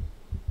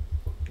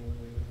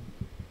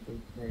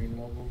 Green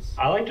levels.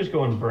 I like just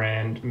going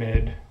brand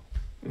mid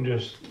and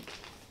just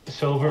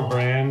silver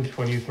brand.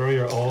 When you throw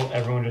your ult,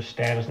 everyone just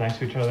stands next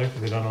to each other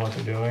because they don't know what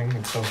they're doing.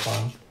 It's so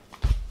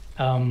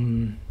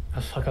fun.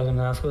 The fuck I was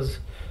gonna ask was,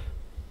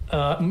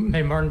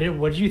 hey Martin,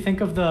 what did you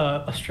think of the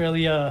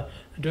Australia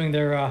doing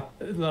their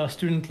the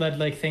student-led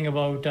like thing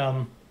about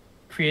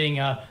creating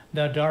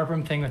the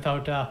DARPA thing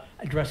without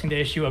addressing the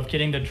issue of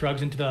getting the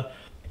drugs into the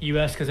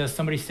U.S. because as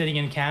somebody sitting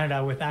in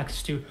Canada with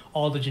access to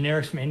all the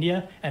generics from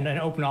India and an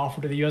open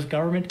offer to the U.S.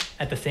 government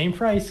at the same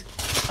price,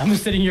 I'm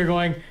just sitting here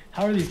going,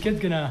 how are these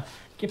kids gonna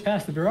get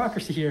past the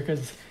bureaucracy here?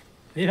 Because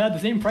they've had the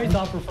same price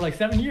offer for like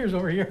 7 years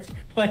over here,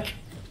 like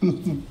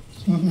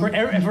for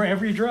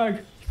every drug.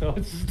 So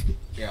it's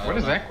What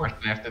does that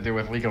question have to do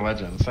with League of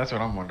Legends? That's what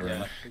I'm wondering.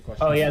 Yeah,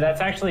 Oh yeah, that's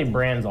actually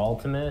Brand's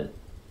ultimate.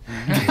 10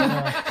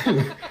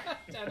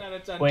 out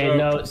of 10 Wait,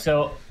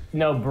 joke.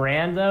 no,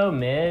 Brand though,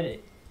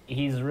 mid,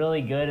 he's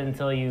really good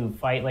until you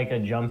fight like a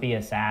jumpy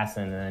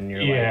assassin and then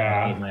you're like,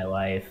 I hate my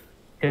life.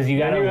 Because you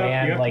gotta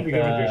land like the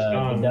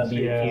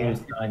WQ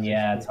stun,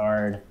 yeah, it's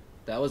hard.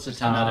 That was a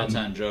 10 out of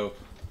 10 joke.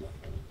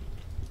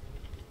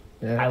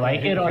 I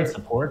like it on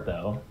support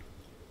though.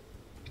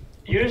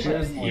 You just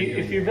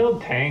if you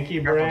build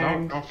tanky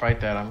brand, don't fight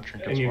that. I'm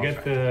drinking. And you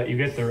get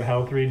the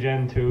health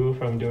regen too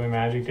from doing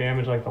magic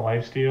damage like the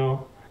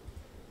lifesteal.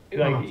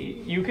 Like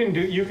you can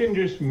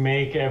just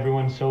make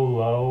everyone so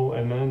low,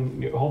 and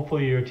then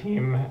hopefully your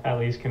team at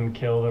least can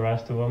kill the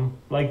rest of them.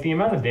 Like the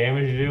amount of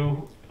damage you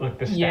do, like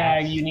the stats. Yeah,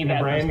 you need in the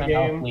that brand percent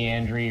game. health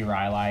Leandry,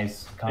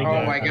 Rylai's.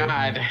 Oh my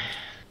god.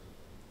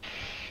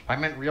 I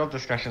meant real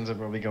discussions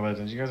about League of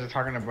Legends. You guys are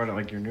talking about it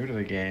like you're new to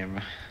the game.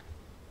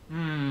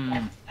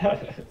 Yeah,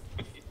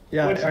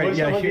 What's all right,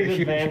 some of here- these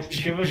here- advanced?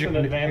 here- Give us an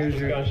here- advanced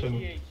here-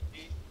 discussion.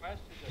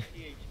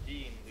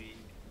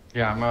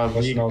 Yeah, I'm a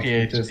What's League no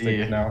PhD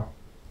statistic now?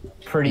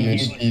 Pretty PhD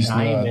huge is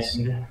nuts.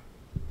 diamond.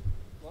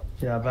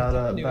 Yeah,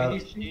 about You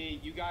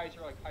guys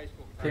are like high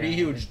school. Pretty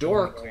huge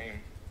dork.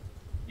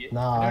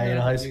 Nah, I ain't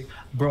a high school.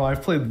 Bro,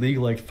 I've played League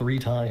like 3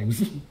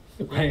 times.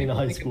 I ain't a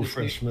high school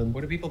freshman.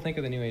 What do people think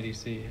of the new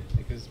ADC?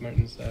 Because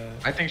Martin's.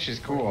 I think she's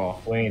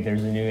cool. Wait,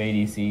 there's a new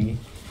ADC.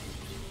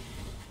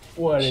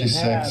 What is She's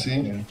sexy.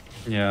 happening?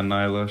 Yeah,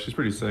 Nyla. She's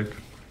pretty sick.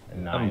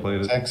 I haven't played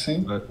it. Sexy?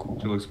 But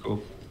she looks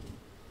cool.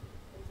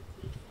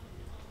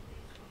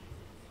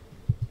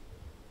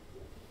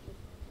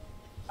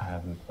 I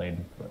haven't played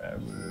in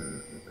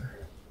forever.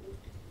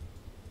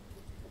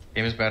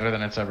 Game is better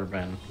than it's ever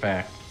been.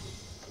 Fact.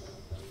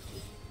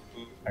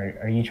 I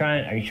Are you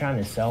trying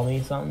to sell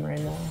me something right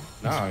now?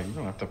 No, you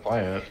don't have to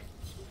play it.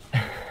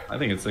 I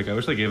think it's sick. I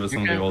wish they gave us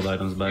some of the old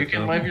items back. You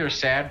can live your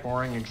sad,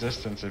 boring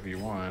existence if you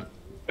want.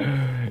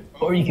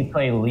 Or you could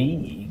play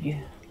League.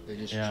 They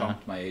just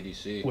chunked my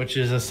ADC. Which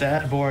is a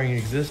sad, boring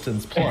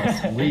existence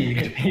plus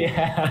League.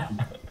 Yeah.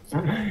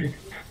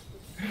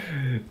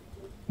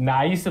 Nah,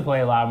 I used to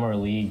play a lot more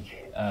League.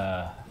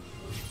 I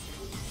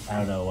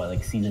don't know what,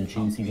 like season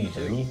 2, season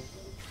 3.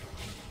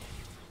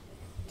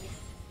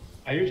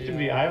 I used to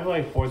be. I have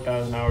like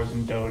 4,000 hours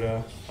in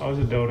Dota. I was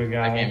a Dota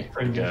guy.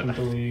 Transitioned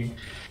to League.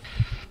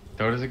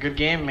 Dota's a good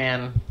game,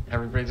 man.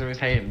 Everybody's always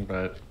hating,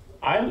 but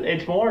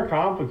it's more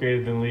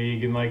complicated than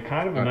League in like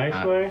kind of a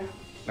nice way.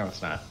 No,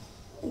 it's not.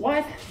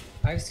 What?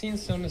 I've seen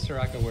Sona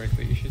Soraka work,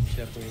 but you should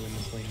definitely win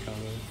this lane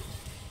combo.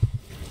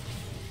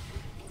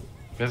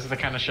 This is the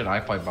kind of shit I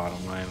play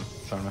bottom lane.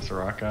 Sona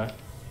Soraka.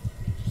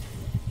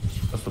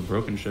 That's the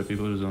broken shit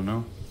people just don't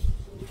know.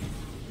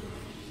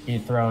 You're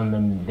throwing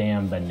them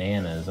damn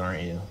bananas,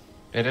 aren't you?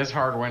 It is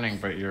hard winning,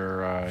 but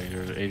your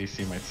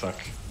ADC might suck.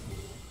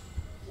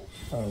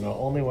 I don't know.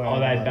 Only way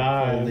I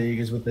play League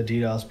is with the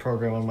DDoS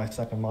program on my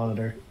second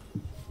monitor.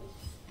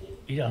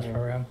 DDoS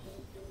program?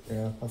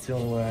 Yeah, that's the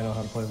only way I know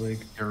how to play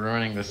League. You're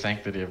ruining the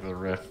sanctity of the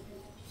Rift.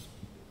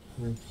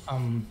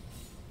 Not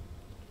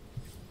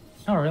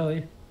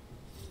really.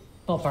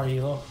 Still part of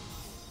Elo.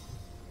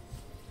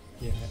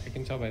 Yeah, I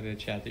can tell by the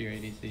chat that you're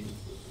ADC.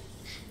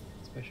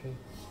 Especially.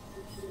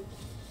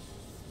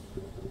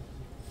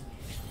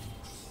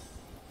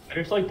 I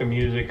just like the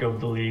music of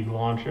the League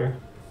launcher.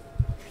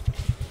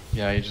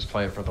 Yeah, you just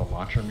play it for the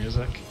launcher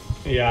music?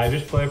 Yeah, I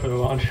just play it for the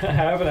launcher. I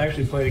haven't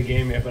actually played a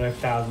game yet, but I have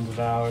thousands of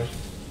hours.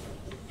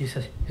 He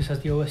says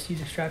the OST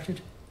is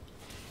extracted.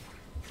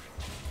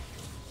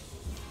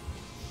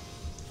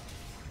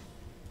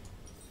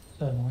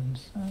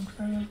 Someone's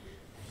soundtrack.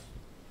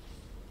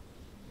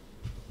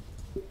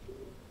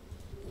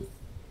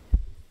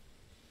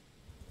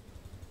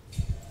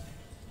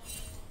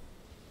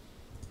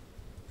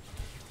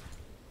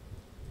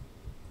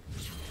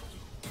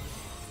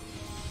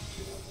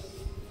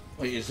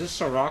 Wait, is this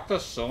Soraka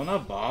Sona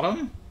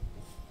bottom?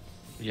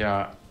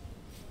 Yeah.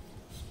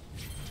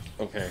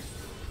 Okay.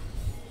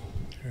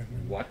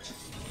 What?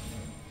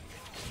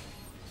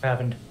 What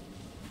happened?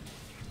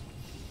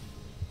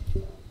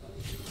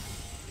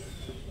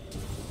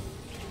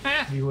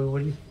 What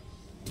do you?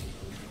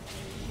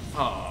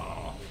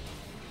 Oh.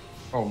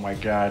 Oh my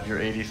god, your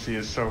ADC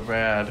is so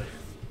bad.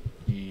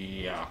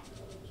 Yeah.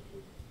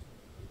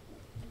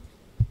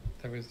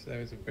 That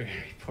was a very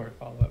poor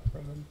follow-up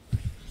from him.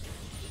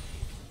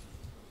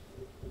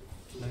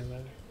 My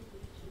bad.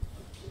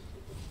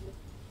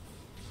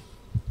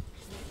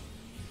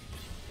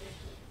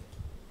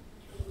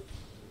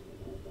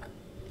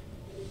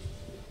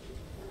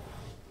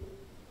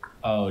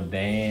 Oh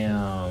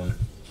damn.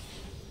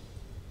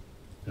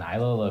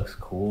 Nyla looks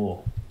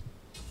cool.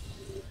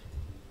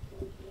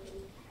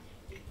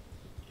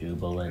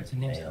 Jubilant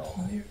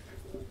tail.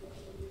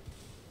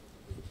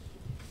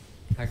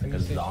 Like a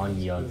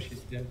Zanya. She's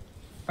dead.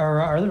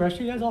 Are the rest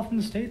of you guys all from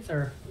the States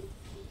or?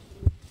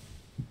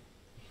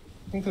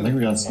 I think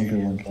we got some people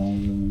in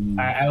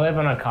Canada. I live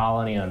on a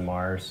colony on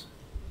Mars.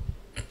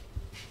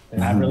 I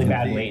have really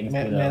bad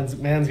latency.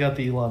 Man's got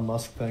the Elon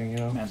Musk thing, you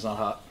know. Man's not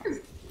hot.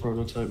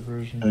 Prototype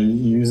version. Are you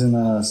using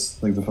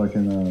like the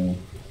fucking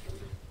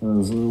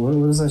what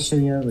was that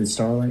shit yet? Like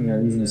Starlink? Are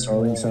you using the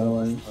Starlink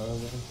satellite?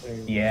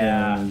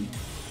 Yeah.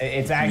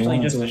 It's actually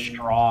just a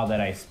straw that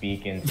I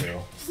speak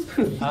into.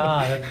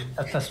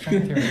 That's a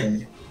string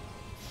theory.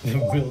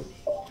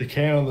 The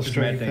can on the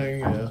string thing,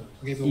 yeah.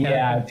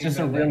 Yeah, it's just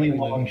a really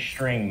long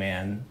string,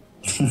 man.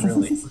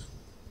 Really.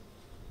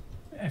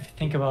 If you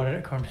think about it,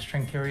 according to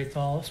string theory, it's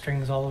all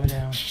strings all the way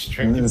down.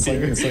 String theory. It's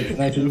like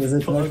connected. Is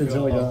it connected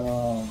to like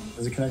a?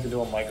 Is it connected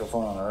to a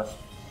microphone on Earth?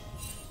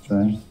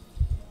 Thing.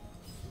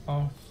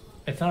 Oh,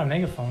 it's not a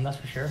megaphone, that's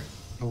for sure.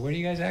 But where do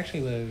you guys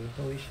actually live?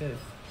 Holy shit.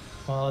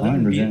 Well, I live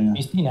in Virginia.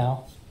 BC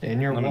now. In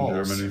your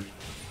walls. Germany.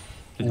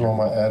 You want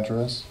my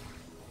address?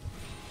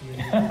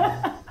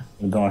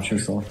 Dox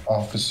yourself,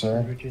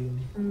 officer. Okay.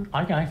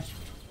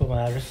 Put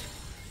my address.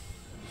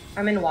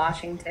 I'm in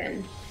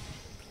Washington.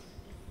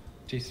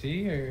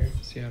 DC or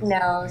Seattle?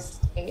 No,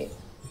 state.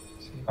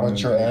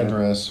 What's your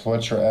address?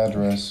 What's your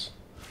address?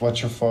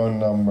 What's your phone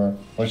number?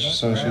 What's your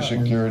social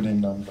security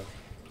number?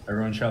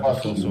 Everyone shout the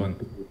first one.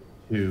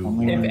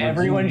 If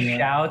everyone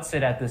shouts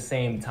it at the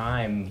same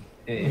time,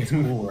 it's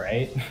cool,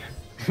 right?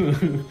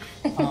 You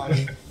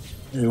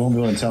won't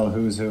be able to tell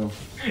who's who.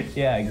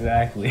 Yeah,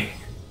 exactly.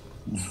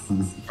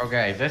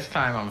 Okay, this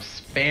time I'm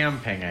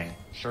spam pinging.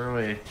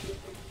 Surely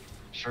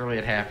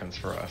it happens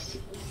for us.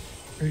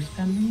 I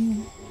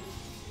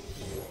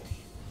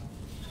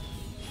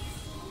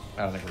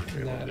don't think we're gonna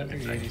be able to do I don't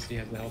think the anything. ADC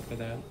has the help for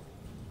that.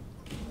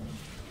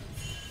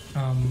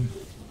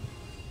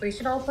 We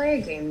should all play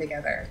a game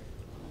together.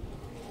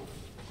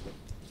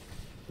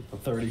 The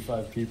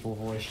 35 people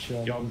voice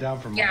chat. Yo, I'm down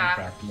for Yeah.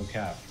 Minecraft. No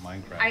cap.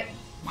 Minecraft.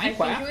 I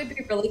think it would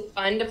be really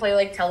fun to play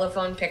like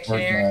telephone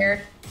Pictionary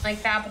or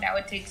like that, but that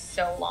would take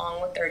so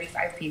long with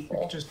 35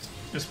 people. Just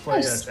play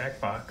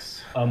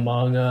Jackbox.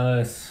 Among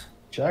Us.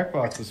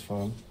 Jackbox is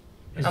fun.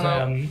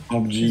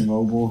 PUBG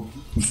Mobile.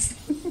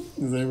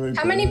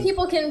 How many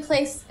people can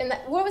play in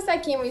that? What was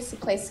that game we used to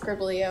play,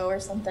 Scribblio or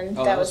something?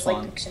 Oh, that was like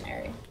fun.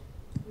 Pictionary.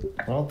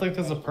 I don't think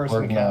there's a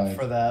person count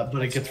for that,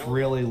 but it gets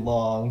really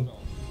long.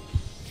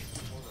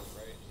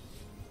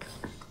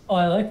 Oh,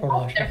 I like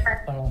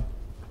Wordle.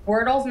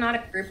 Wordle's not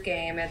a group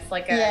game. It's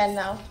like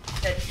a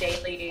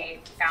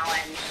daily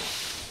challenge.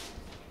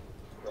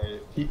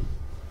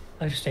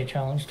 I just stay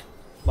challenged.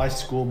 My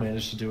school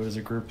managed to do it as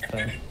a group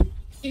thing.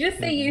 You just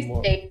say you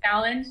stay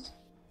challenged?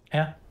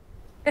 Yeah.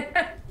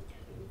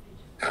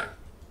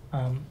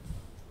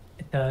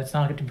 It's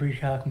not good to breach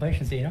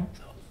complacency, you know?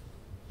 So.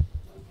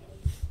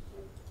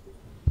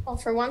 Well,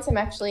 for once, I'm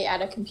actually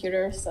at a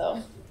computer,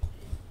 so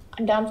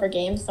I'm down for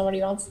games. Somebody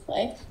wants to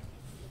play.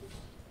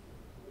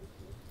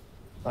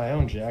 I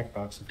own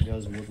Jackbox if you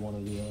guys would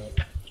want to do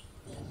that.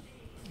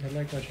 I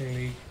like watching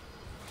League.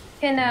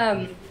 Can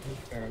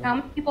how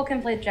many people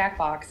can play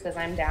Jackbox? Because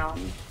I'm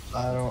down.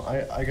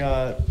 I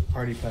got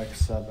Party Pack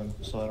 7,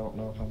 so I don't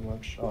know how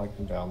much. Oh, I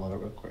can download it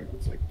real quick.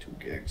 It's like 2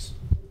 gigs.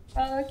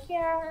 Oh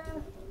yeah.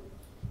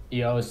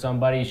 Yo,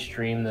 somebody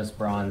stream this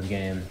bronze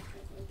game.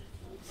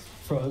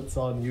 Bro, it's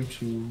on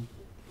YouTube.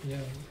 Yeah,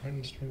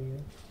 I'm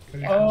streaming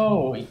it.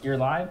 Oh, you're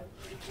live?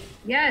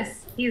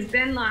 Yes, he's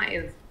been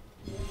live.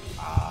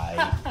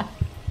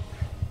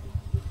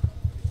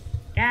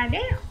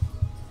 Goddamn.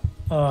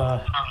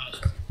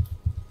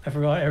 I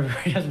forgot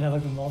everybody doesn't have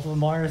like a multiple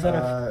monitor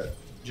setup.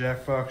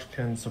 Jackbox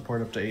can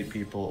support up to 8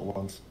 people at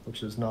once,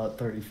 which is not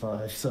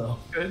 35, so...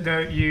 No,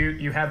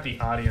 you have the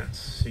audience,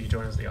 so you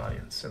join as the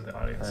audience, and the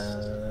audience...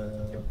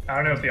 I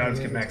don't know if the audience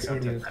can max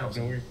out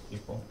 10,000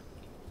 people.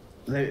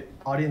 The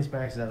audience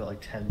maxes out at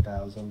like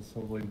 10,000, so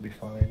we'd be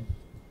fine.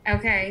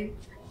 Okay,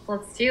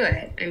 let's do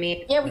it. I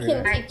mean... Yeah, we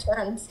can take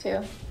turns,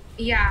 too.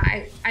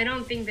 Yeah, I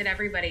don't think that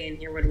everybody in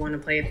here would want to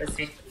play at the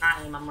same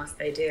time unless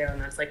they do,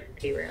 and that's like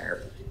pretty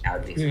rare. That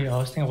would be fun. You're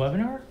hosting a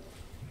webinar?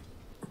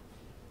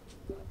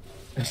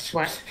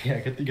 What? Yeah,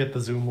 get the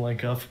Zoom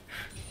link up.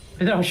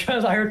 I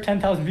heard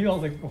 10,000 people. I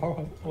was like,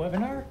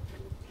 webinar?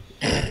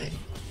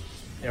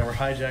 Yeah, we're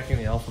hijacking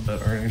the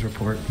Alphabet earnings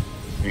report.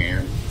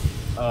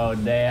 Oh,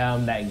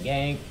 damn, that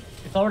gank.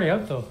 It's already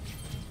out, though.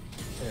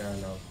 Yeah, I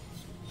know.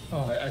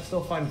 Oh. I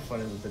still find it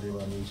funny the video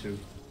on YouTube.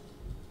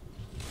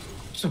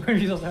 So how are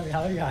you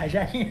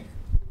hijacking it?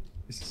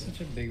 This is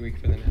such a big week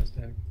for the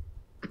NASDAQ.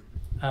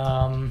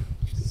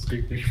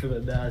 Big week for the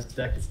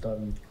NASDAQ. It's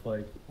done,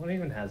 like, what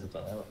even has it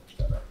done? I don't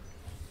shut up.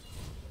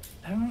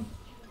 I don't...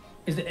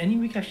 Is it any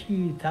week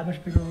actually that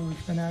much bigger than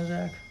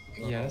NASDAQ?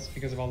 Yes,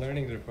 because of all the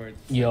earnings reports.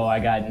 Yo, I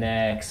got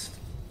next.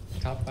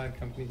 Top 5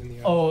 companies in the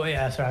U.S. Oh,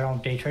 yeah, sorry, I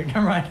don't day trade.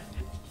 Never mind.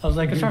 I was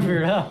like, I was trying to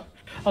figure it out.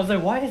 I was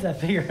like, why is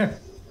that bigger?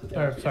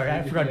 Sorry,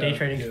 I forgot day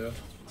trading. Yeah.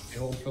 They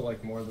hold for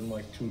like more than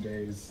like 2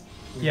 days.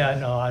 Yeah,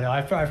 no, I know.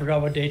 I forgot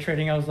about day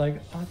trading. I was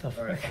like, what the fuck?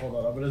 Alright, hold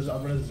on.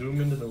 I'm gonna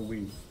zoom into the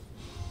week.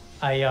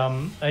 I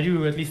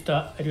do at least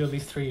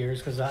 3 years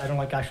because I don't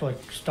like actual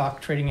like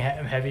stock trading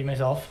heavy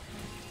myself,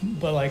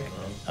 but like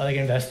I like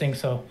investing,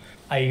 so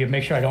I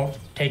make sure I don't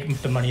take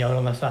the money out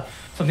unless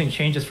something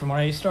changes from when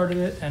I started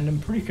it, and I'm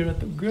pretty good at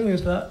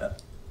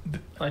that.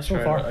 I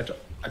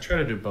try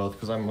to do both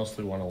because I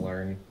mostly want to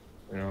learn,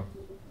 you know.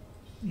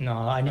 No,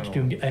 I need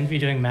to be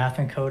doing math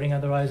and coding,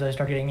 otherwise I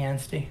start getting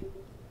antsy.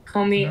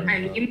 Homie, I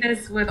mean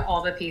this with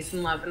all the peace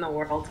and love in the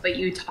world, but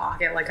you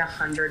talk at like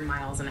 100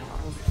 miles an hour.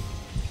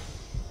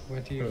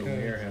 What do you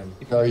hear him?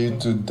 Are you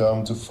too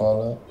dumb to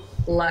follow?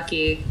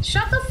 Lucky.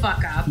 Shut the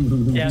fuck up.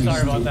 Yeah,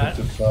 sorry about that.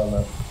 To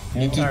follow. You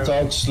need to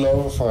talk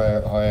slower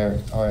for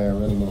higher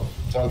really.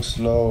 Talk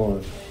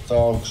slower.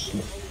 Talk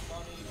slow.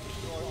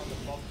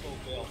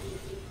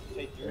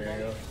 There you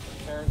go.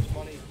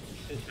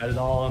 Got it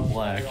all on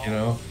black, you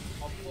know.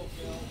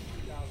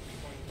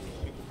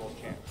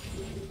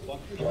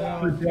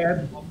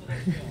 Dad.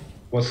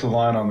 What's the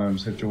line on them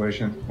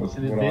situation? What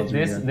odds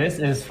this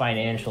is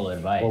financial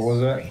advice. What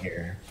was it? Right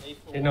here.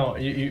 No,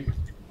 you.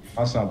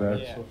 That's not bad.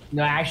 Yeah.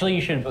 No, actually,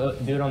 you should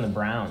do it on the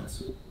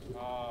Browns.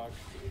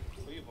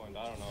 Cleveland,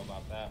 I don't know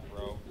about that,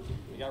 bro.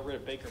 You got rid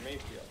of Baker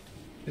Mayfield.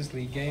 This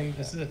league game,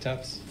 this is a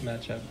tough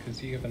matchup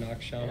because you have an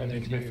Akshaw on their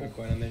team, you have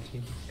Gwen on their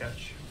team.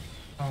 Gotcha.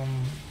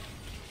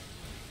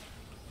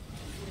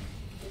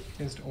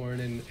 Against Orn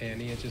and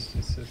Annie, it's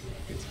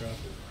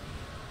rough.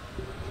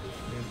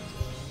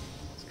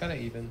 It's kind of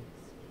even,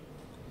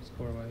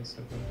 score-wise,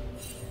 so far.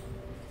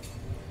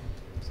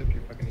 Except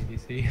your fucking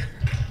ADC.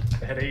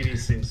 That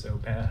ADC is so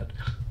bad.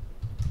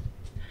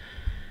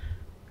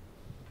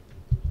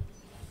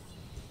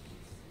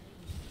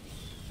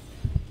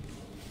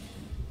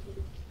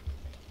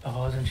 Oh,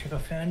 I was gonna check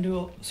out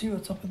FanDuel, see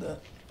what's up with that.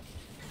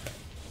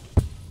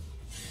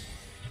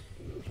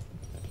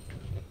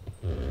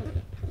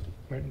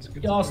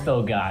 Y'all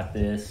still got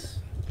this.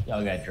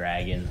 Y'all got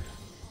Dragon.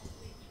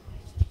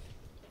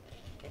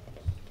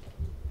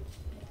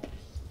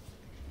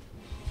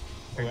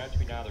 Oh,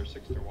 actually now they're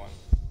 6-1.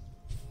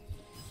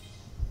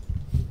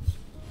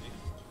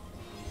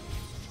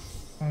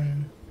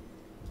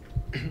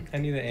 I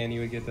knew that Annie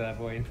would get to that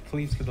point.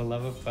 Please, for the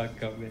love of fuck,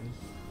 go, man.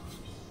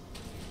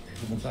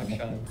 Suck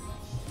Sean.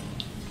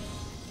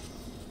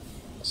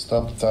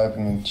 Stop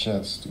typing in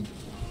chat, stupid.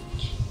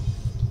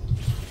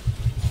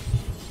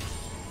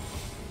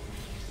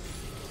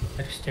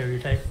 Like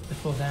stereotype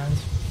with both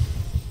hands.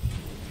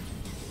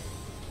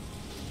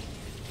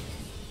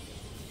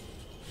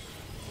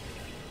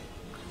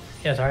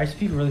 Yeah, sorry, I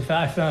speak really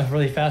fast.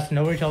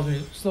 Nobody tells me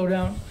to slow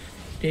down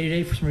day to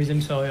day for some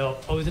reason, so I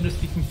always end up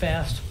speaking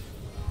fast.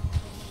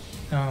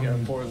 You got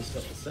important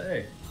stuff to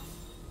say.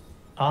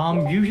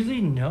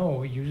 Usually no.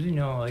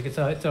 Like it's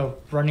a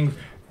running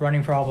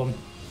problem.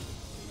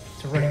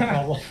 It's a running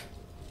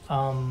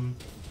problem.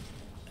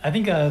 I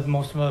think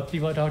most of the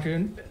people I talk to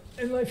in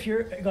life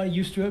here got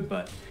used to it,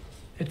 but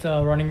it's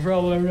a running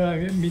problem.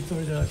 I meet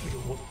somebody that's like,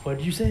 what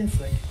did you say?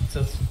 It's like, it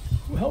says,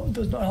 help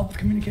does not help with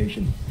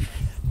communication.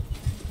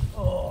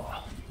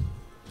 Oh.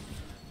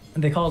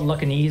 And they call it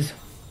Luccanese.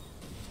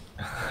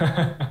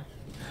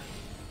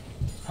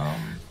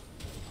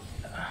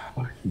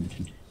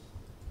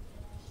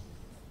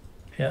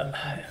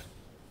 Yeah.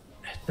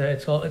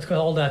 It's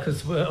called that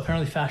because it's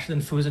apparently faster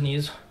than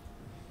Fusanese.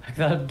 Like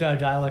that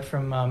dialect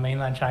from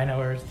mainland China,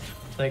 where it's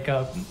like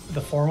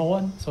the formal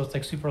one, so it's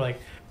like super like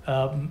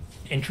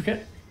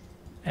intricate.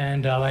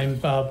 And one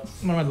of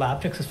my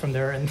lab techs is from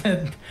there,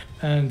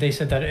 and they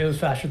said that it was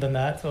faster than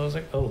that. So I was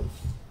like, oh,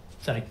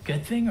 is that a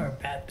good thing or a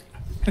bad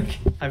thing?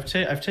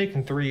 I've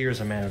taken 3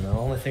 years of Mandarin. The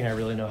only thing I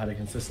really know how to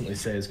consistently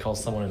say is call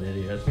someone an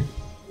idiot.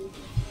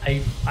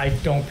 I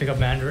don't pick up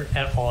Mandarin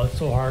at all. It's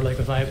so hard. Like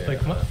if I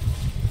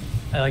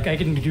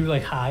can do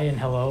like hi and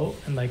hello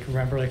and like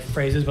remember like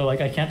phrases, but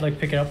like I can't like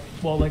pick it up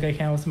well like I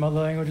can with some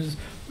other languages.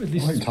 At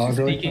least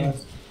speaking.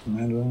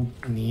 Mandarin.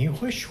 你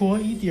会说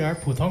一点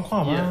普通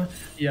话吗?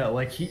 Yeah,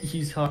 like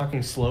he's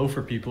talking slow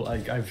for people.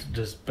 I've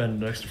just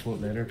been next to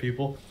fluent Mandarin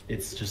people.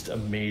 It's just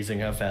amazing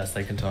how fast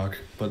they can talk,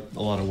 but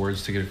a lot of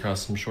words to get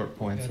across some short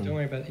points. Yeah, don't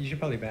worry about it. You should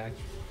probably back.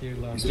 You're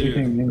low. Dude,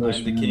 I'm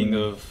the king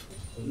of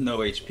no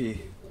HP.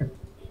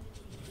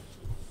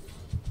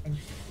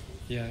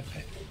 Yeah.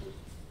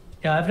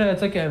 Yeah, I've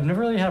never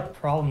really had a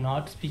problem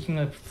not speaking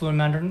like fluent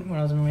Mandarin when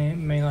I was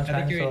in mainland China.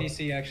 I think your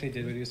ADC actually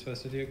did what he was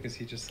supposed to do because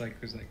he just like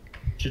was like.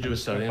 Should do a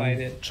study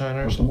in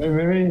China or something.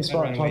 Maybe he's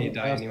run away, you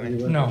die anyway.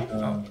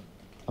 No.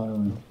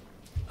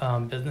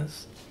 Thailand.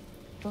 Business.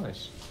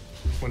 Nice.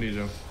 What do you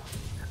do?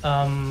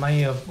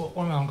 My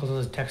one of my uncles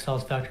has a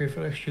textiles factory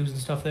for like shoes and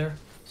stuff there.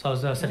 So I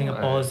was setting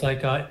up all his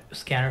like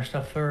scanner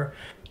stuff for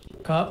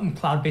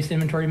cloud-based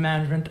inventory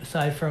management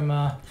aside from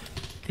the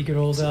good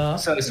old. So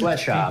a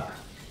sweatshop.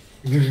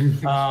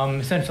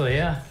 Essentially.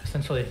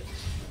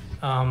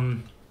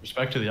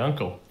 Respect to the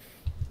uncle.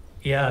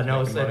 Yeah,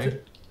 no, it's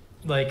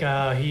like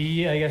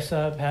he I guess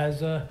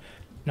has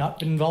not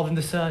been involved in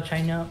this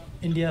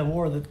China-India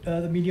war that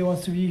the media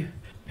wants to be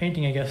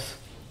painting, I guess.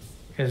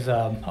 Because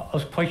I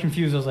was quite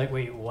confused. I was like,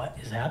 wait, what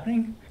is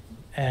happening?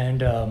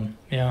 And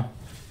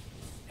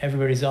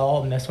everybody's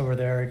all a mess over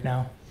there right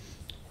now.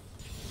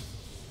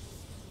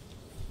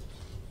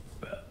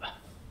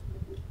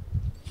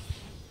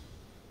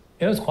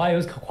 It was quiet. It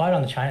was quiet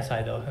on the China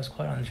side, though. It was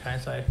quiet on the China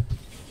side.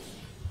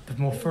 The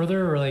more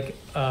further, or like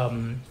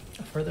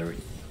further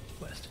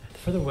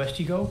west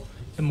you go,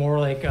 the more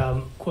like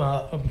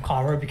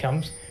calmer it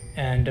becomes,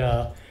 and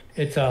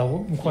it's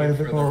quite a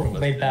bit more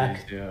laid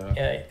back.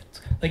 Yeah,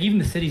 like even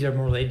the cities are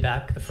more laid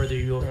back the further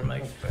you go from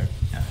like.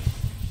 Yeah.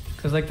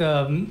 Because like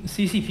the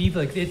CCP,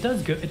 like it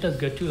does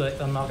good too. Like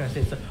I'm not gonna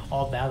say it's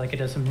all bad. Like it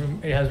has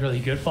really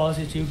good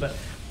policies too, but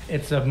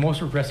it's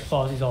most regressive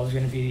policy is always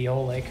gonna be the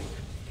old like.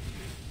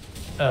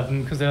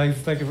 Because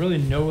there's like really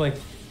no like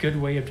good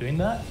way of doing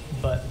that,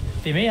 but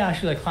they may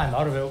actually like climb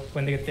out of it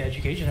when they get the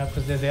education up,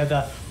 because they have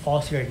that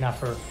policy right now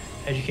for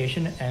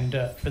education and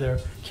for their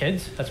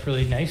kids. That's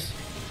really nice,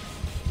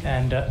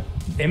 and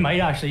they might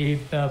actually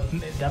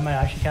that might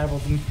actually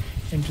catapult them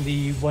into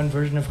the one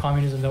version of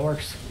communism that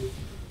works.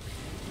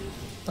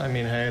 I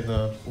mean, hey,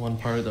 the one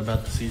part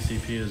about the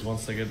CCP is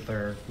once they get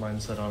their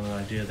mindset on an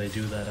idea, they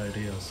do that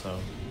idea. So.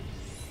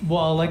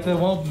 Well, like the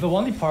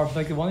only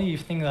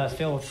thing that's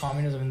failed with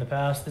communism in the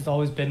past has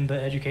always been the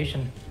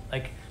education.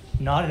 Like,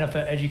 not enough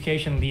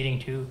education leading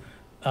to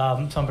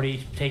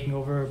somebody taking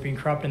over, being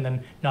corrupt, and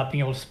then not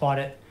being able to spot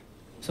it.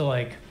 So,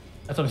 like,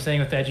 that's what I'm saying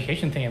with the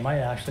education thing. It might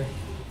actually.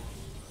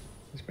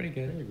 It's pretty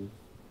good.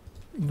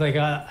 Like,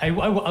 I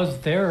was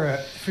there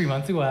 3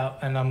 months ago,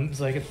 and it's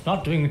like it's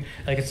not doing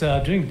like it's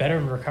doing better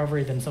in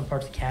recovery than some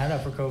parts of Canada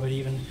for COVID.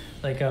 Even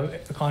like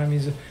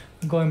economies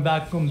going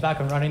back and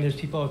running. There's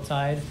people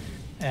outside.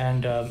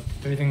 And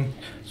everything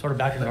sort of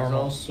back to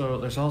normal.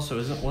 There's also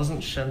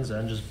wasn't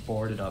Shenzhen just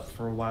boarded up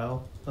for a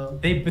while though?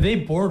 They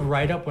board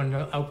right up when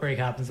the outbreak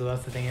happens. So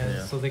that's the thing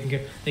is, so they can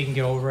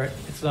get over it.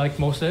 It's like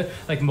most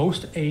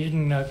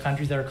Asian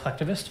countries that are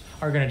collectivist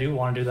are gonna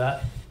want to do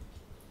that.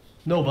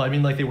 No, but I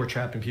mean like they were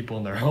trapping people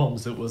in their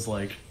homes. It was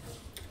like.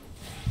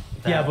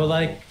 Yeah,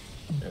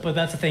 but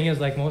that's the thing is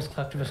like most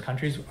collectivist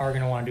countries are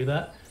gonna want to do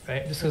that,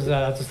 right? Just because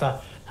that's just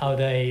how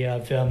they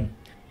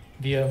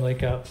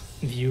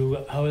view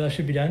how that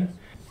should be done.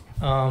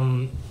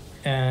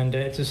 and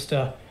it's just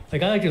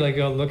like I like to like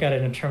go look at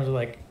it in terms of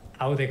like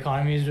how the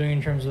economy is doing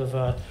in terms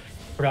of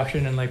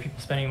production and like people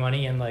spending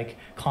money and like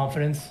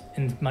confidence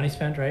in money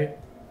spent, right?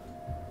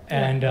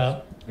 And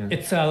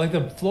it's like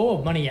the flow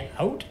of money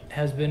out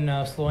has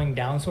been slowing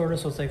down sort of,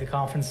 so it's like the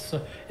confidence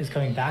is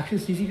coming back to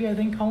CCP, I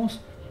think, almost,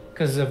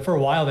 because for a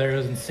while there it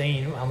was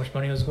insane how much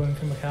money was going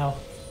through Macau.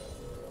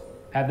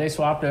 Have they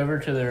swapped over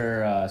to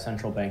their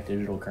central bank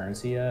digital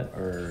currency yet,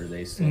 or are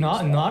they still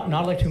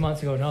not like 2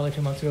 months ago? Not like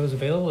 2 months ago. It was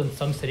available in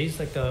some cities,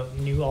 like the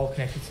new all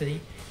connected city.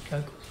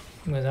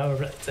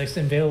 It's like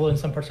available in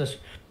some parts of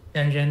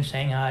Shenzhen,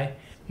 Shanghai,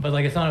 but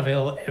like it's not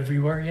available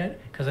everywhere yet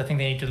because I think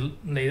they need to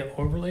lay the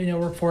overlay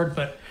network for it.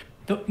 But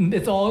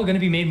it's all going to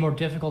be made more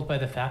difficult by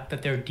the fact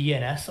that their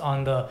DNS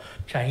on the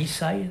Chinese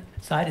side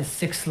is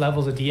 6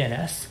 levels of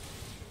DNS.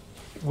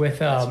 With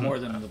that's more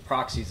than the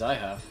proxies I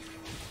have.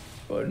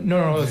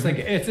 No, it's like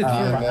it's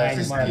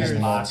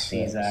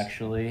proxies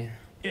actually.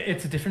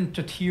 It's different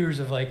tiers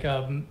of like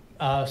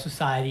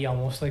society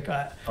almost like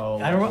I don't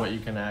know what you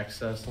can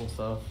access and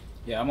stuff.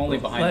 Yeah, I'm only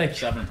behind like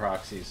 7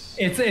 proxies.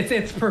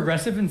 It's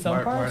progressive in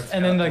some parts,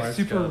 and then like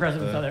super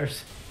progressive in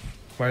others.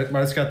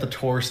 Mart's got the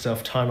Tor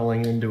stuff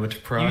tunneling into it to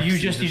proxy. You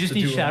just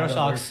need Shadow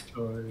Shocks.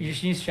 You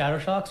just need Shadow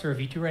Shocks or a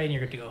V2 Ray, and you're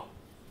good to go.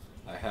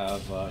 I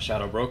have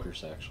Shadow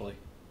Brokers actually.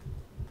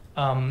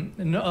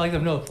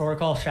 The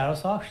protocol Shadow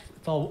Shocks.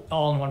 It's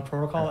all in one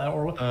protocol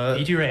or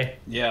V2 Ray.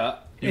 Yeah,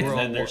 and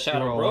then there's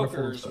Shadow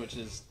Brokers, which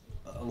is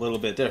a little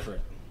bit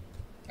different.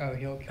 Oh,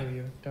 he'll kill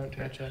you. Don't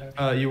touch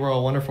that. You were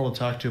all wonderful to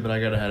talk to, but I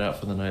gotta head out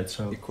for the night.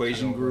 So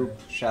Equation Group,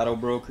 Shadow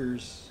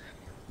Brokers,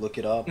 look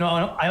it up. No,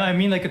 I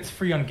mean like it's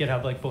free on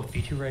GitHub, like both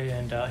V2 Ray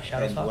and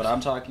Shadow Shocks. What I'm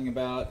talking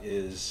about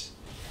is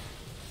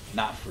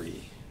not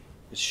free.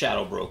 It's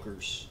Shadow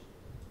Brokers.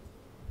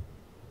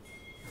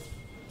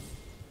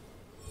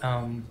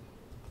 And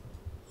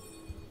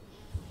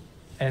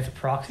it's a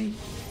proxy?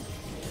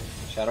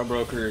 Shadow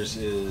Brokers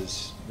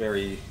is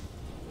very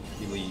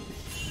elite.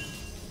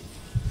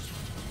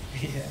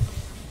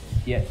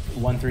 Yeah,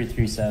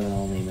 1337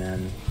 only,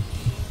 man.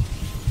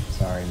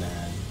 Sorry,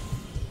 man.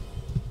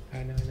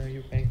 I know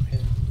you bank pin.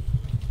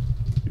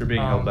 You're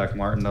being held back,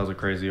 Martin. That was a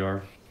crazy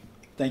R.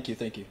 Thank you.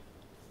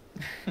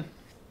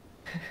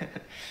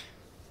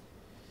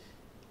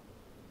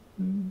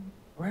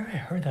 Where have I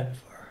heard that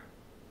before?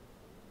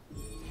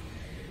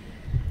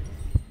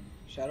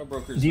 Shadow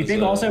Brokers. Do you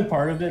think also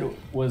part of it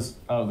was?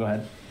 Oh, go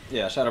ahead.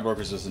 Yeah, Shadow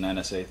Brokers was an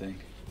NSA thing.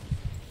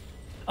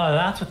 Oh,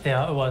 that's what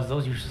it was.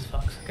 Those useless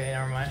fucks. Okay,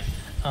 never mind.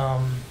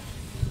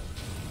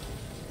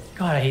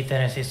 God, I hate the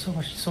NSA.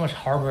 So much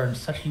hardware and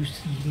such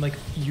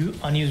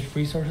unused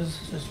resources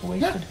just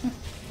wasted.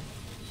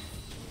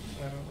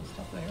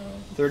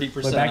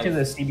 30%. But back to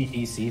the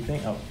CBTC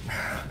thing. Oh,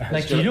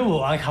 like do you know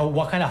like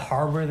what kind of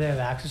hardware they have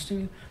access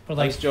to? But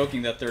like, I was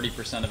joking that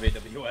 30% of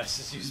AWS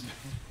is used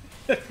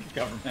by the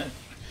government.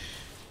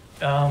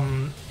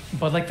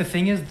 But like the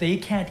thing is, they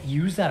can't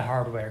use that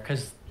hardware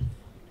because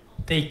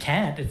they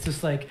can't. It's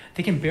just like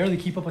they can barely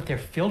keep up with their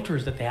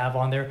filters that they have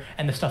on there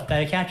and the stuff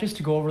that it catches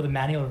to go over the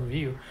manual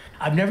review.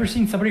 I've never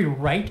seen somebody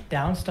write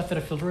down stuff that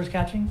a filter is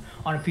catching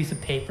on a piece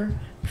of paper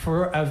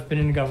before I've been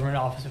in a government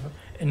office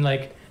in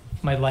like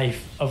my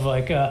life of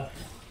like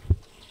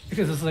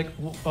because it's like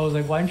I was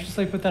like, why don't you just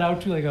like put that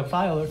out to like a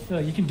file? Or,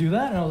 you can do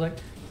that, and I was like,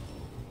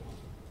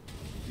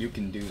 you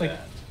can do like,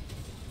 that.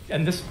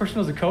 And this person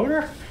was a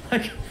coder,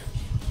 like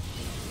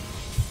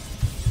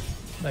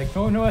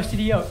no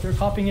STD out. They're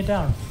copying it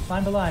down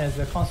line by line as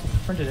the console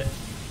printed it.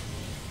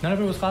 None of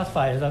it was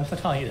classified, as I'm still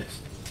telling you this.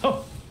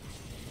 So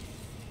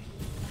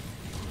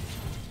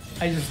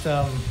I just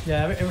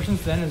ever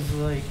since then is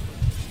like,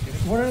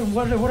 what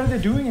are they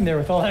doing in there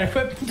with all that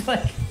equipment?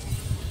 Like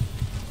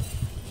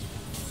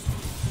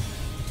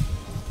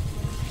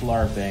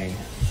LARPing.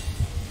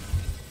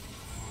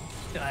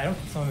 I don't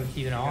think some of it's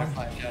even on.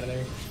 Out of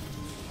there.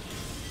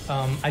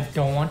 I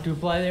don't want to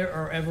apply there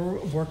or ever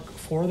work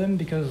for them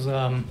because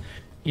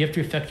you have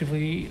to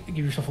effectively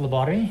give yourself a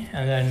lobotomy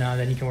and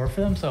then you can work for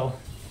them. So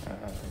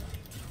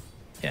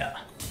yeah.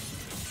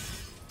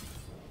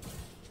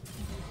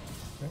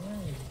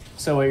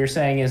 So what you're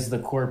saying is the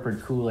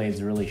corporate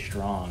Kool-Aid's really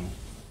strong.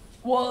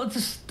 Well,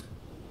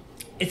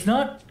 it's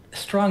not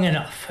strong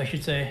enough, I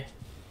should say.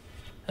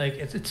 Like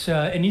it's it's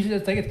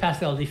past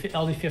the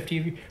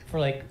LD50 for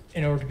like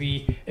in order to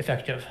be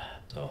effective.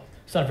 So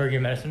it's not very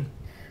good medicine.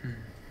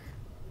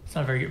 It's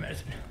not very good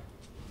medicine.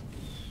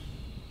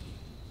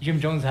 Jim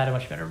Jones had a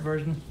much better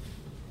version.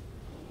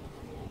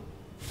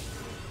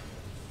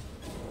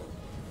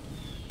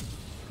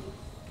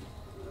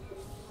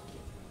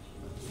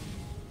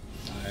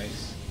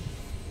 Nice.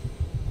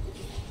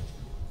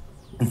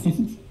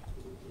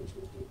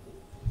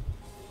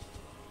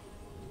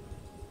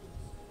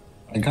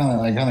 I kind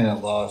of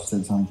got lost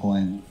at some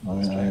point. I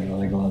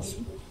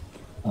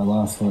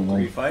lost what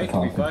like. We fight?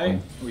 Are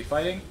we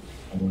fighting?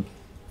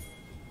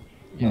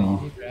 Yeah, No.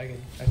 you need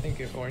dragon. I think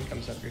if Orin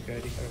comes up, you're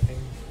good. You got a ping.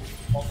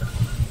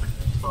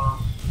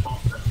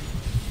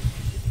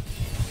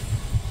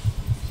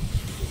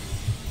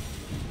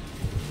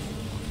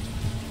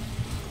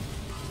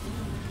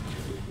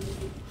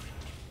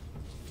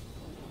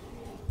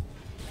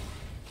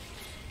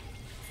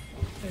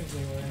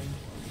 they were in.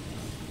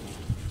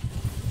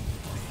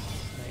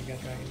 Now you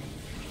got Dragon.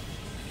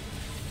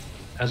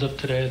 As of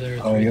today, there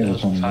are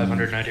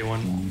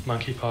 3,591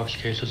 monkeypox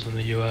cases in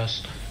the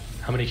U.S.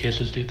 How many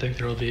cases do you think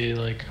there will be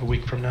like a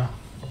week from now?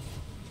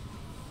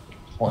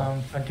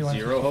 21,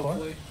 0,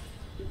 hopefully.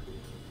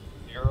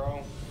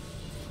 0.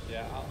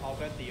 Yeah, I'll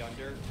bet the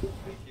under.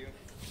 Thank you.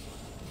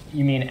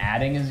 You mean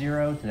adding a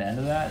 0 to the end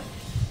of that?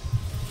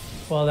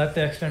 Well, that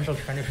the exponential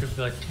trend should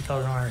be like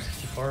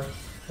 2,164,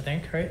 I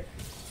think, right?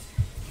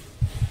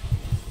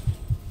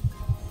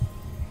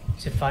 You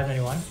said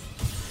 591?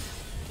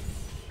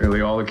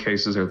 Nearly all the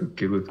cases are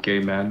with gay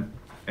men,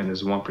 and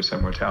there's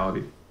 1%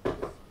 mortality.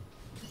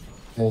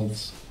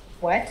 Thanks.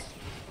 What?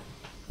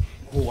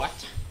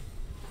 What?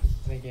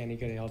 I think Annie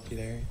could help you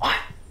there. What?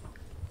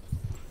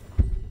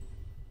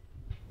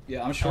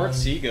 Yeah, I'm sure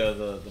it's Sega,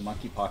 the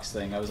monkeypox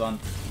thing. I was on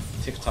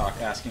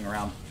TikTok asking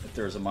around if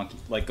there was a monkey,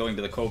 like going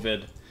to the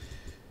COVID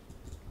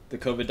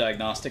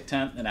diagnostic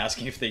tent and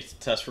asking if they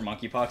test for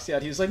monkeypox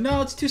yet. He was like,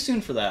 no, it's too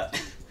soon for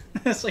that.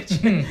 It's like,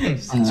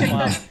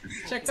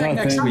 check back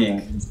next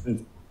week.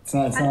 It's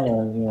not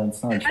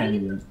a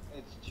trend yet.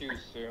 It's too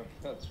soon.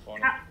 That's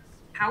funny.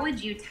 How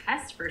would you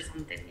test for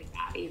something like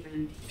that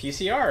even?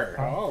 PCR.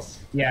 How else?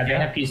 Yeah, they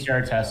have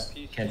PCR test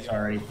kits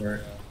already for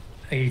it.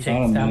 You take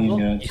a sample?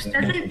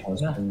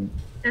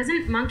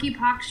 Doesn't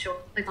monkeypox show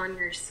up like on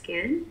your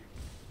skin?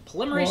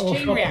 Polymerase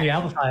chain reaction. You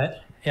amplify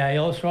it. Yeah,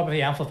 you'll show up with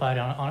the amplified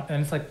on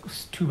and it's like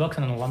 $2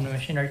 on an aluminum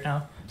machine right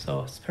now,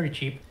 so it's pretty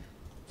cheap.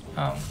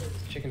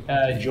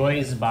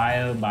 Joy's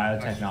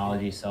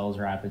biotechnology sells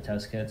rapid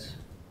test kits.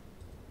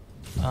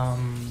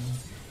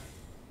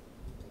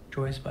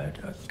 Joy's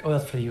Biotech. Oh,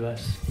 that's for the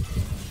US.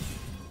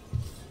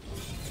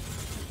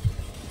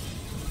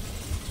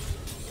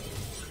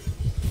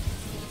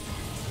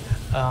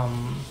 A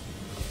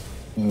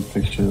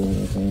picture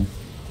of I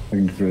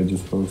think Greg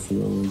just posted a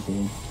little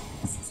bit.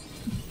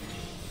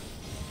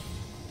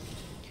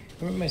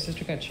 I remember my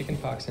sister got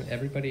chickenpox and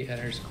everybody at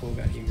her school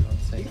got emailed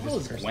saying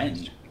this person has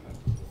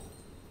chickenpox.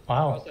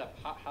 Wow.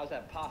 How's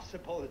that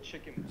possible? The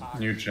chicken pox.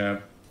 New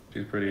champ.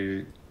 She's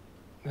pretty.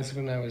 This is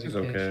when I was a She's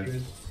kid. okay. She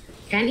was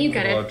Can you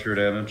get a lot it? of true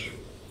damage.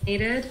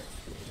 Dated?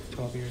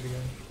 12 years ago.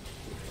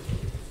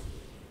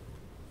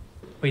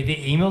 Wait, they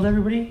emailed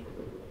everybody?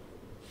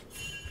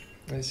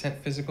 They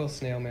sent physical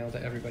snail mail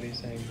to everybody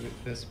saying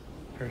that this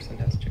person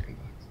has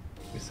chickenpox.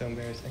 It was so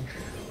embarrassing.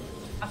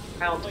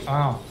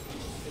 Wow.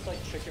 It's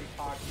like chicken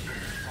pox.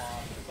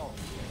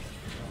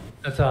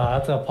 It's all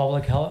That's a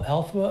public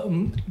health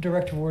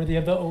director worthy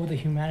of the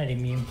humanity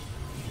meme.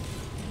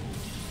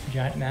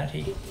 Giant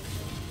manatee.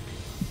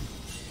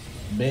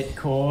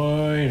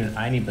 Bitcoin.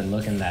 I ain't even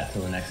looking at that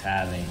till the next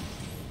halving.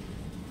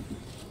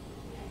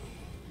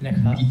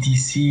 Next halving.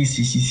 BTC,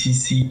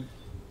 CCCC.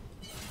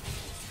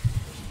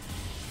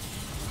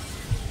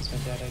 My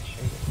dad had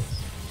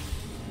shingles.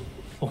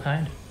 What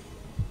kind?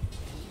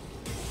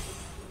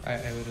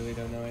 I literally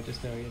don't know. I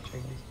just know he had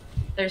shingles.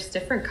 There's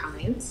different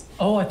kinds.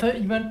 Oh, I thought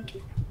you meant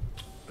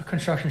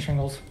construction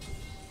shingles.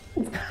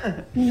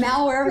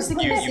 Malware was the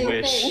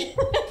same thing.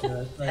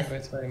 Yeah,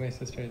 that's why my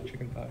sister had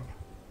chickenpox.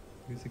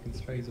 Because it can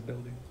sprays a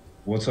building.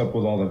 What's up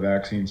with all the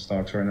vaccine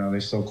stocks right now? Are they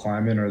still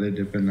climbing or are they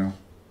dipping now?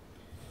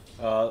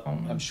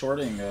 I'm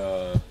shorting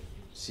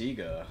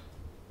Sega,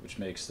 which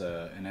makes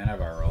an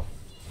antiviral.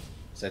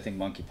 So I think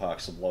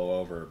monkeypox will blow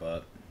over,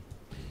 but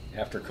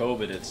after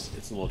COVID, it's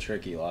a little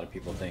tricky. A lot of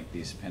people think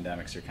these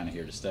pandemics are kind of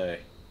here to stay.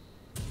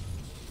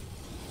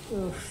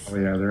 Oof. Oh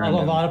yeah, they're a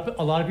lot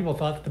of people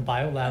thought that the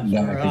biolabs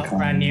were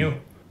brand new,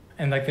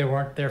 and like they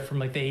weren't there from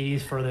like the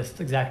 80s for this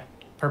exact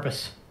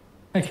purpose.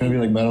 It's gonna be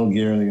like Metal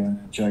Gear. They're gonna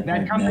check. That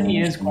like, company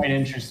is quite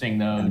interesting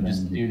though,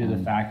 just due to the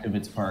fact of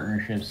its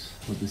partnerships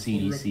with the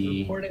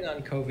CDC. Reporting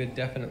on COVID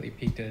definitely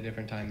peaked at a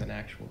different time than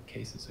actual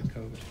cases of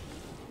COVID.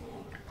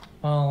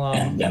 Well,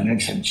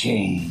 pandemics have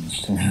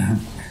changed.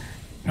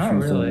 Not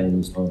really.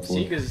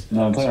 Sega's,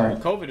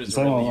 COVID is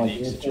a really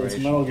unique situation.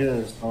 It's Metal Gear.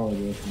 It's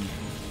totally different.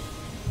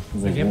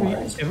 Like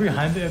every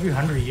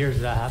 100 years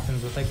that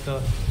happens with like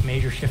the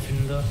major shift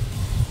in the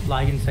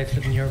ligand sites for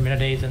the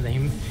neuraminidase and the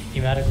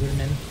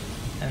hematoglutamine,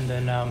 and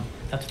then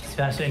that's what the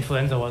Spanish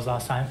influenza was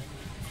last time.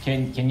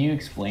 Can you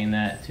explain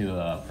that to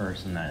a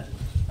person that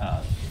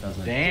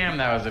doesn't? Damn,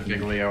 that was a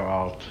big Leo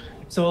alt.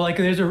 So like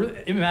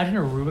imagine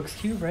a Rubik's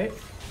cube, right?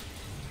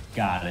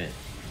 Got it.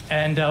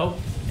 And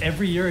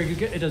every year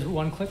it does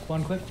one click,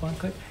 and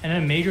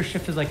then a major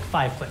shift is like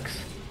 5 clicks.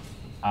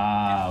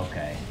 Ah,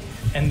 okay.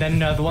 And then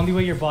the only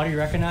way your body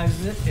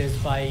recognizes it is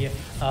by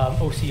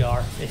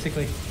OCR,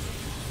 basically.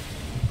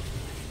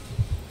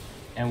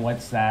 And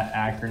what's that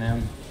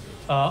acronym?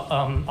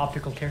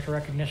 Optical character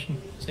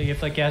recognition. So you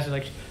have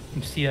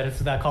to see that it's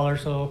that color.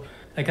 So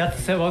like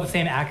that's about the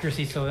same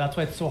accuracy. So that's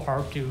why it's so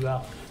hard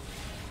to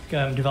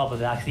develop a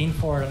vaccine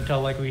for it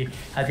until like we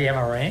had the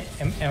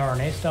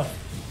mRNA stuff.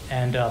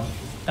 And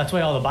that's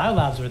why all the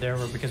biolabs were there,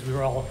 because we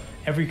were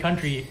every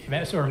country,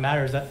 it sort of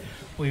matters that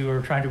we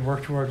were trying to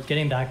work towards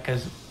getting that,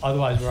 because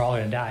otherwise we're all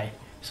going to die.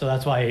 So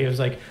that's why it was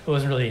like, it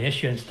wasn't really an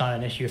issue, and it's not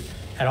an issue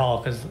at all,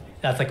 because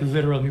that's like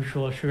literal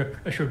mutual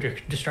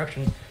assured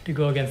destruction to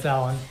go against that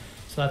one.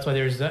 So that's why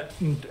there's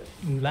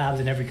labs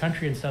in every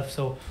country and stuff.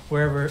 So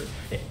wherever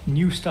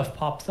new stuff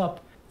pops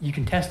up, you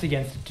can test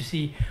against it to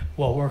see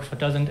what works, what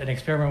doesn't, and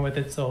experiment with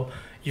it. So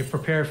you're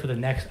prepared for the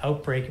next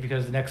outbreak,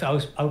 because the next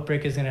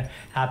outbreak is going to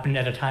happen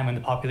at a time when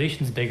the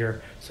population's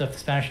bigger. So if the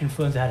Spanish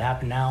influenza had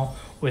happened now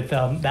with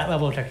that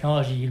level of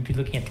technology, you'd be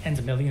looking at tens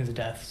of millions of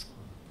deaths.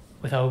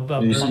 With how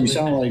you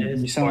sound like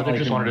they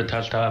just wanted to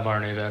test out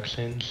mRNA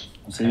vaccines.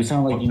 So you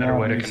sound like what better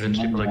way to convince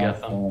people to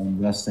get them?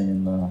 Investing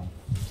in the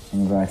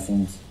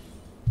vaccines.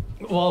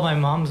 Well, my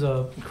mom's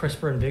a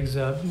CRISPR and Big's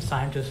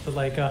scientist, but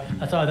like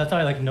that's how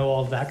I like know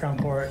all the background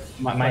for it.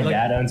 My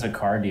dad owns a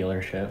car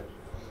dealership.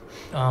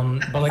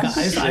 But like I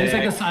just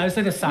like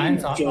the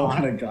science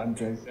on it.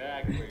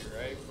 Exactly,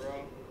 right,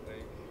 bro?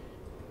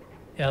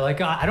 Yeah,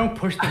 like I don't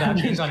push the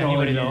vaccines on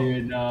anybody though.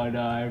 Dude, no,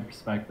 I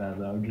respect that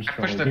though. I'm just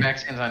push the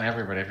vaccines on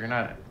everybody. If you're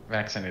not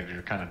vaccinated,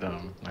 you're kind of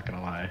dumb. Not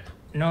gonna lie.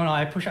 No,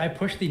 I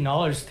push the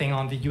knowledge thing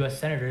on the U.S.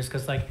 senators,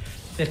 because like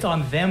it's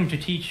on them to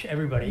teach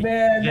everybody.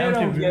 Man, they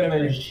don't give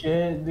a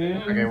shit, dude.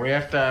 Okay, we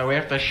have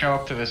to show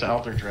up to this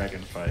Elder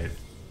Dragon fight,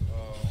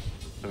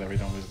 so that we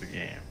don't lose the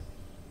game.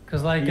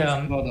 Because like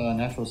about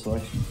natural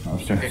selection.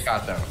 Get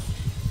got though.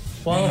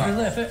 Well,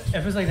 if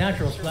it's like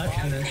natural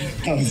selection, then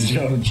I was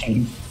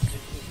joking.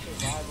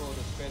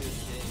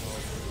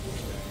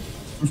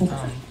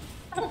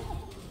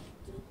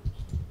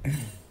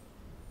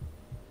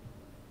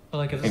 But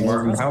like, hey,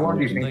 Martin, how long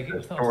do you think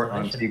the short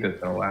on Sega is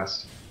gonna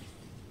last?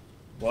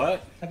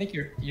 What? I think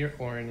your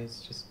Orin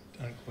is just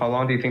unclear. How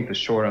long do you think the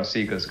short on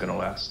Sega is gonna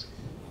last?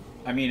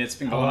 I mean, it's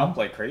been going up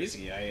like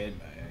crazy.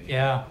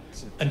 Yeah,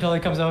 until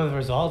it comes out with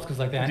results, because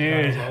like the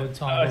dude. loads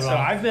So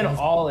I've been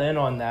all in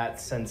on that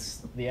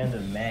since the end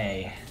of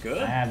May. Good.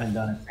 I haven't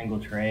done a single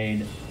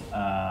trade.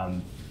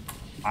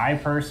 I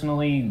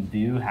personally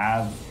do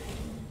have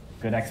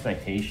good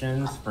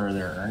expectations for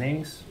their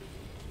earnings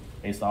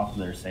based off of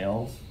their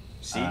sales.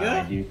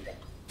 Sega? I do.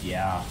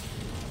 Yeah.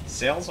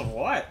 Sales of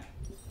what?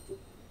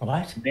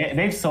 What?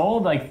 They've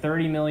sold like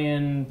 30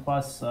 million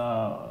plus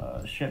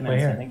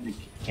shipments, I think, to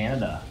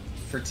Canada.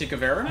 For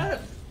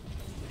Tikaveranet?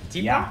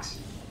 T-Box?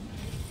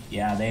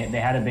 Yeah, they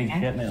had a big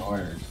shipment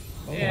ordered.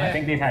 Yeah. I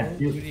think they've had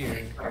two.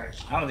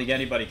 I don't think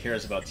anybody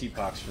cares about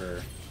T-Pox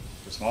for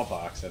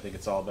smallpox. I think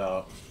it's all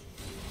about...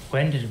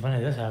 When did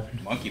this happen?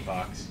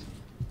 Monkeypox.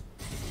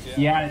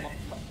 Yeah.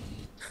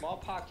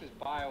 Smallpox is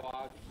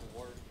biological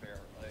warfare.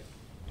 Like,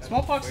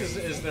 smallpox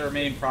is their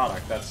main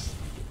product. That's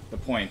the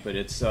point. But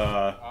it's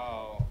so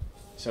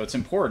it's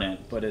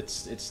important, but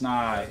it's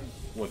not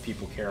what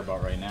people care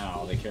about right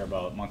now. They care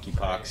about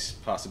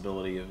monkeypox,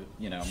 possibility of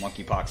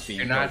monkeypox being.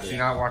 Do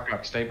not walk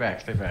up. Stay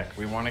back. Stay back.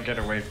 We want to get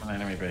away from the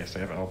enemy base.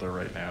 They have Elder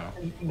right now.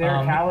 Their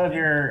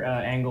Caliver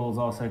angle is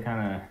also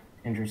kind of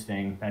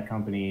interesting. That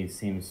company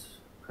seems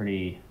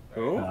pretty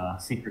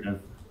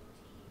secretive.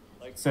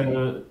 Like,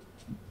 so,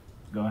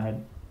 go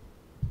ahead.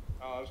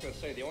 I was going to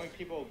say, the only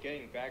people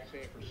getting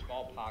vaccinated for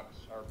smallpox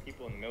are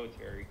people in the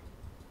military,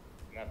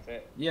 and that's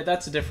it. Yeah,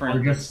 that's a different.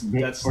 Or just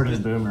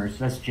boomers.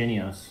 That's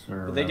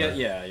Genios. They get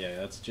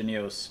that's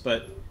Genios.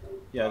 But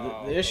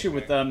yeah, the issue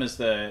with them is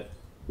that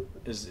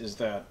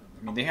I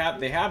mean they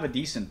have a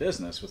decent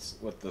business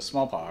with the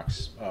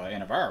smallpox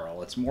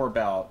antiviral. It's more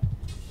about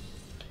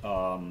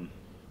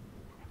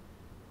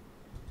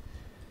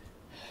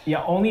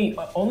yeah,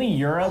 only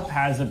Europe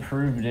has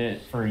approved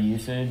it for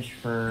usage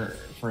for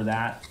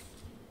that.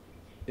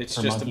 It's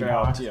just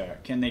about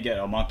can they get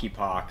a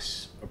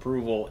monkeypox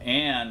approval,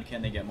 and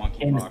can they get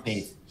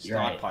monkeypox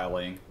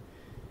stockpiling?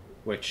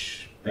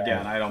 Which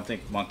again, I don't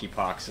think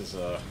monkeypox is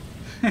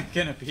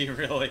gonna be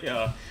really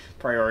a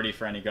priority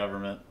for any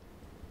government.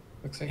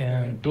 Looks like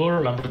we'll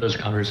remember this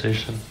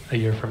conversation a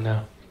year from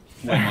now.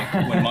 When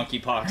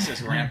monkeypox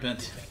is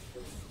rampant.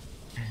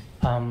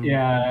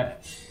 Yeah.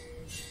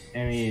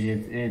 I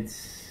mean,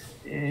 it's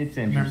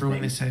interesting. Remember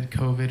when they said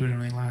COVID would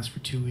only last for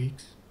 2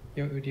 weeks?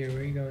 Yo, dear, where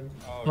are you going?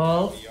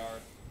 Well,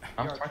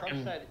 I'm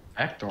fucking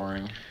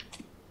actoring.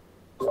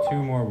 2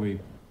 more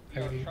weeks.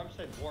 Trump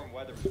said warm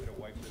weather was going to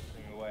wipe this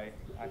thing away.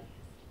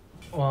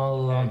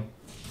 Well,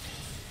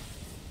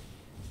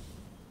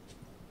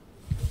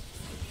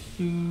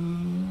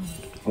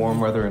 warm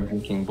weather and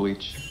drinking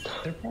bleach.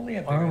 They're probably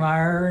at arm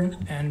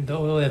iron and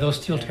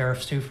those steel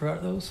tariffs too. For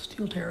those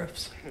steel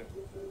tariffs.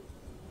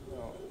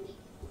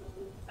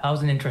 That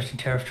was an interesting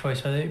tariff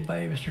choice by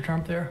Mr.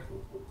 Trump there.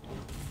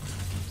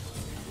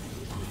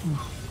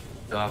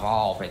 You have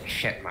all been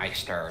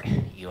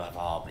shitmeistered. You have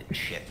all been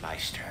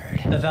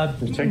shitmeistered. That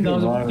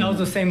was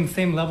the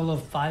same level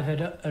of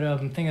 5-head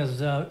thing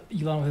as Elon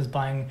with his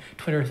buying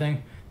Twitter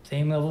thing.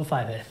 Same level of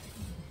 5-head.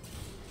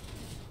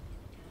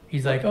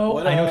 He's like,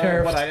 I know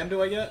tariffs. What item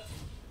do I get?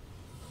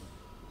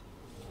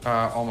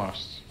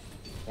 Almost.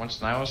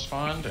 Once Nihil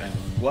spawned and...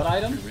 What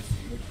item?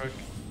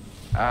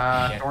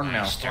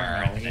 Thornmail.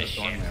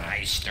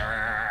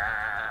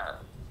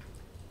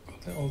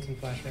 The ult and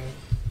flash out.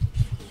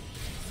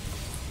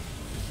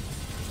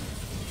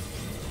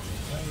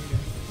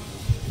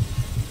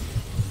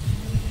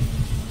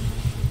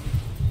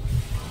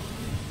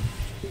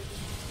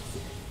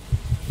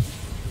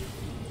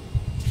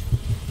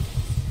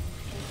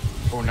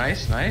 Oh,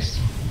 nice, nice.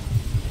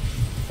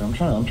 I'm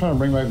trying to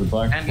bring back the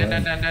black. And.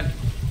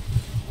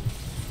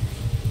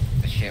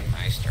 The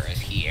Shipmeister is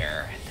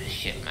here. The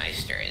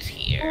Shipmeister is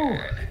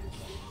here.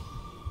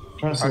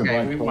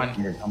 Okay, we won.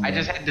 I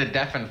just had to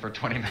deafen for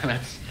 20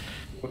 minutes.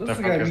 What does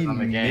the guy mean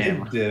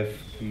mid-diff?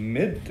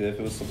 Mid-diff?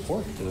 It was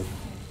support diff.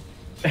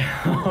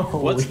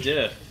 What's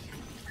diff?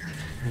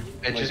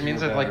 It just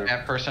means that like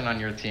that person on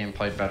your team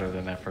played better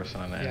than that person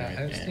on the enemy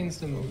I've seen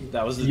some.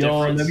 That was the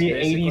difference. Let me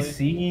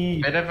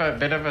ADC.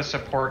 Bit of a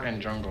support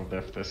and jungle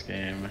diff this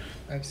game.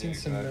 I've seen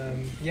some.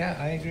 Yeah,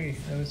 I agree.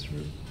 That was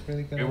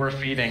really good. We were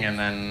feeding, and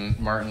then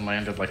Martin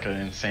landed like an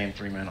insane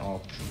 3-man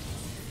ult.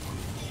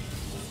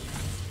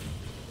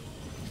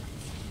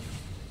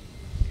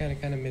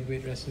 Kind of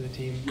midweight rest of the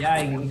team.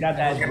 Yeah, you got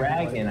that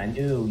dragon. I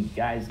knew you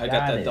guys got it. I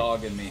got that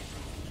dog in me.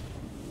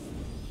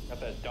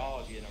 Got that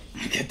dog in him.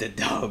 I got that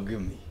dog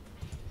in me.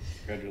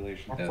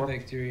 Congratulations. The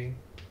victory.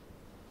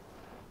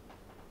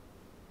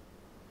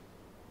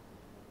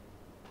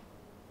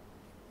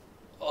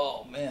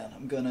 Oh man,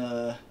 I'm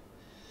gonna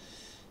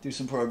do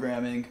some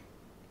programming,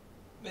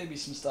 maybe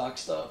some stock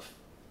stuff.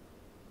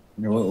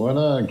 Yeah,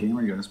 what game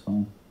are you guys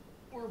playing?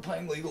 We're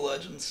playing League of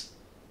Legends.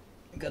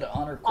 I got an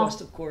honor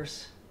quest, of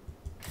course.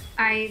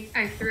 I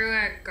threw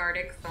a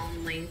Gardic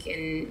phone link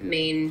in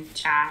main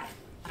chat,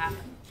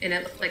 and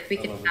it looked like we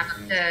could have up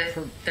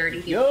to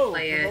 30 people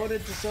play it.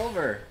 Promoted to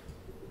silver.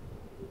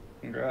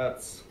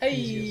 Congrats.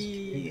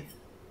 Hey.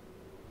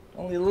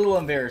 Only a little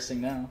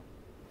embarrassing now.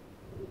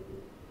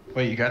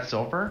 Wait, you got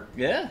silver?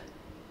 Yeah.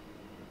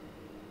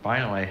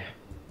 Finally.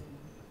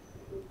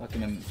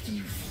 Fucking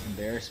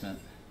embarrassment.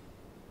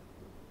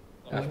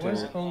 It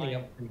was only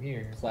up from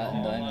here.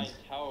 Platinum diamonds.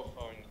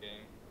 Telephone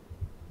game.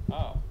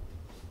 Oh.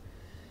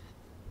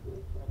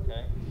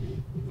 Okay.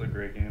 It's a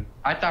great game.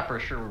 I thought for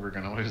sure we were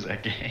gonna lose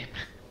that game.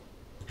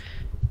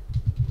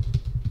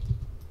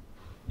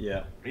 Yeah.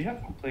 What do you have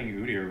fun playing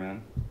Udyr,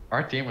 man?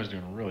 Our team was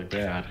doing really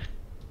bad.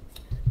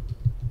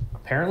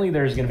 Apparently,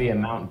 there's going to be a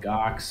Mount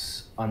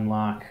Gox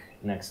unlock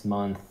next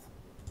month.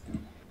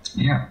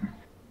 Yeah.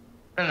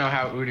 I don't know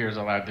how Udyr's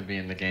allowed to be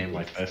in the game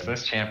like this.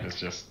 This champ is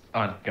just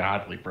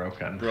ungodly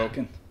broken.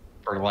 Broken.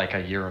 For like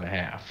a year and a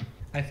half.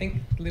 I think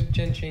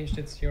LibGen changed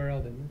its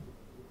URL, didn't it?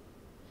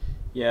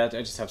 Yeah, I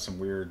just have some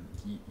weird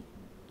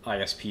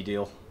ISP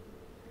deal.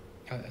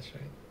 Oh, that's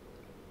right.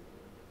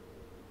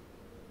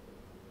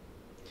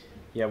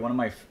 Yeah, one of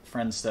my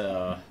friends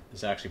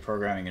is actually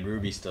programming in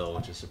Ruby still,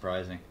 which is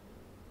surprising.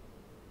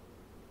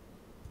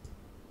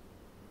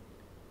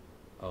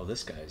 Oh,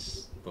 this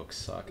guy's books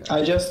suck.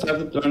 I just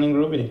started learning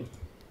Ruby.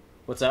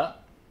 What's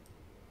that?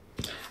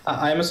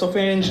 I'm a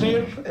software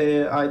engineer.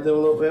 I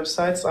develop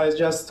websites. I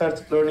just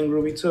started learning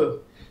Ruby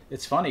too.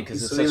 It's funny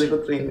because it's really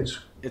good language.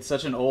 It's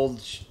such an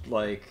old,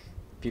 like,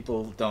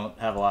 people don't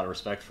have a lot of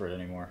respect for it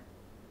anymore.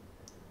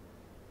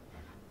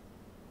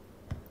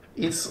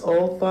 It's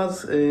old,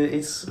 but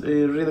it's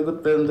really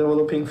good when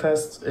developing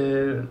fast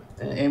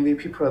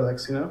MVP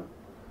products, you know?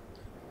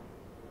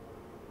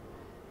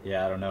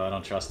 Yeah, I don't know. I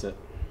don't trust it.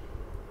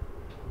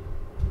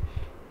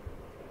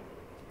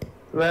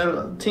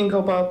 Well, think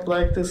about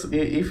like this.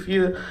 If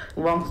you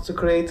want to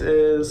create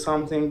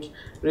something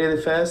really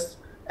fast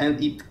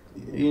and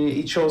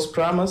it shows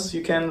promise,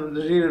 you can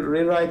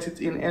rewrite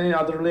it in any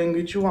other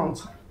language you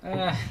want.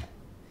 I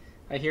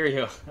hear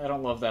you. I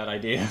don't love that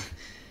idea.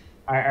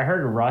 I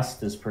heard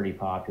Rust is pretty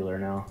popular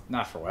now.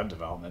 Not for web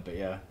development, but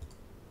yeah.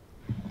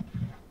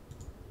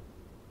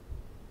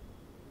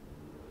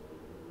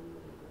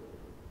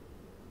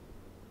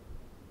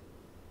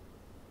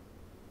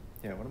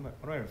 Yeah, one of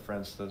my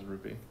friends does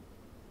Ruby.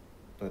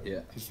 But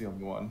yeah, he's the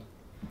only one.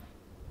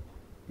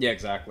 Yeah,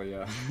 exactly.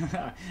 Yeah,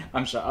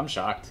 I'm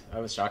shocked. I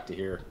was shocked to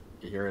hear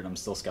it. I'm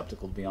still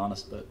skeptical, to be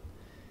honest, but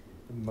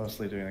I'm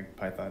mostly doing like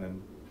Python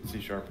and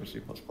C# or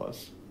C++.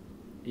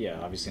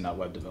 Yeah, obviously not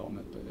web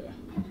development, but yeah.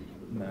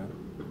 No.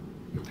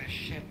 The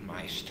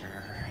Shipmeister.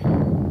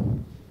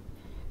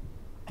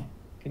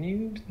 Can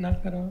you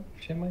knock that off,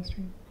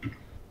 Shipmeister?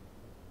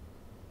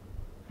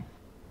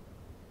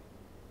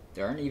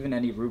 There aren't even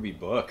any Ruby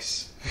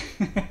books.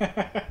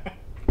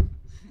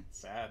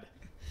 Sad.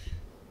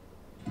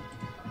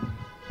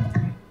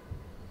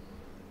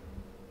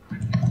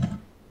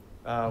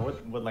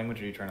 What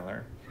language are you trying to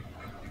learn?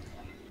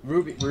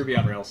 Ruby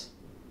on Rails.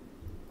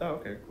 Oh,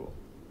 okay, cool.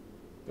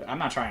 But I'm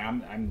not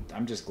trying.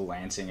 I'm just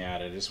glancing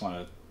at it. I just want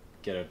to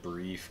get a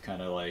brief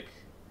kind of like.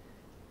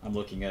 I'm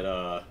looking at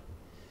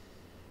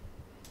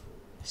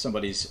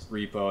somebody's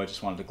repo. I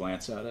just wanted to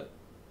glance at it.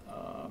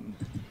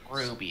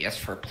 Ruby is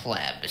for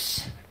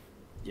plebs.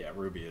 Yeah,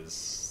 Ruby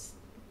is.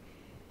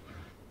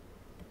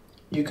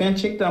 You can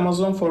check the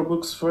Amazon for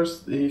books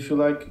first if you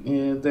like.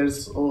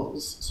 There's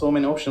so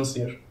many options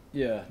here.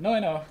 Yeah, no, I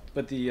know.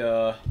 But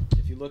the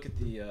if you look at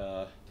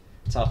the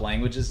top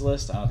languages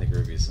list, I don't think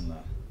Ruby's in the.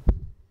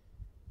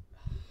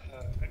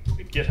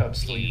 GitHub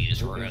still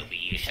uses Ruby.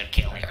 You should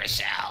kill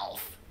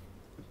yourself.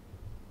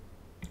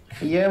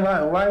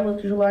 Yeah, why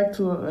would you like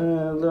to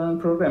learn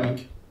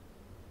programming?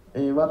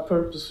 What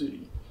purpose?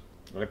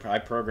 I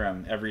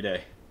program every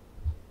day.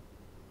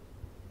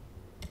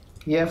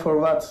 Yeah, for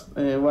what?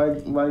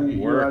 Why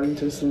you are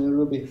interested in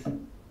Ruby?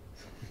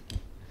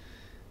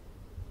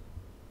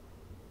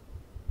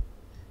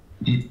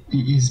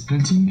 He is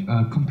building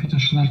a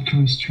computational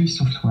chemistry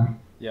software.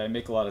 Yeah, I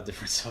make a lot of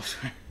different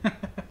software.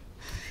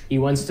 He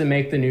wants to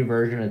make the new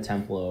version of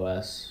Temple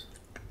OS.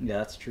 Yeah,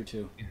 that's true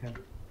too.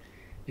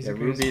 Yeah,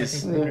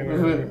 Ruby's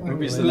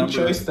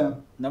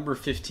the number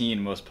 15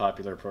 most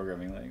popular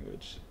programming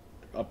language,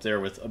 up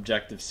there with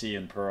Objective-C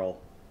and Perl.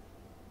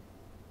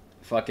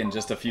 Fucking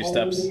just a few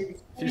steps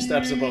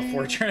above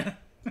Fortran.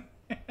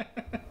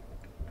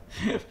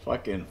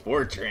 Fucking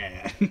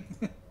Fortran.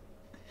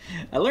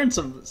 I learned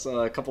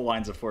a couple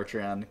lines of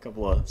Fortran, a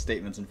couple of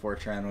statements in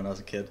Fortran when I was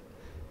a kid.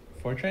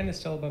 Fortran is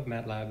still above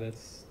MATLAB.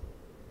 That's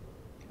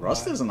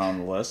Rust isn't on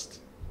the list.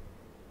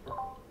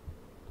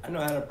 I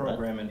know how to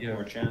program in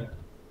Fortran.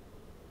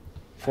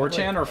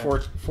 4chan or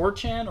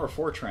 4chan or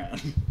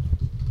Fortran?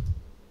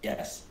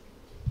 Yes.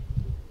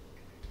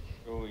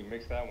 Oh, you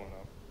mixed that one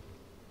up.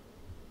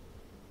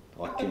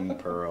 Fucking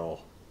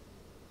Perl.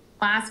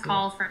 Last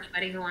call for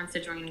anybody who wants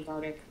to join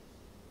Gartic.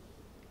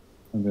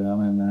 Okay,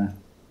 I'm in there.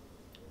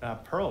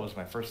 Perl was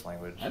my first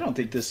language. I don't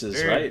think this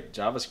is right.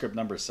 JavaScript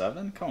number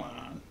 7? Come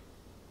on.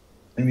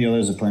 I think the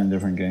others are playing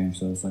different games,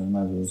 so it's like, I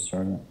might as well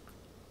start it.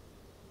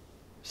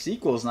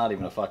 SQL is not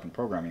even a fucking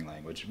programming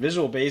language.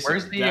 Visual Basic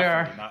is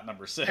definitely not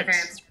number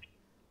 6.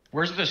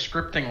 Where's the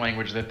scripting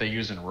language that they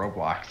use in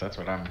Roblox? That's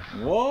what I'm...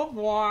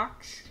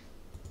 Roblox.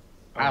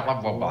 I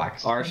love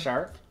Roblox.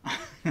 R#.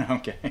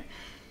 Okay.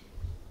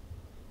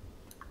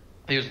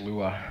 They use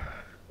Lua.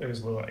 It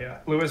was Lua, yeah.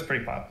 Lua's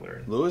pretty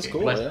popular. Lua's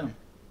cool, yeah.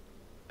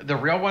 The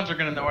real ones are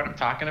gonna know what I'm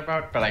talking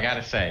about, but I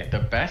gotta say, the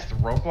best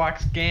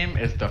Roblox game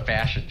is the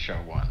fashion show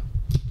one.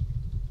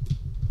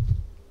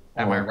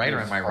 Am I right or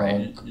am I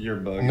right? You're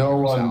bugging. No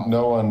one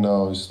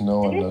knows. No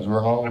one knows.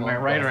 We're all am I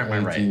right or am I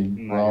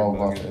right? We're all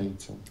above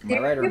 18. Am I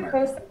right or am I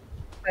right?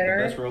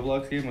 The best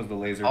Roblox game was the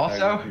laser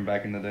tag from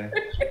back in the day.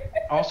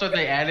 Also,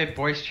 they added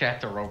voice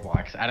chat to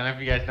Roblox. I don't know if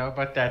you guys know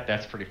about that.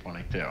 That's pretty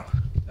funny too.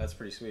 That's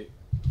pretty sweet.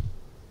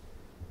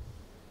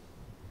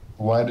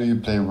 Why do you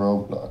play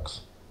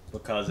Roblox?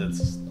 Because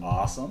it's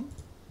awesome.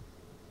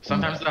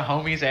 Sometimes the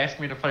homies ask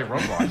me to play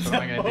Roblox. What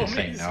am I gonna do?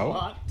 Say no?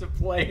 Want to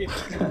play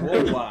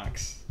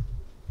Roblox.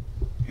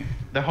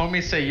 The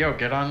homies say, "Yo,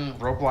 get on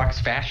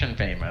Roblox Fashion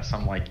Famous."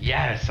 I'm like,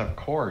 "Yes, of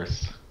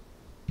course."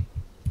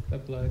 The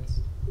Bloods.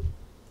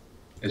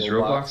 Is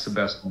Roblox the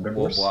best?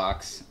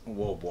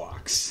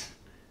 Roblox.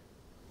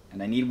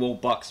 And I need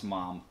Robux,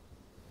 Mom.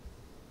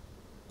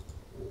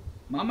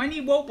 Mom, I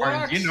need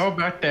Roblox. Do you know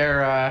about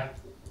their?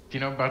 Do you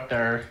know about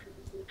their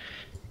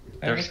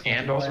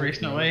scandals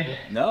recently?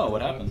 No,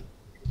 what happened?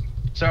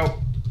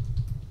 So,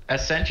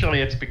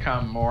 essentially, it's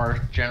become more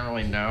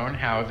generally known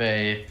how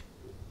their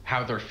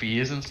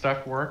fees and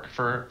stuff work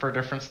for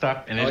different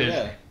stuff, and it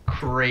is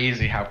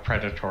crazy how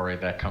predatory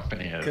that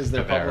company is. Because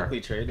they're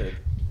publicly traded.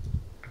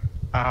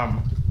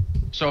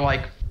 So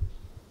like,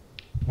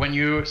 when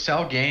you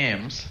sell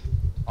games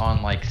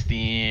on like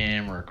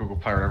Steam or Google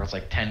Play or whatever, it's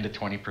like 10 to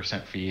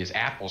 20% fees.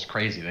 Apple's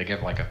crazy; they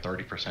give like a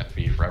 30%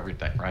 fee for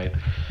everything, right?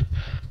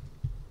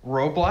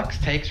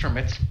 Roblox takes from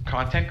its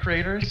content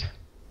creators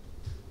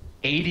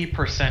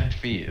 80%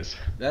 fees.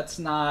 That's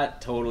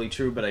not totally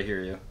true, but I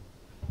hear you.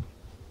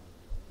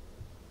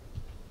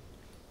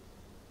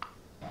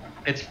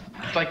 It's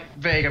like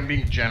vague. I'm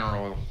being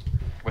general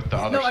with the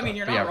other stuff. No, I mean,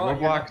 you're not wrong.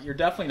 Roblox, you're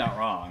definitely not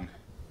wrong.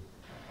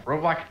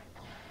 Roblox,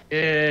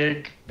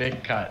 big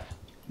cut.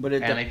 But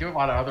and they do a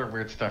lot of other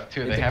weird stuff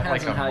too. They have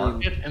like a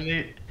market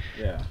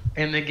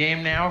in the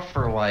game now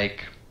for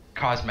like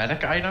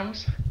cosmetic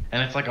items,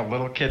 and it's like a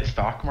little kid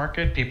stock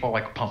market. People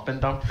like pump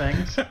and dump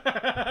things. That's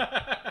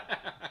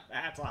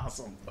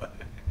awesome.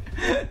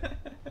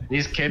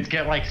 These kids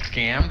get like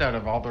scammed out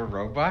of all their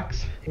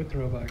Robux. With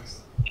Robux.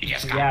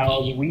 Yeah,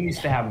 well, we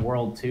used to have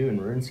World 2 and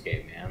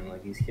RuneScape, man.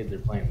 Like, these kids are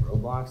playing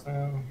Roblox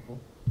now?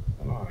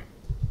 Come on.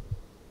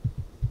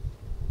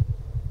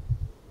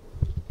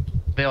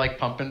 They, like,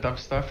 pump and dump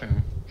stuff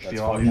and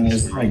steal all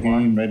these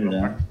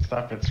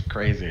stuff. It's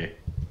crazy.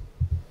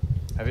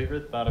 Have you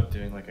ever thought of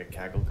doing, like, a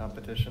Kaggle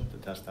competition to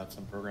test out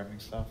some programming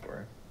stuff,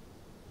 or...?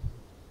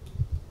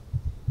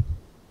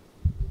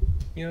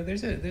 You know,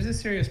 there's a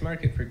serious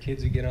market for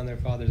kids who get on their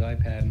father's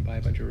iPad and buy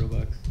a bunch of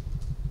Robux.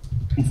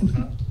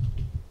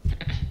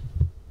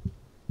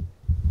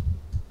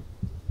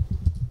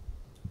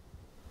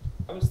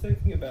 I was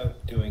thinking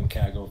about doing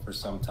Kaggle for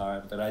some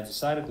time, but I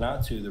decided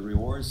not to. The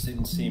rewards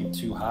didn't seem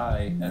too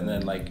high, and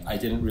then like I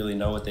didn't really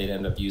know what they'd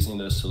end up using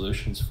those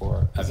solutions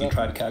for. Have you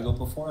tried Kaggle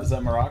before? Is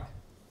that Maroc?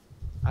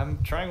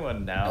 I'm trying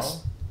one now.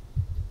 Yes.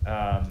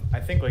 I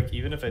think like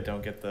even if I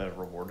don't get the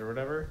reward or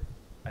whatever,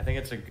 I think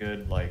it's a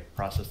good like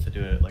process to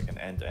do it like an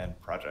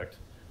end-to-end project.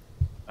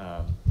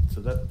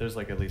 So that there's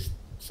like at least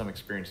some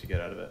experience you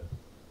get out of it.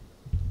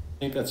 I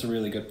think that's a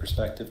really good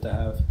perspective to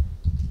have.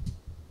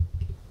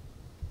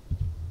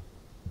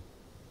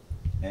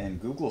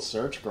 And Google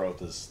search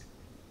growth is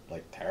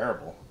like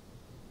terrible.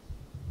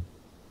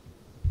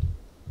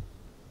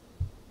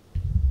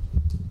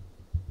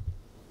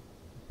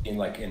 mean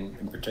like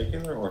in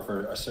particular, or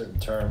for a certain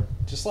term?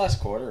 Just last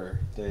quarter,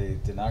 they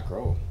did not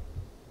grow.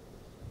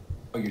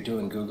 Oh, you're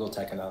doing Google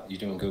you're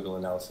doing Google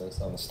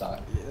analysis on the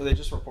stock. Yeah, they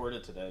just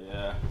reported today.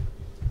 Yeah.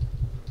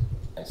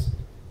 Nice.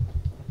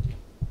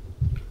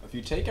 If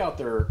you take out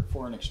their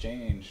foreign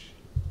exchange,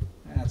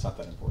 it's not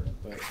that important,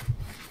 but it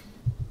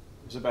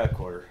was a bad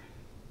quarter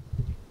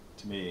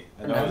to me.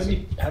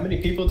 How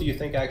many people do you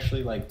think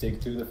actually like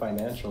dig through the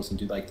financials and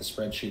do like the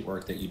spreadsheet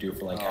work that you do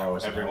for like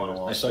hours? Everyone on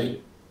Wall Street. I saw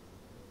you.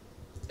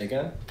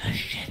 Again? The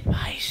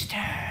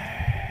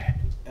Shitmeister.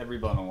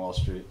 Everyone on Wall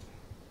Street.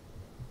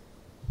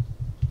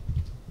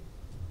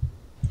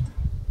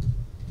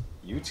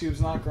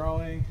 YouTube's not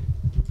growing.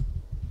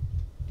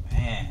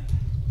 Man.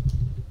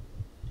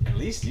 At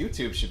least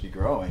YouTube should be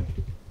growing.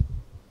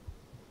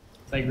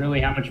 It's like,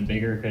 really, how much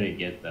bigger could it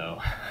get,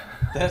 though?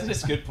 That's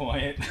just a good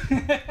point.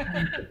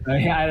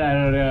 Like, I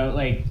don't know.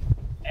 Like,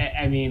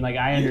 I mean, like,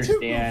 I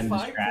understand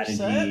the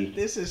strategy.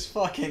 This is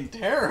fucking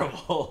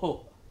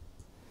terrible.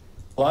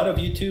 A lot of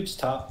YouTube's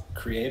top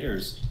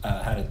creators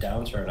had a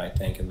downturn, I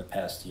think, in the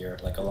past year.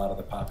 Like a lot of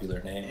the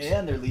popular names. Yeah,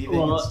 and they're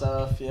leaving and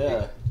stuff.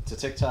 Yeah, to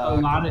TikTok.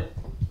 A lot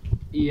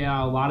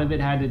of it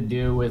had to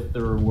do with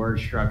the reward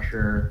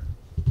structure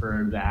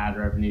for the ad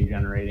revenue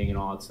generating and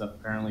all that stuff.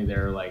 Apparently,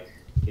 they're like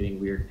getting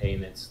weird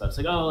payments. Stuff. It's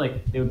like, oh,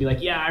 like they would be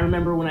like, yeah, I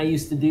remember when I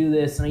used to do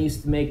this and I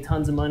used to make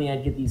tons of money.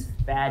 I'd get these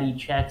fatty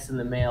checks in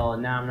the mail,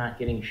 and now I'm not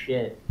getting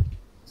shit.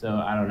 So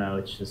I don't know.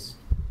 It's just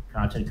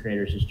content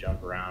creators just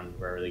jump around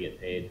wherever they get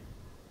paid.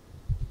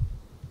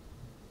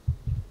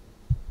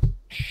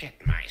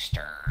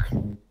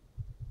 Shitmeister.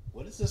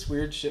 What is this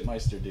weird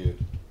Shitmeister dude?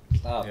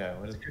 Stop. Yeah,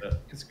 what is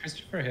that? It's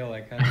Christopher Hill.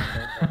 I kind of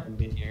felt him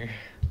being here.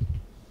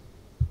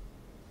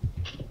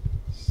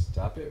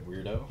 Stop it,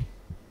 weirdo.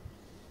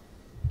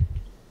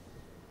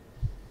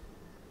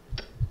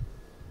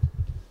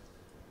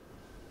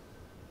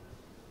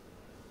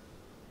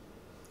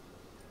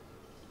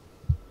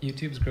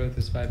 YouTube's growth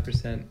is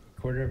 5%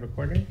 quarter over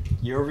quarter.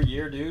 Year over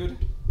year, dude.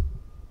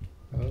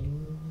 Oh.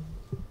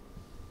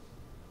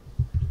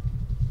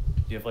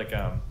 Do you have like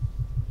a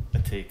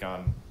take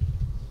on?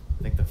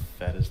 I think the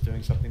Fed is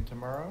doing something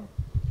tomorrow.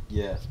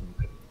 Yeah.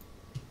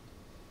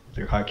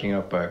 They're hiking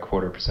up by a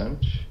quarter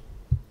percentage.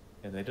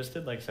 Yeah, they just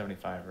did like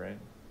 75, right?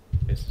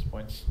 Basis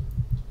points.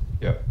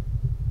 Yep.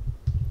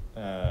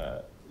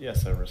 Yeah,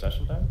 so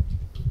recession time?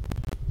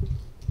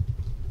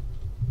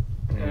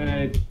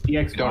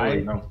 DXY. Don't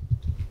really know.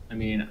 I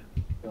mean,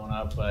 going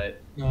up, but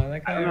no,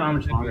 I don't know how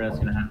much longer that's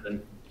going to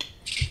happen.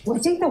 Well, I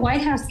think the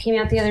White House came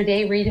out the other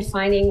day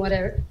redefining what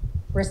a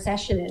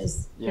recession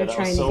is. Yeah, they're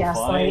trying to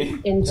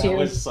gaslight into. That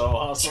was so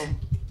awesome.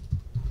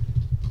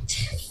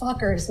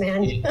 Fuckers,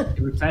 man.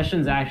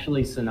 Recession's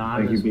actually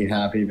synonymous. Like you'd be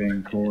happy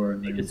being poor.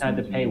 They just had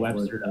to pay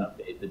Webster to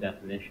update the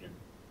definition.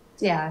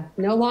 Yeah,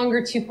 no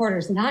longer 2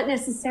 quarters. Not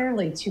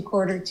necessarily 2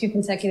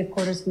 consecutive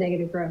quarters of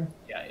negative growth.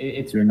 Yeah,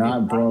 it's. You're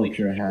not broke.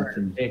 You're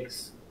happy.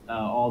 Fix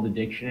all the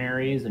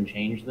dictionaries and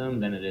change them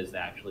than it is to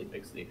actually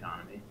fix the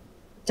economy.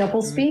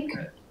 Double speak.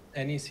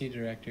 NEC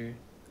director,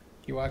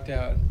 he walked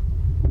out,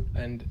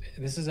 and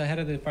this is ahead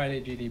of the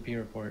Friday GDP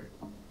report.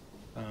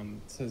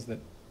 Says that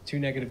 2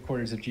 negative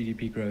quarters of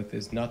GDP growth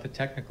is not the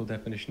technical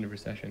definition of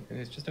recession, and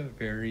it's just a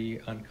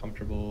very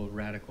uncomfortable,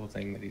 radical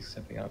thing that he's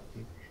stepping up.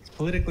 And it's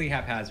politically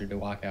haphazard to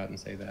walk out and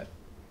say that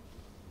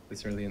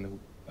this early in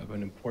of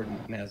an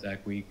important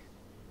NASDAQ week.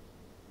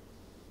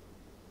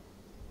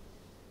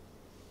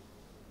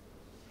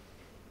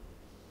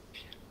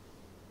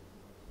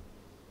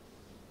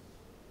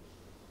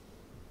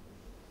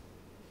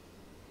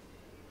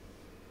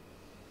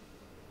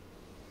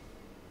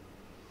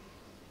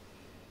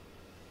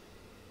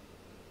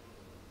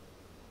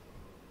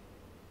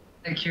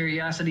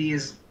 Curiosity,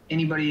 is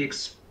anybody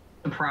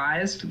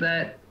surprised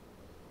that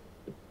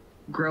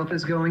growth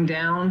is going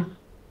down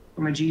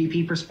from a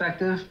GDP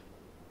perspective,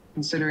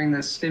 considering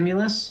the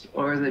stimulus,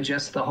 or is it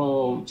just the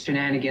whole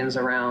shenanigans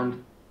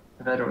around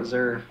the Federal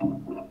Reserve?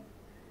 I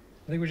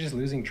think we're just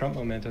losing Trump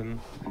momentum.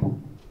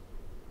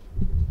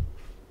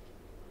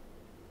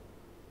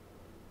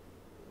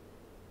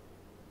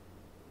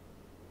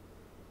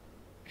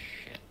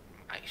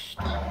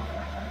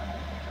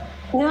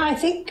 No, I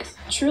think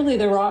truly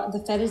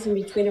the Fed is in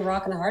between a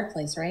rock and a hard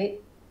place, right?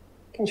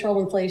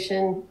 Control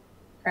inflation,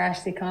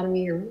 crash the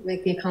economy, or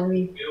make the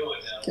economy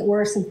get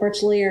worse,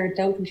 unfortunately, or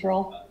don't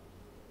control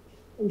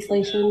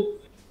inflation.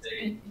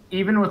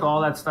 Even with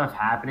all that stuff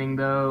happening,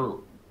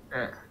 though,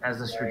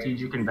 as a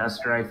strategic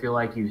investor, I feel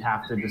like you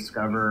have to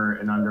discover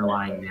an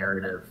underlying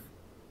narrative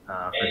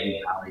for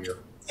deep value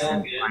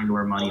and find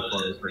where money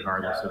flows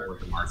regardless of what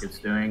the market's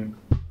doing.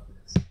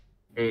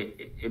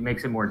 It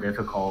makes it more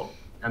difficult.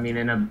 I mean,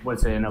 in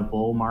a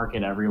bull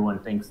market, everyone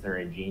thinks they're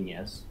a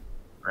genius,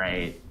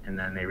 right? And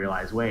then they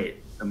realize,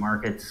 wait, the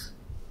market's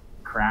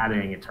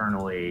cradding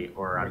eternally,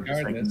 or I'm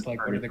just like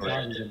what are the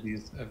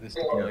causes of this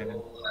decline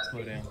and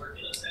slowdown?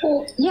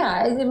 Well,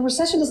 yeah, a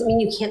recession doesn't mean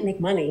you can't make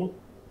money.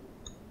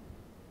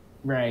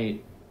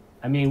 Right.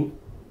 I mean,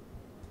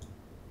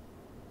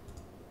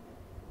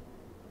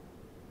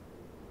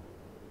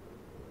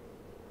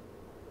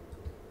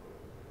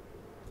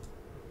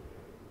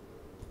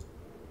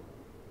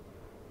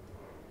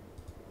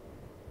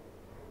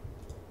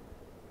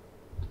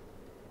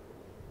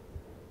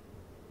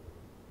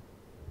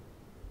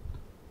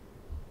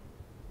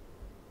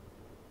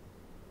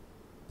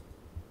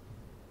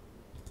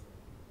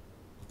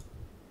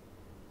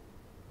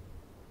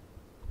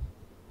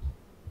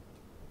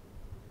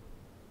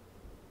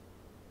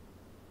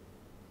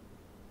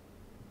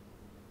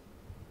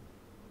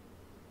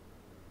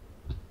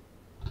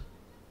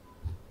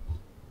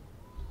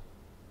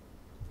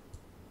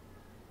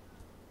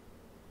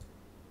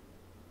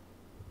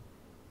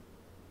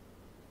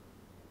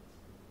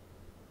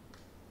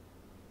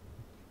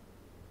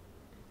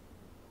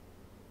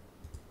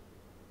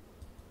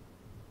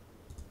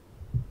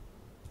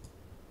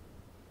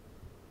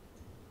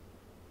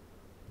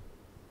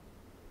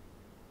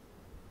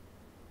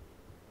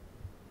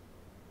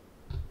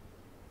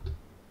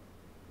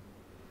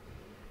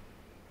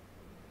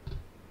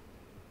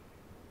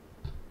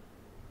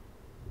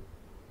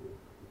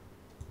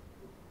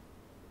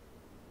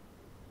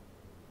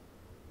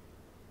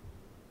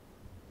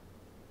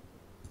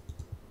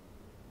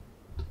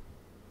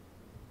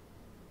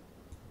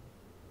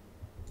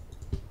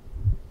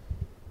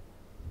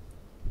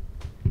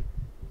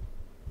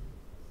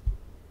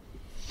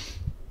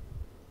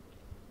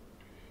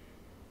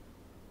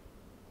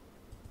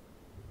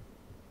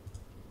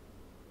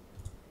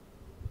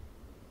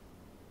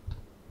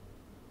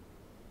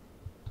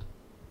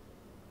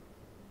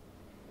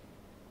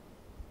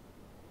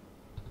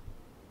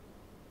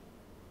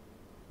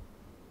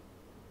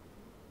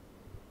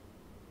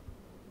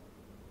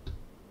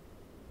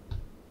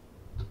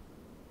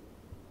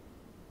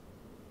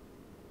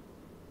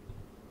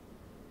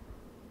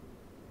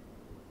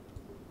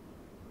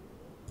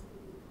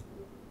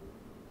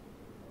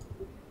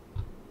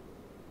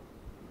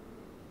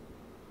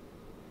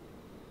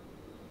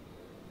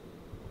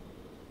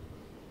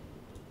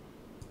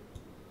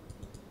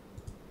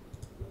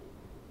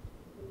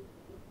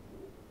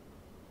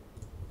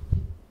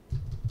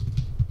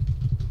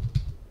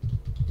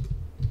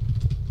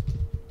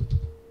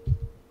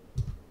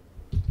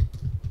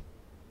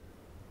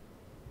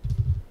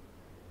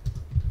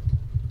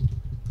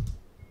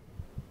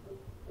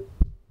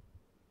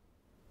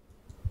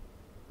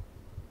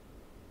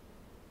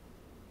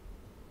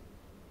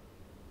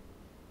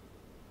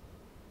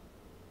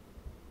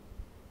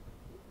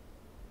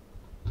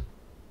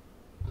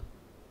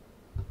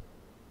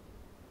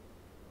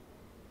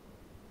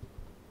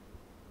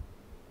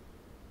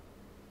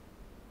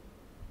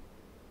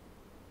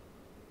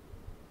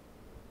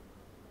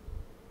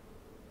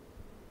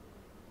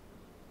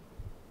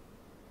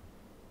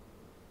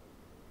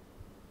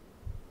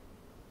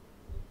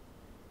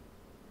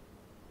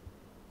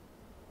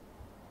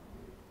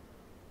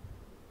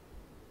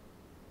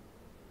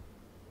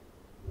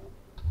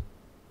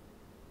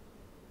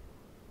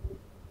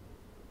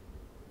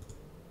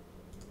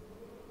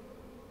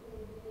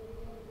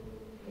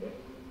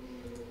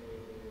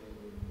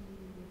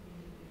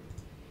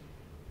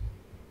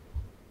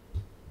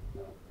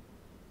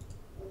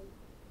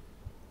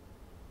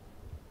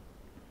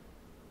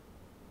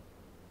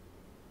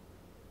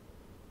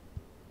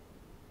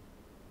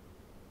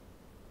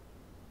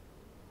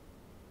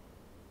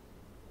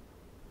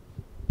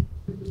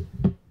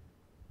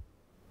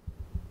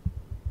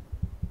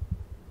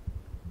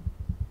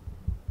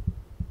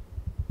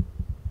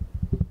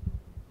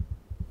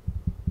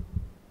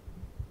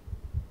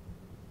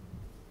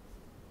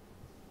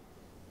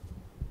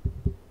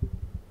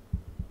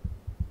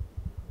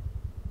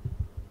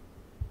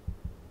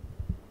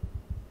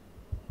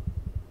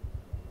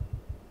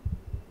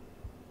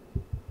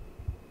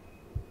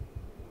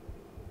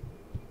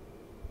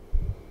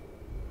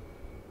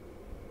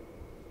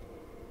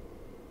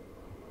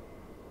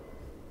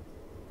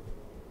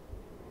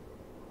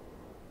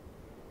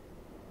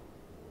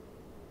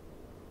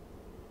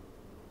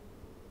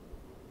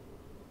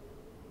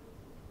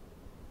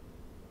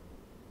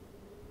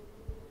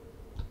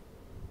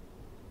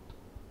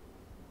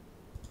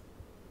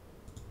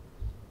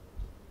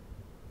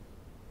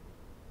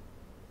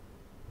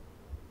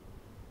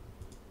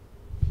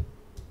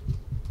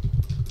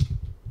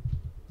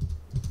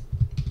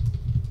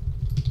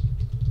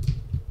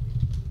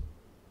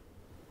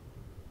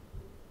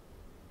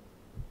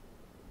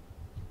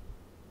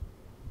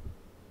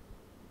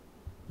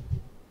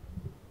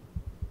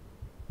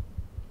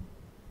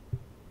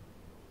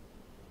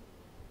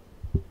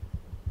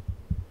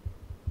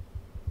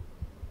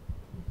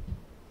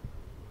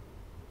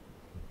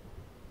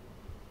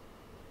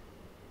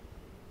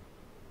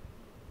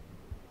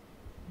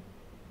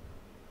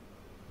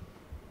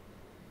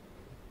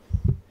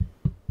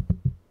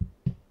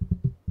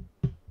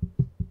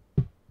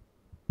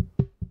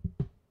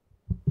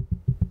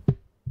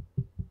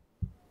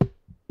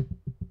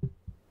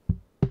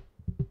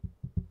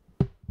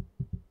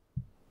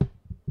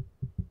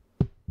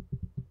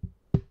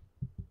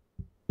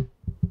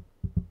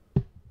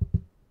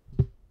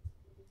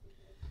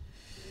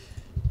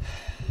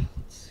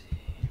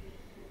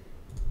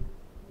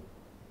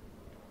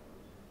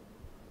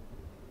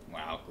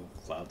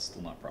 it's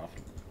still not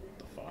profitable. What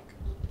the fuck?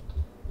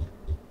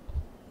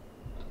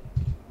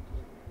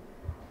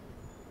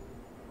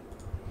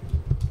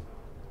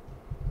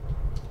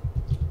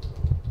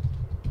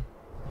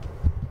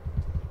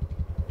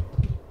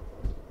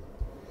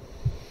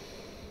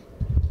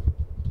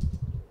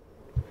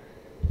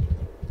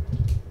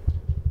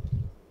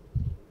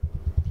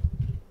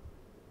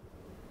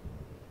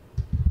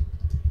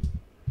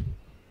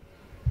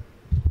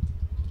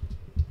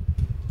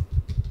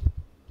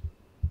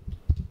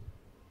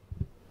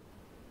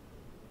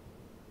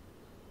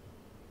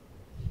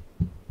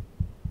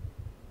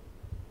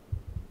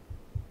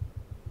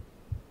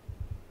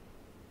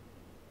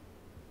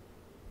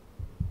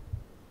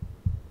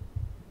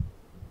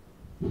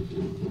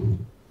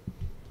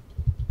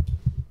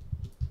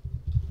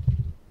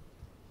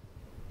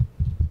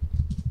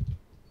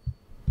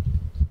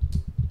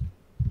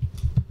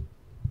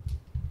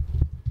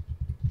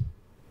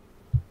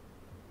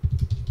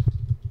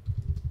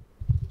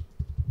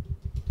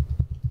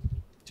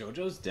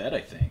 Jojo's dead,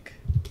 I think.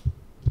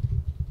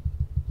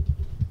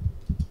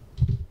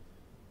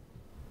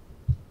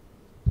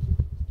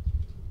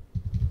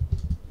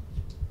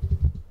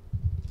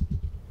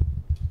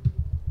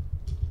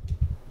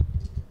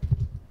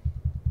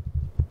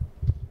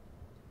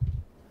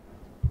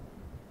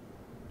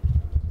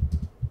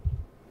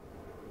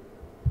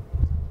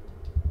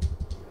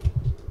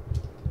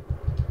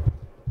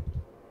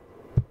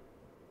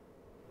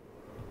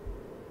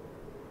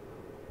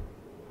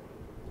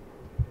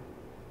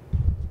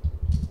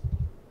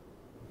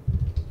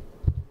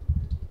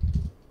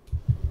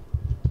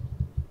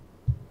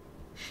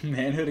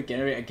 Manhood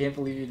again. I can't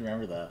believe you'd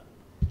remember that.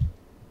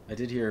 I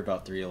did hear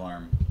about 3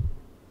 Alarm.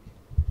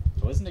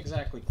 I wasn't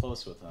exactly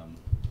close with him.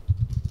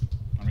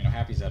 I mean, I'm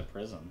happy he's out of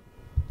prison.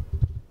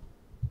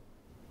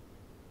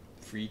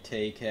 Free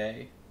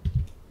TK.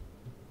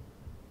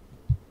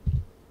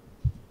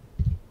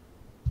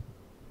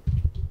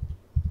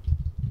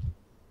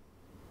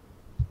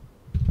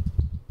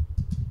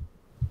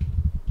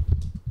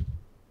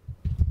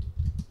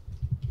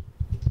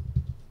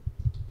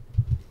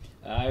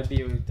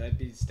 I'd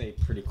be stay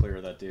pretty clear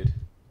of that dude.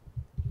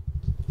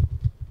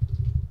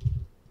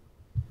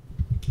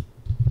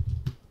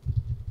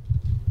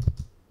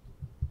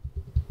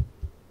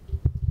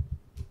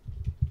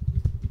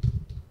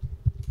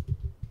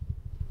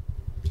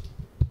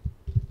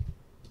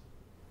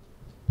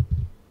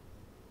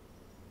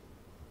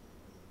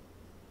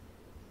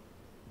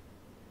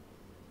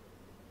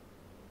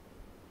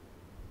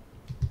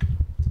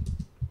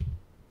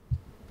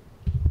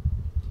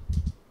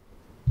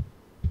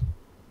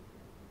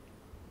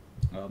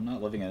 I'm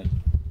not living at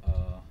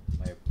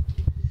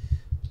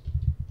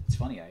It's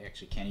funny, I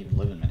actually can't even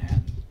live in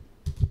Manhattan.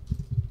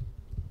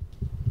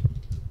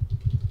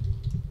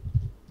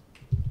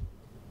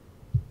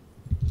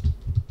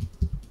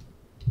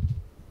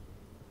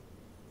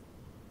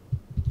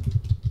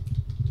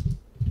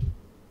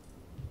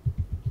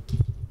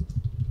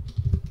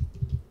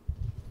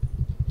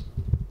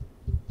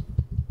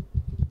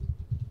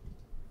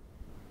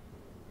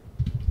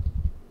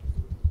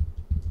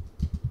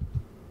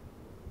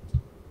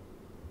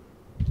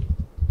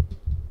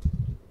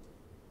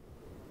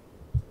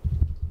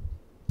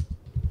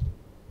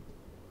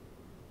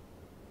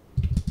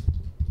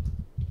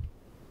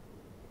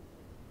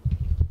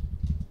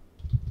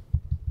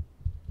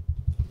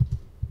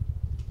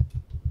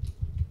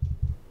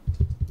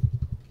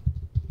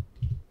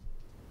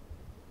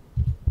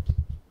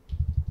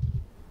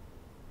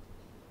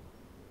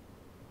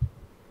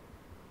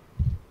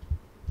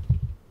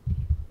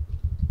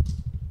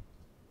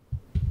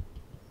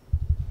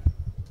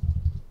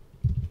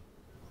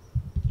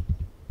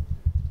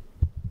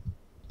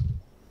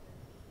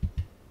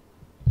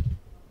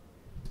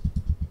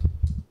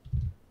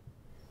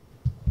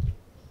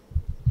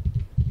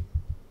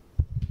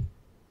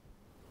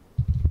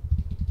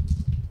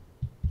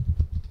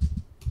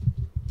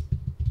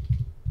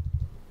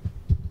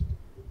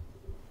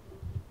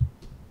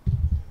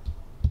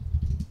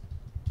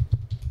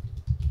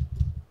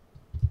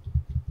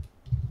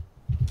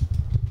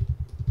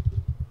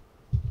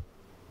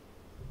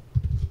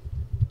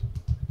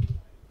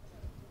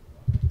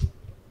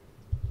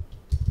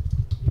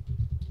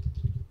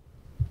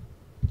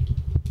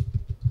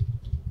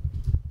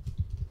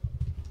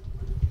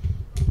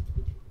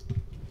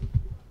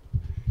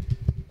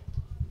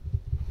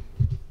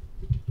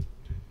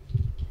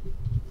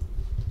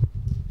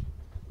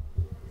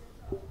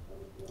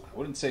 I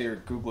wouldn't say your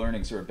Google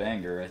earnings are a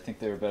banger. I think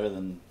they were better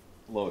than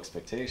low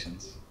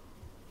expectations.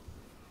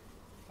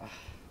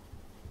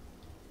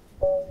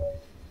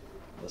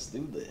 Let's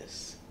do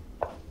this.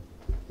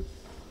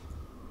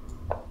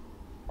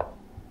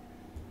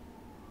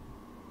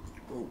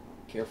 Oh,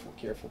 careful,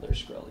 careful there,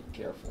 Skrelly.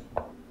 Careful.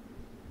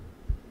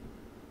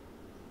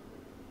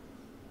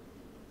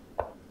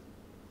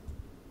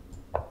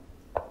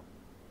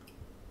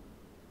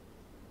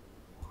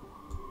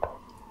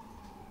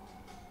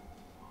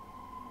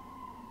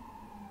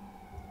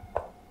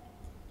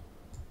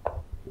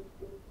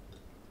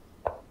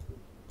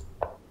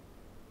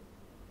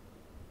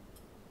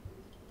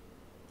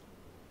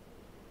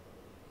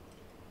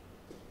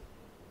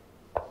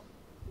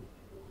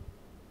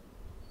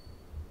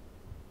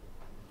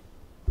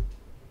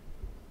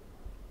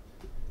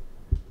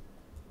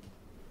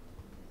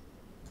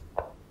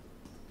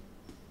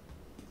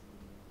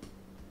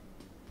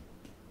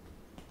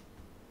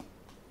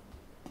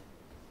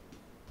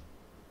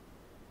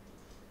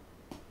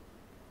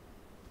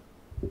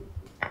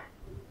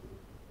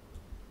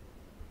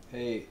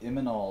 Hey,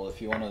 Imanol,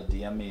 if you want to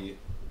DM me,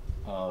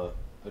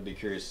 I'd be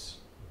curious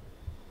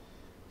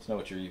to know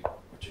what you're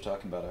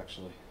talking about,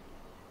 actually.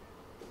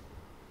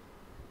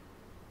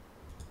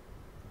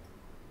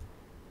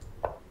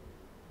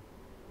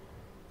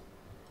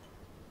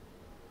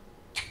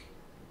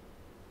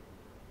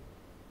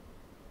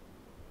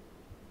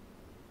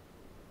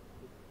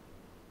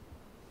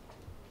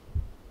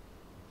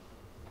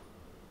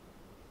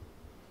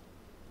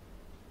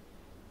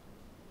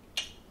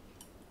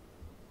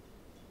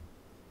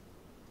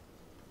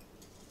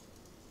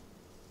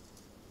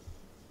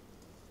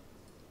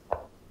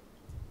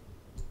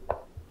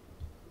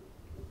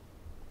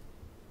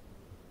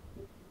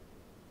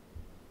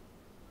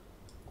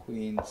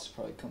 Queen's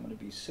probably coming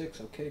to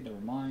b6. Okay, never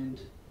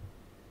mind.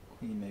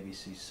 Queen maybe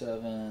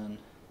c7.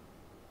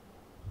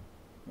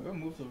 We're gonna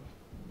move the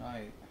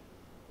knight.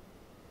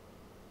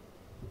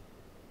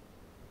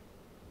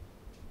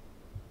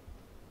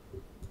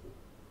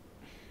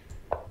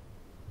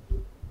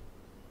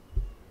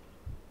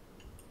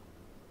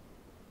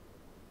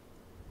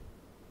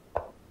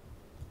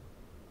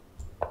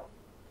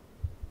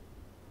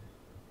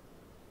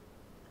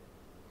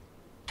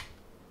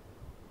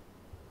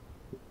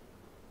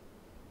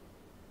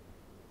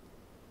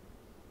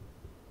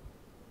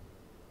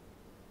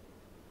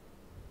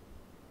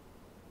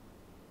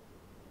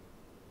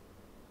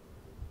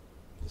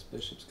 This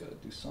bishop's got to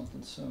do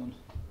something soon.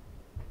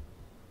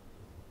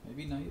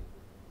 Maybe knight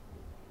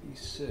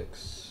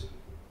b6.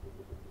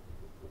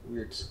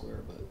 Weird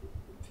square, but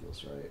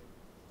feels right.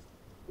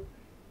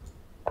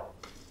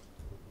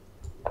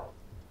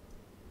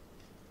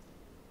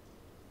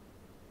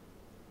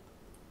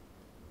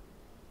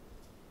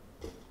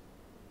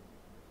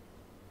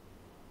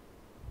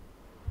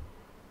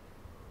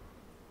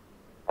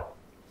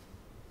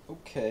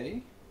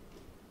 Okay.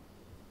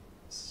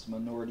 This is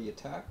minority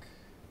attack.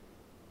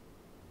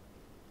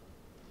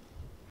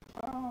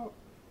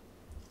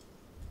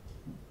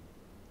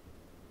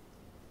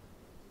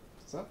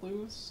 Does that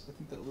lose? I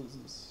think that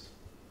loses.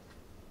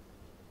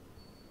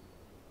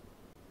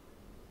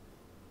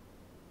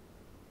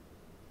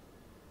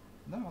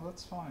 No,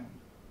 that's fine.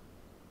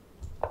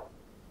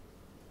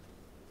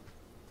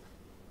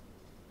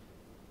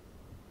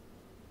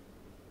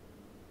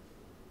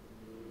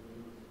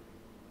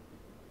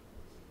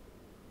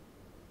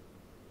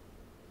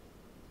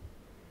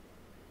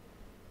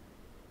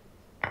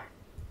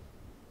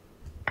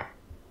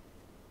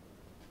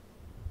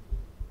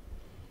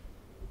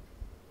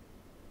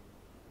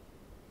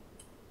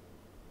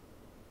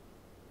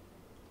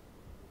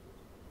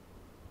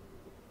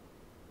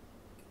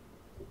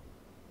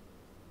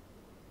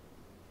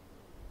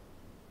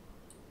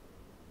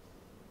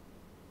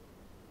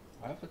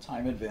 I have a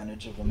time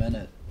advantage of a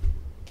minute.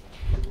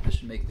 I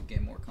should make the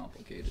game more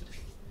complicated.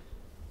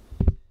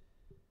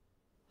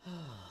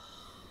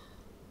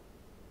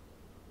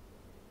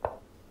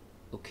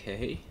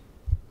 Okay.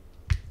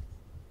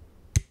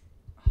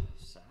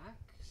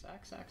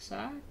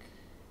 Sack.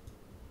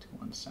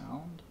 2-1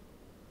 sound.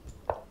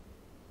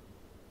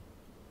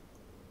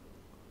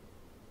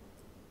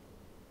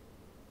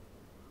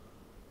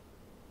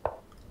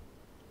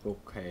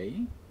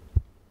 Okay.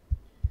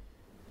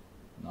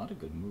 Not a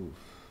good move.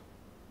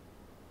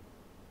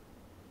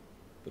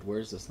 But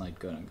where's this knight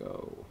gonna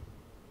go?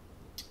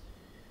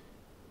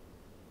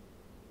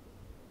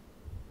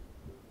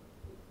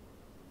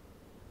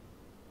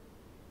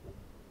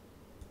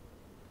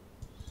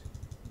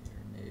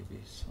 Here,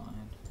 navy's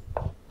fine.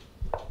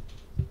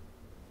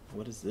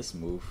 What is this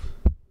move?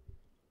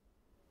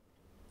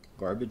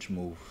 Garbage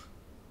move.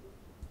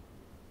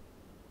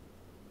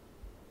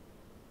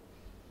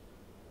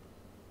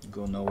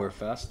 Go nowhere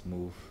fast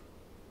move.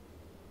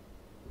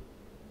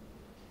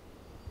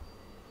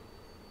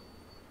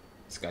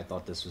 This guy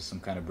thought this was some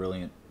kind of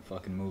brilliant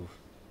fucking move.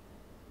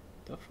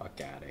 Get the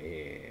fuck out of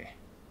here.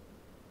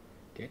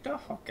 Get the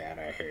fuck out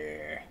of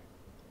here.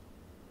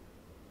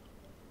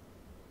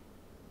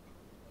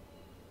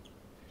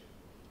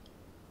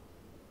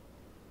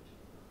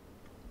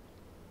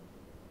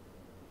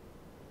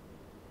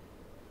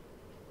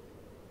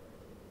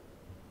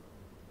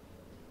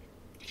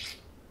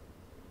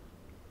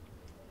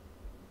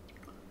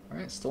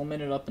 Alright, still a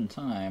minute up in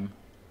time.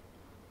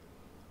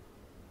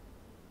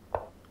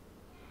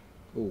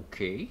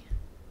 Okay.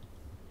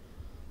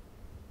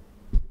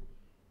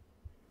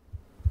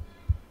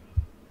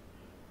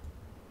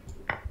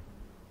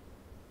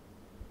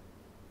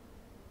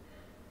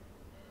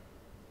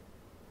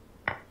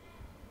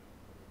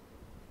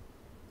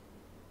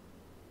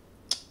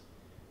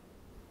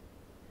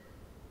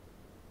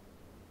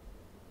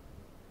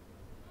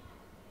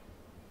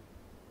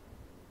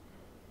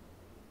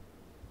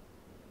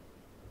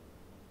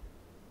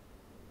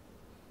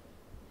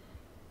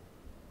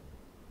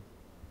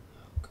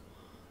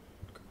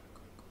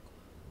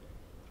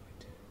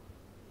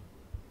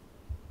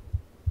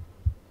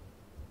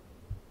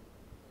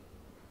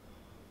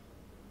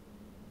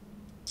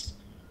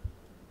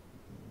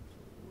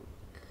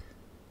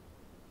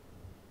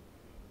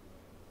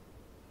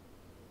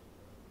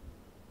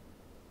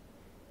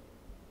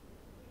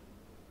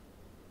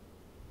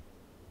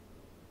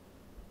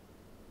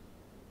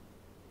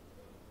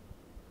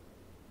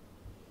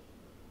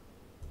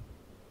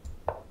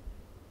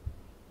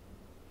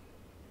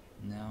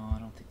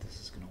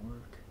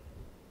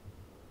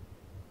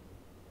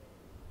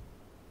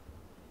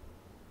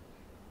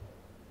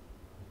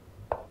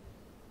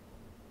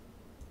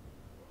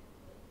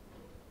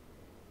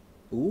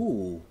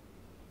 Ooh.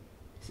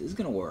 This is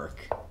gonna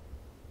work.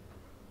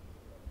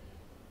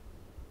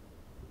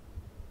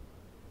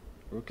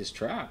 Rook is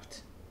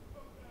trapped.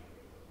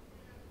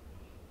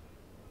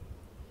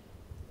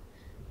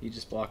 He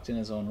just blocked in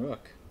his own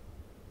rook.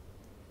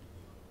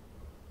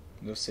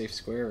 No safe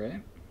square,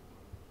 right?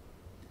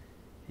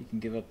 He can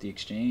give up the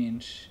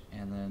exchange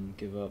and then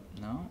give up...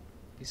 No,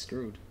 he's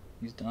screwed.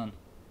 He's done.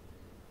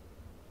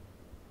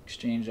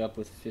 Exchange up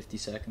with 50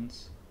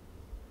 seconds.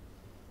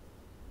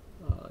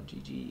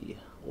 GG.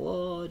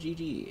 Oh,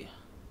 GG.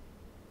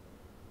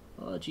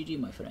 Oh, GG,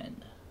 my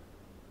friend.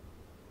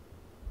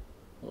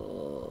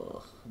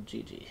 Oh,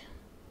 GG.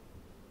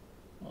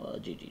 Oh,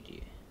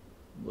 GGG.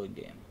 Good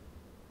game.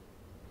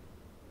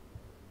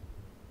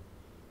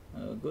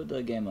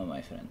 Good game,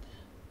 my friend.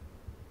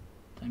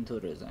 Time to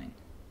resign.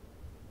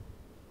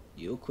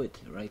 You quit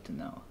right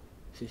now.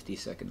 50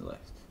 seconds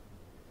left.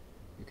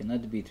 You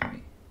cannot beat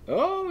me.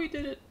 Oh, he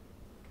did it!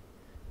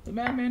 The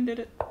madman did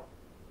it!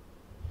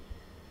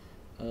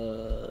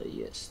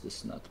 Yes, this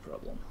is not the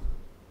problem.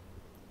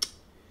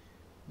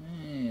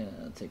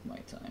 I'll take my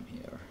time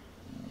here.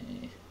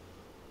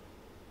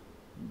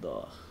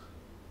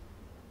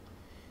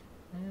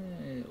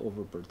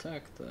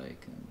 Overprotect, I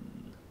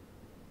can...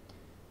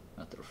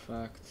 Matter of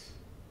fact...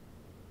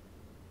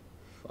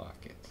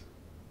 Fuck it.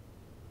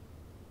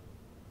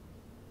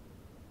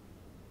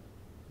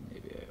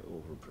 Maybe I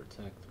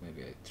overprotect,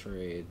 maybe I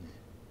trade.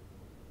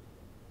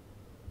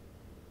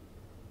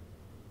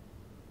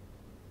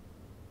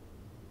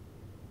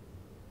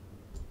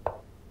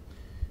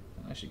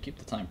 I should keep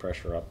the time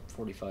pressure up.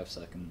 45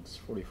 seconds,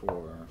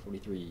 44,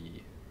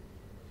 43.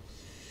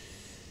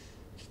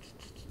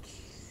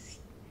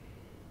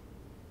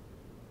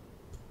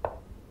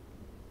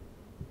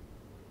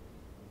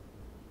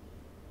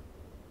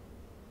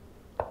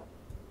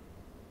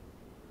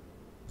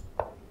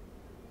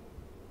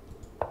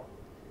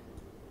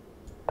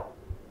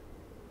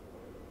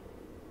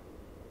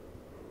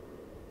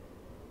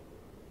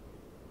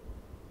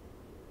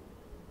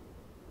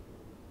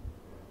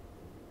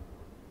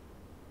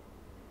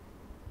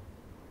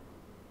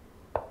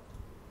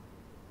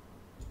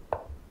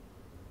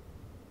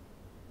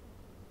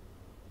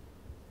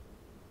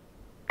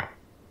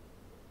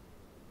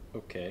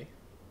 Okay.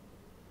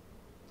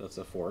 That's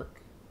a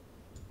fork.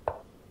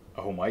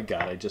 Oh my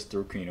god, I just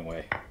threw queen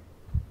away.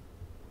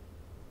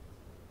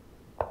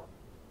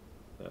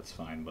 That's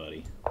fine,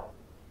 buddy.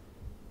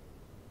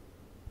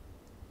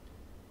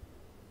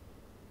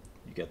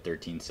 You got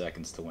 13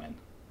 seconds to win.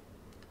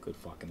 Good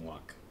fucking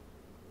luck.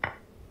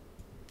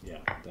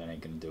 Yeah, that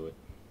ain't gonna do it.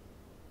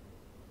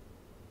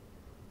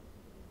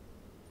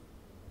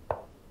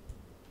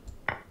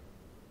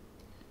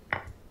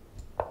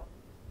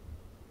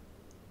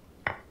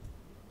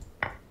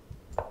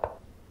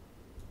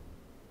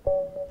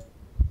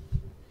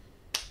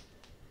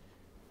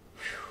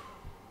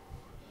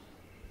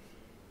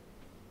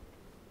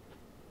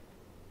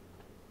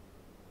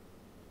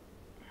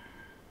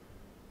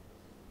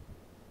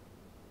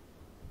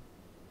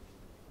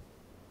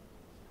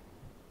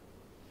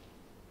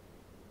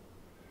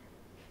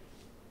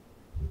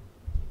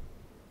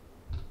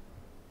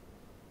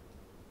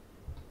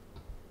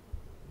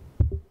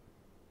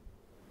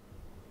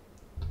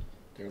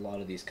 There are a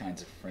lot of these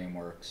kinds of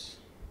frameworks.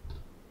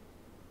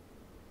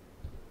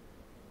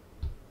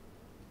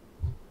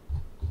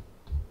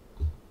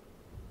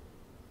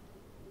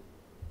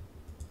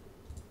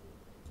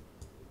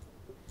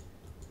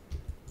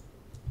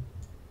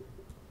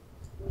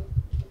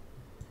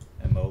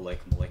 MO like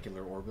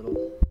molecular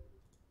orbital.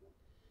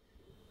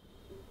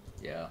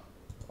 Yeah,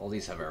 all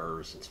these have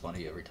errors. It's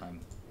funny, every time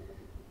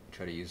I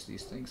try to use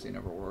these things, they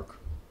never work.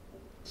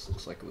 This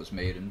looks like it was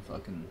made in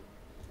fucking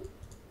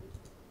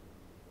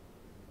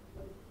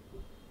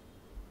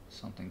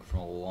something from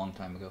a long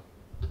time ago.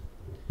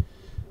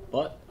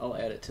 But I'll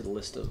add it to the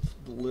list of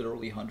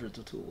literally hundreds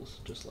of tools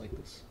just like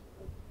this.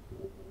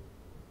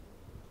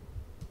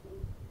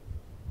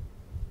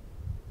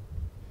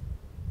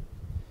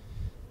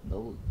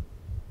 No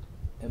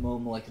MO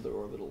molecular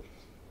orbital.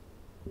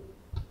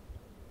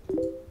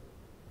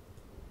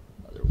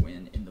 Another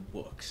win in the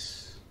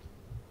books.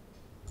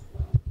 I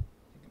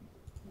think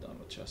I'm done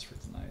with chess for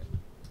tonight.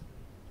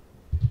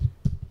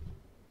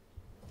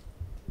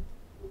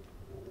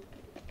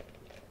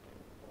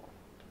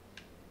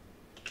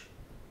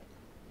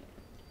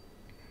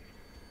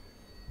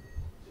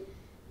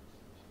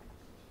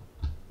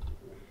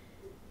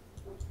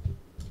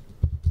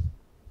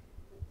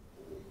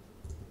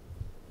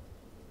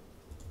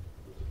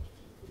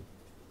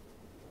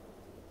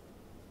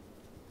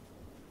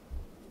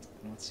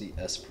 I don't see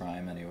S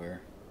prime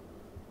anywhere.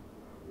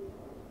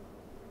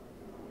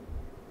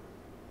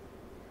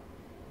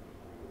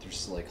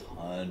 There's like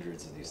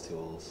hundreds of these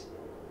tools.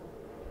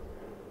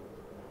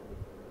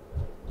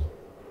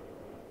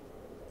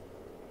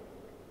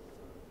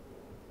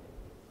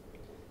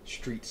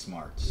 Street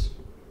smarts.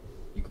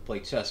 You can play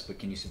chess, but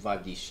can you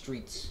survive these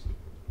streets?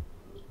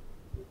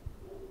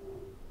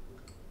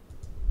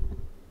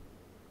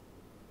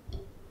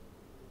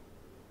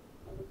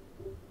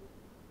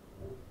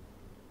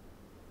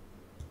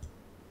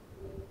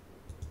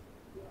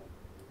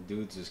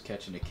 dudes is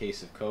catching a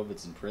case of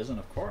COVID's in prison?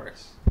 Of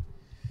course.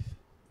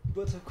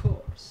 But of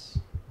course.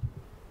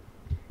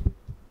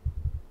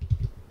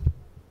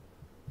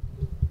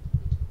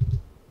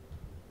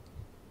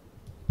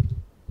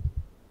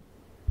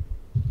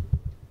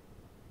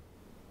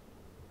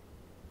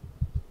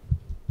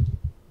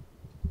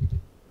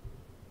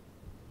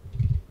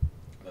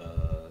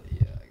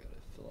 Yeah, I gotta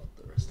fill out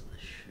the rest of the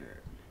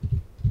shirt.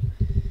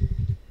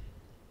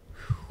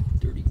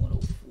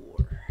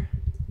 3104.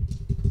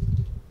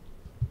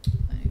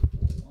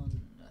 941.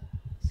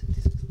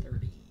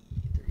 6630.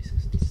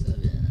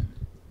 3657.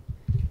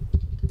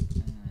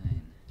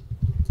 9.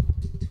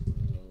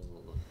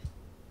 12.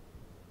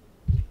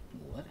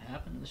 What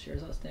happened to the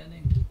shares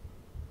outstanding?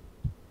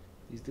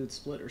 These dudes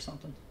split or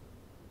something?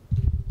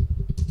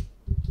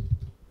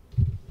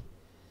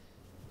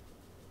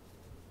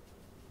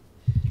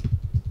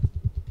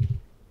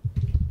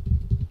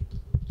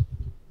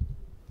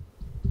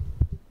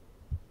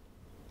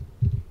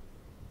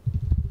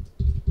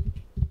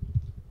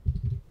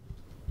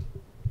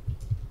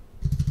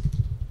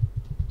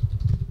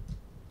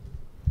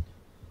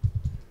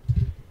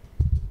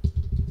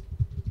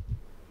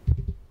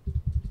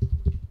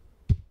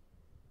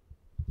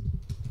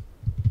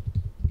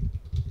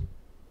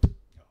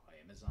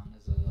 Amazon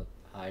is a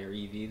higher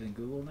EV than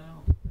Google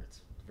now?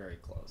 It's very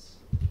close.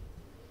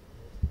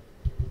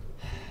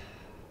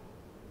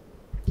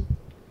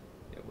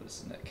 Yeah, what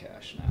is the net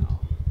cash now?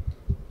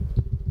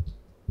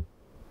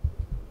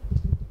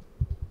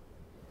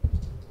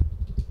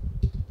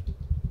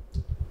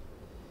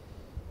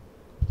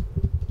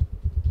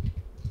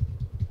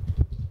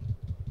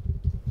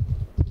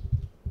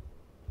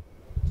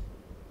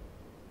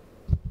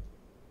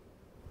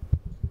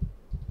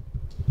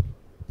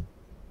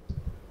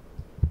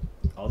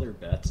 Other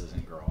bets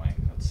isn't growing.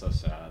 That's so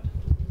sad.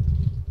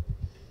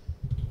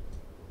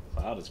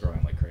 Cloud is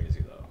growing like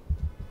crazy though.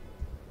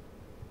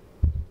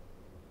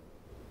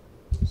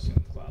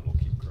 Soon Cloud will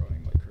keep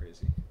growing like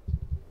crazy.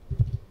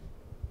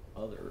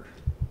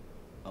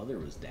 Other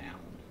was down.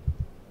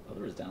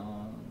 Other was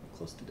down,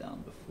 close to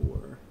down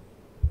before.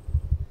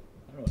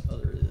 I don't know what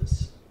other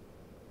is.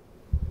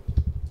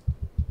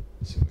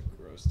 Assume it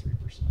grows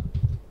 3%.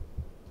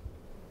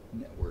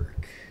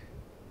 Network.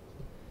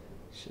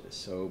 Shit is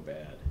so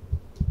bad.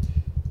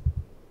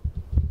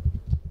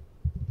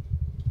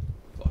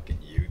 Fucking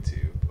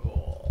YouTube.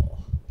 Oh.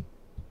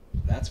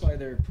 That's why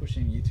they're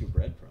pushing YouTube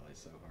Red probably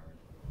so hard.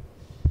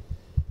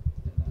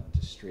 And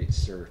just straight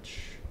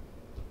search.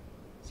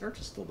 Search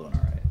is still doing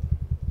alright.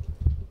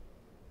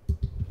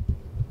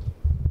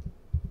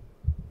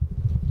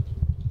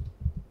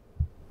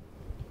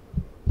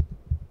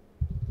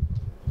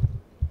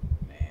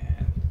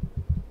 Man.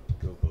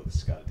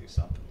 Google's gotta do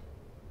something.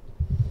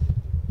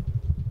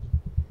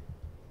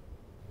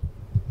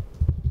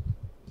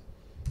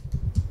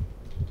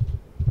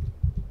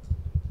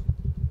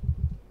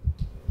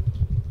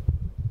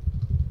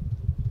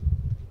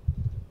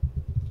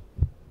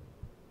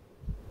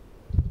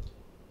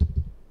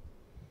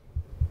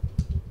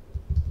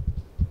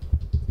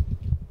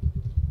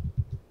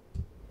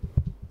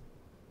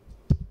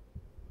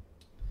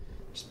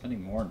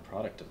 Spending more on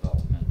product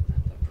development.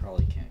 That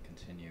probably can't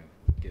continue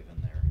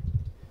given their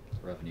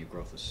revenue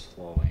growth is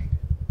slowing.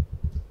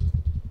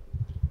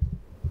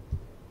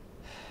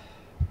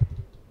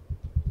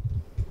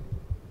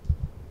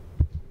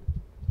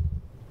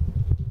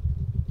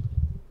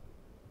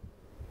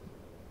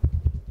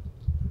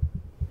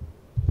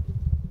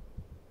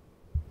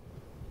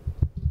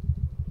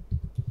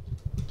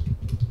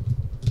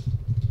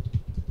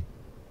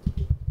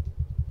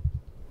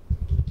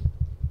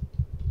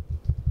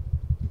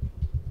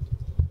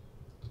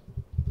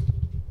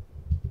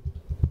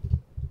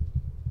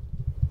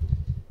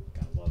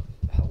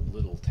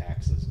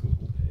 Taxes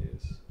Google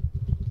pays.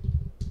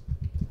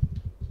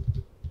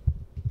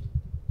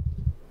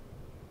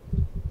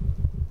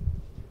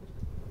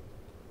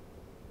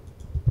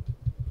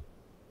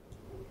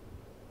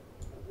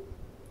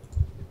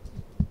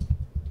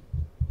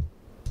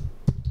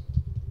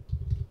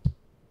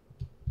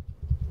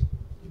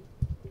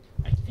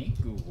 I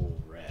think Google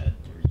Red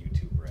or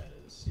YouTube Red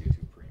is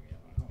YouTube Premium.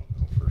 I don't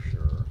know for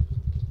sure.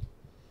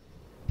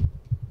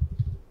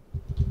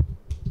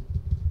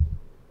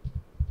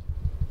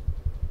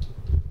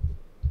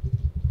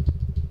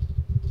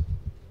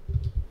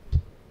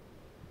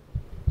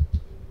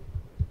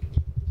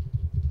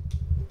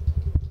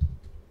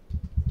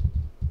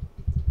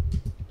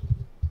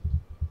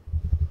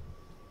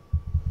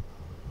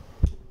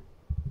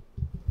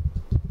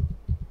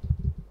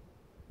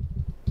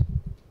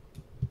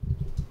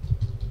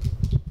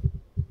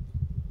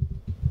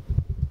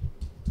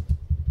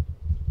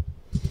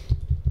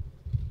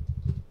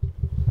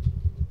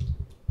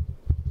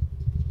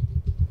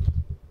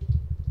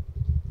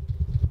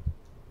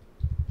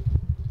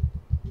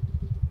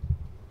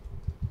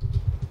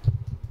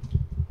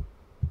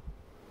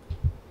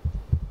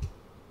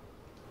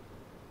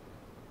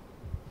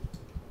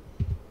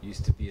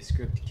 Used to be a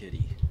script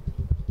kiddie.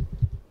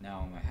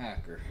 Now I'm a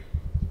hacker.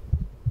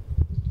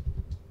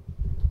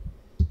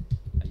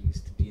 I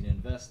used to be an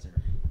investor.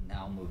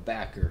 Now I'm a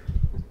backer.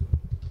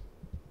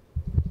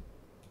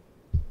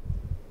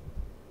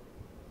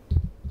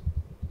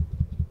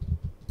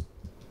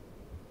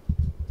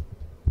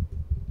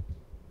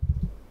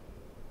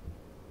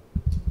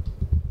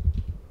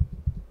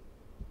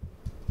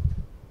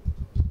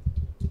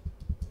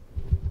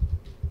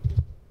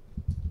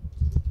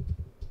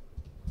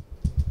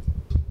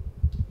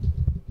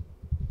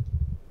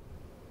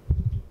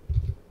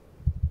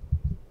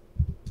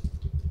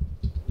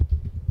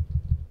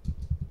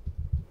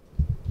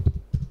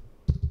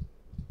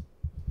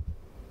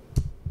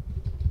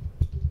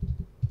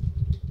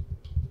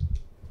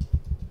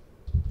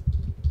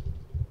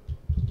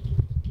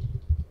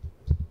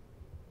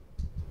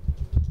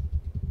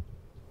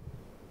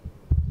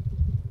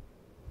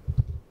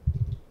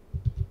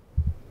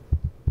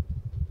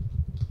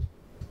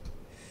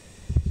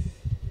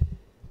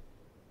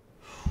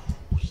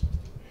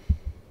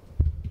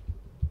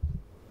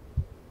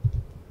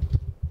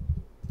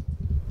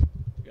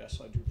 Yes,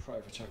 I do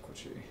private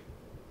equity.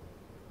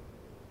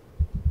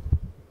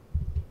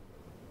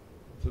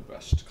 The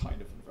best kind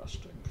of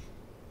investing.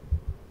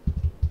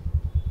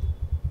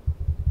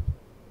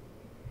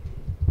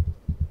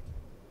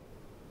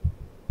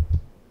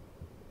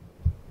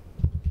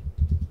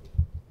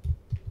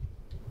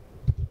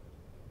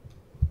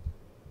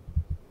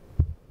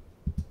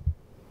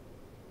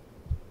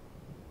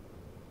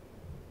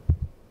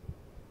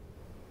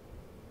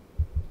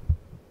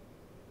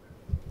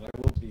 I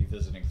will be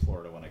visiting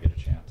Florida when I get a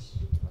chance.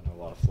 I know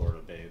a lot of Florida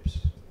babes.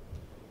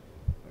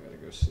 I gotta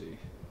go see.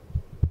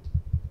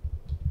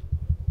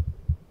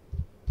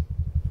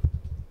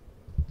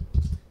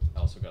 I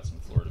also got some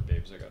Florida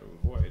babes I gotta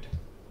avoid.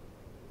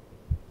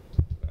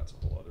 That's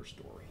a whole other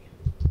story.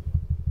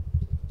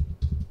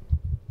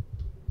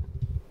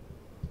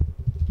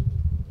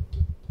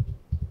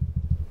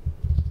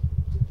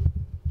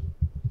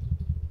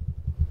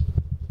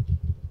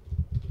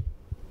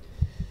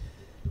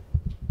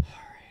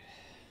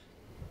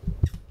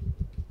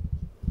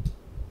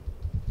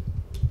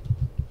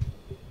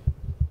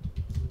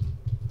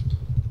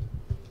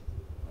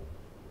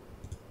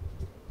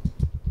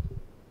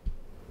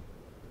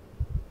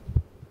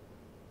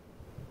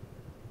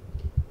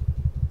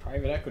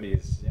 Private equity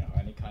is, you know,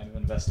 any kind of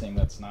investing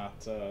that's not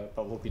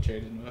publicly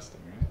traded investing,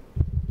 right?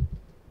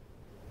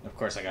 Of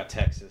course, I got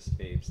Texas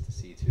babes to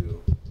see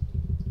too.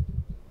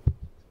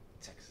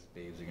 Texas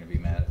babes are gonna be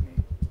mad at me.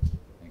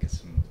 I got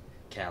some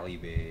Cali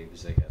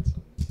babes. I got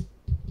some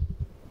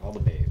all the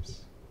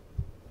babes.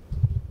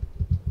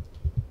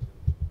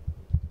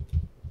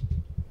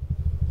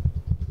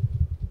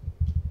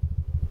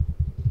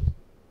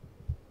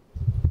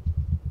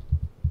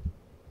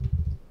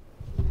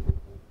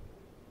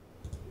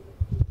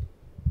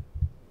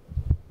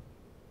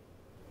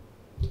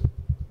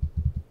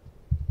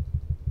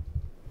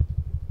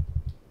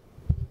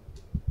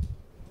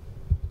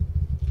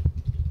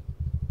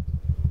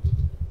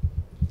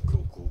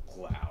 Google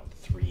Cloud,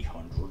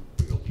 300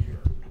 billion.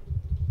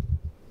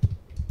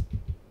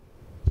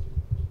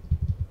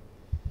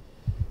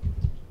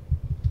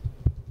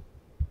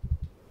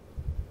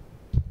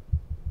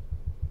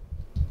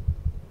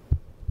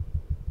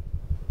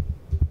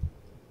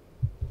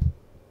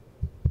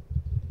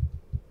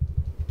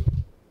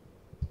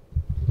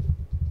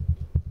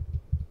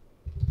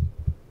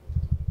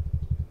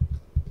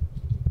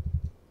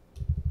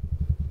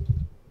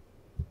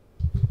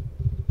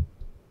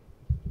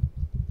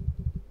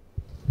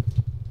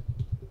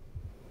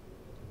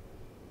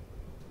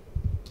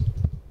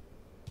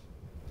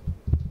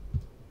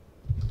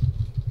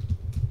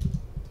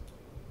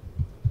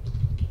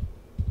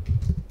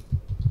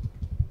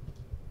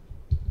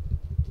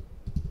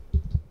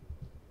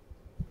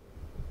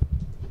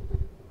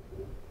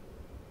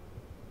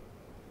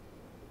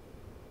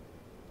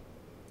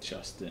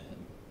 Justin,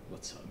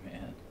 what's up,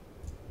 man?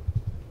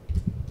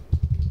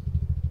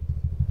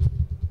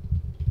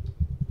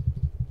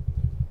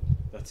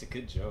 That's a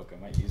good joke. I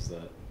might use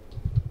that.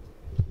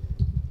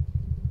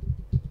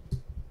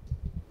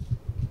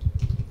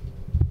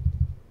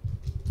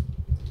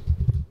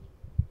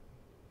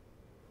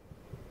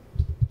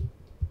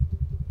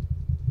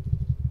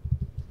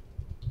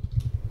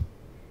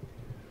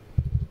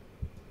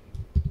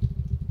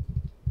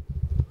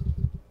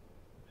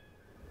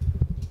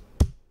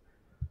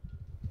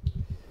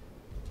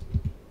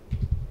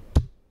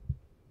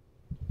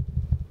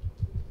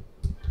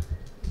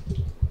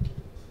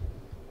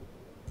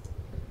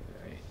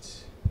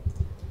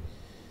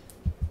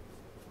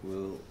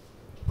 Will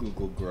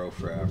Google grow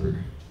forever?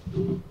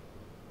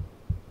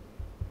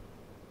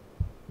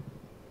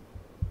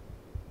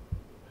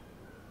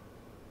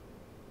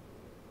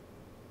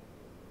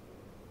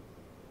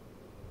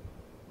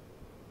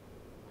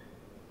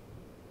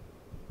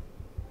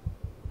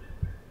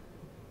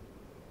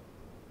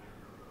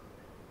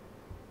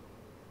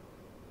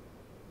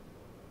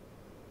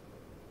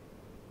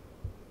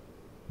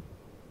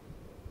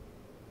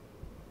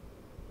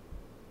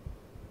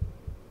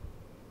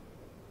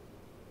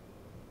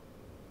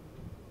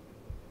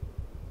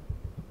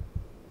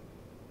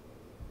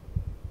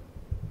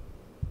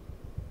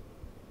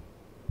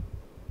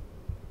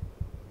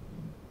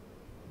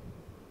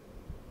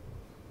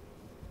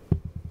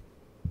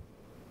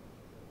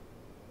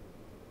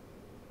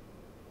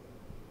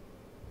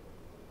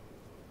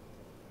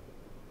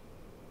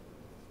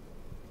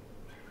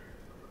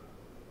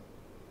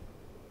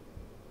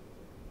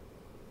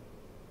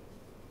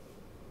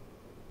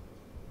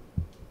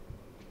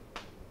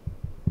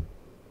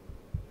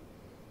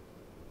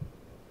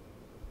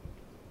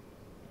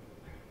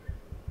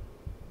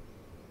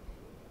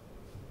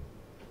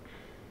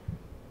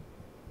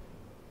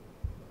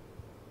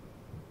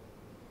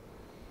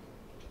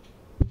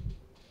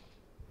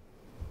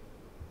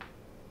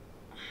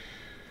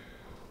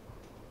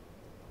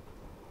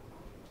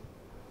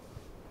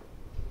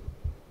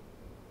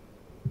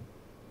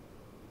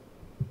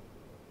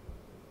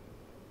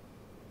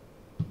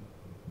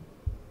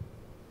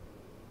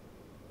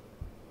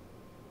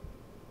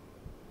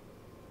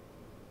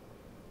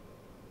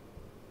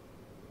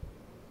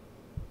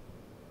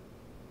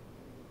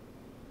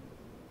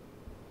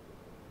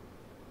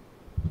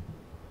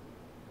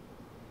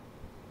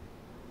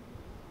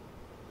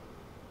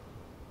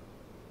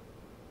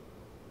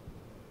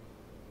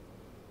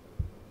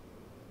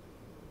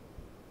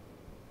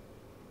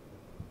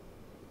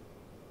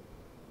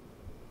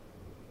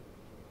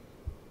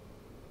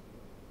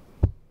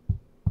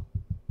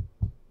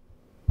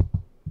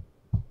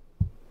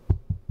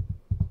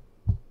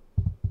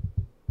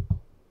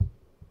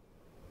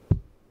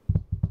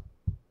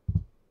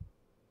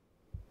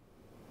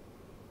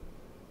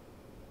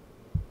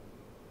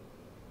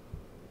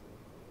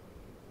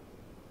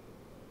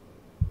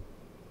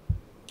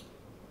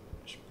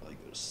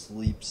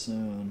 sleep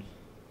soon.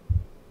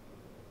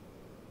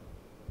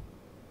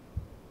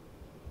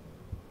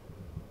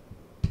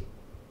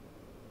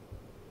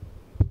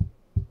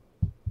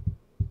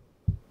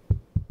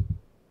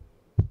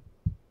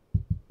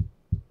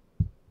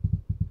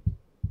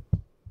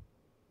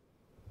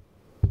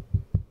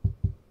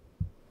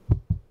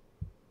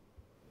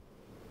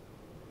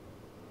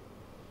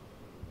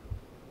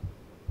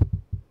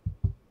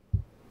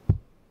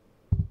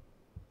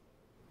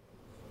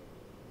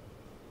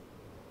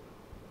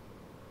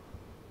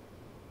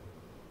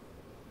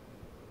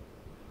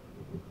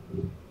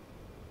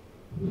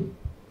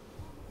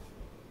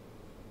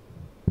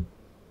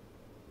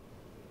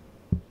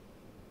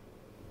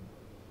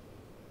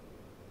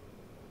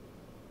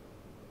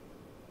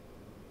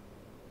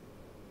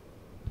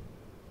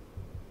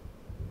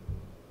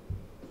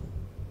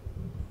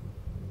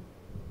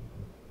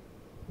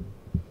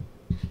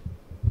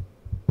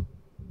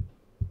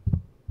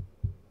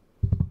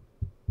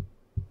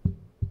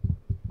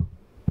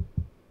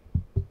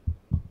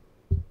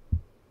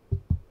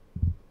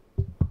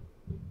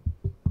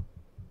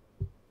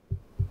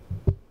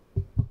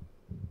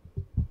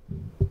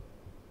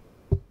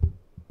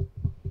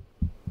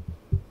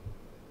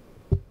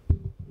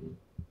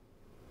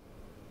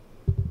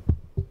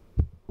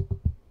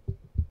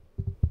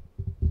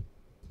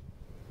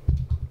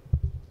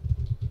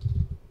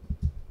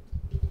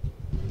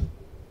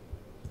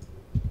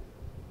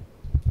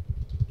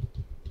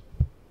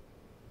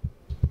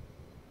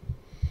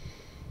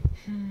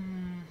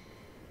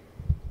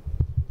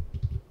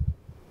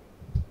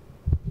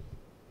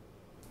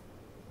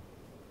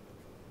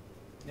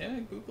 Yeah,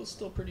 Google's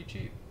still pretty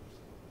cheap.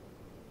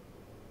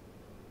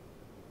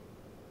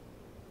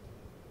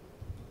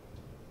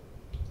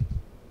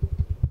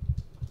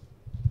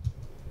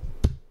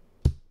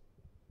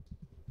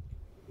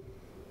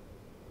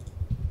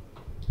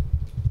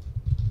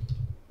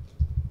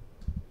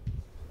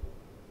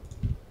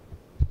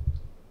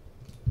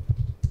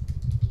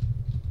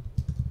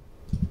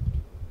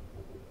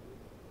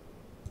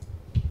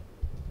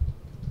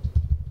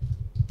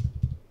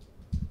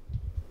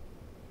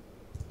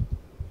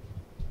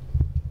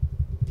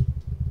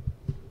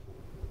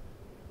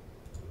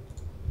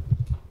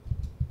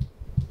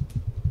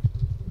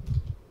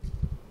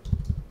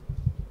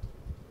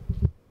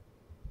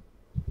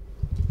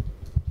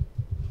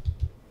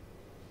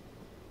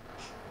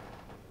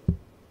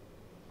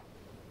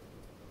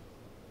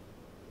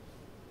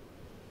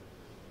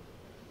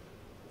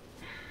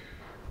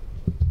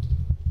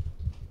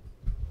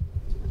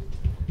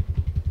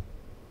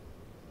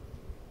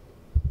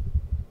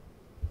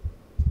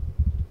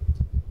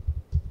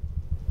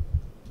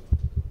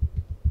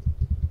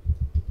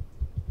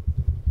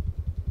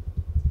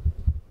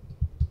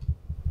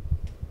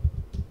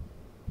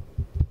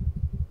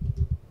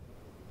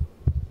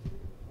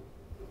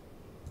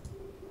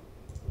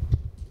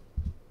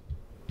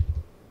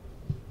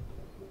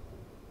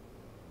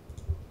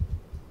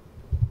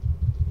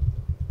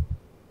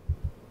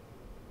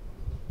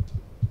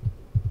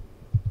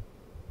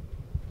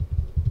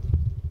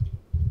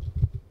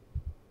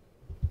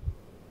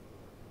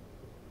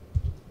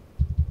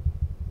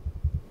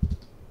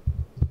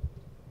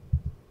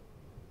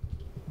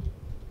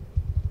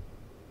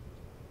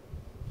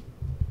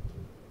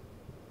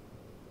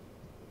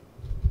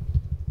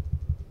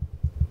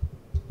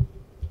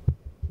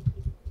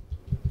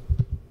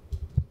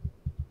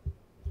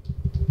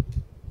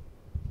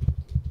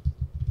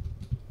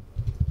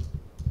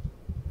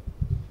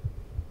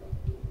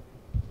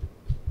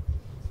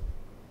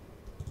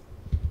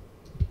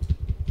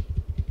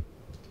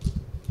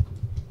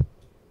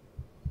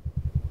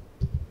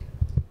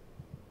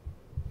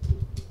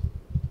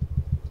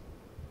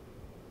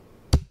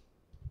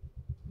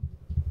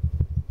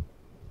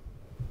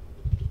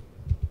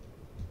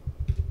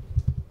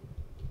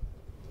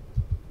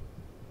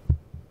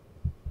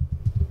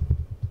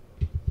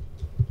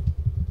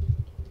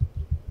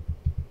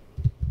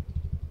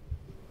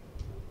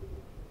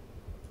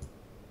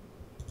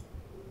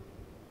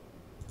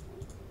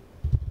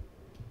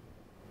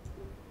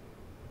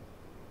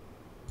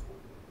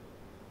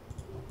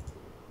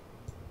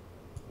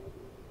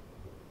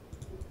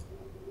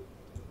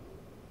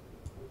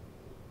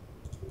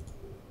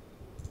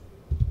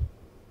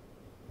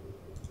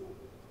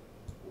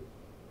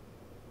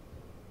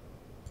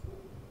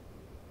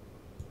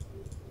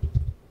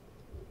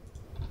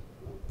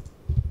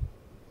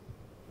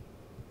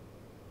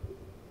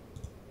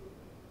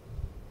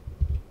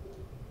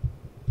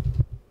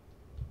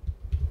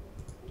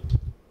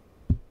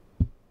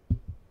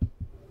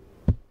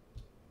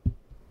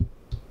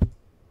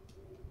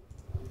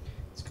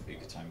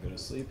 Time to go to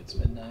sleep. It's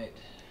midnight.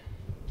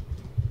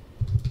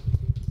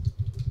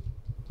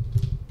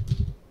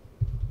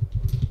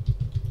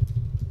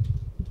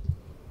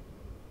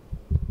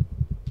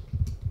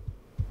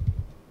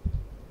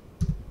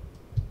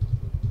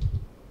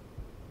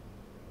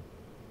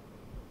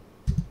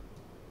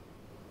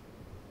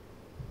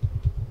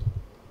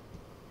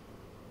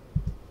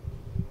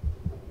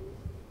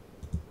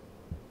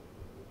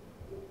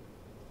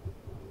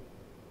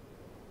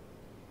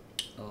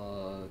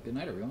 good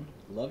night, everyone.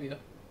 Love you.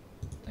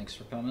 Thanks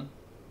for coming.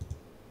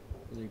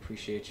 Really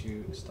appreciate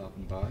you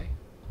stopping by,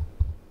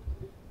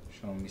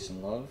 showing me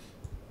some love,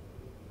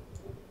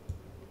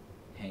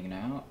 hanging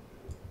out.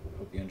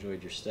 Hope you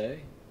enjoyed your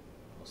stay.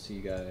 I'll see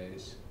you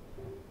guys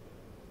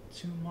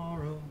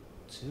tomorrow.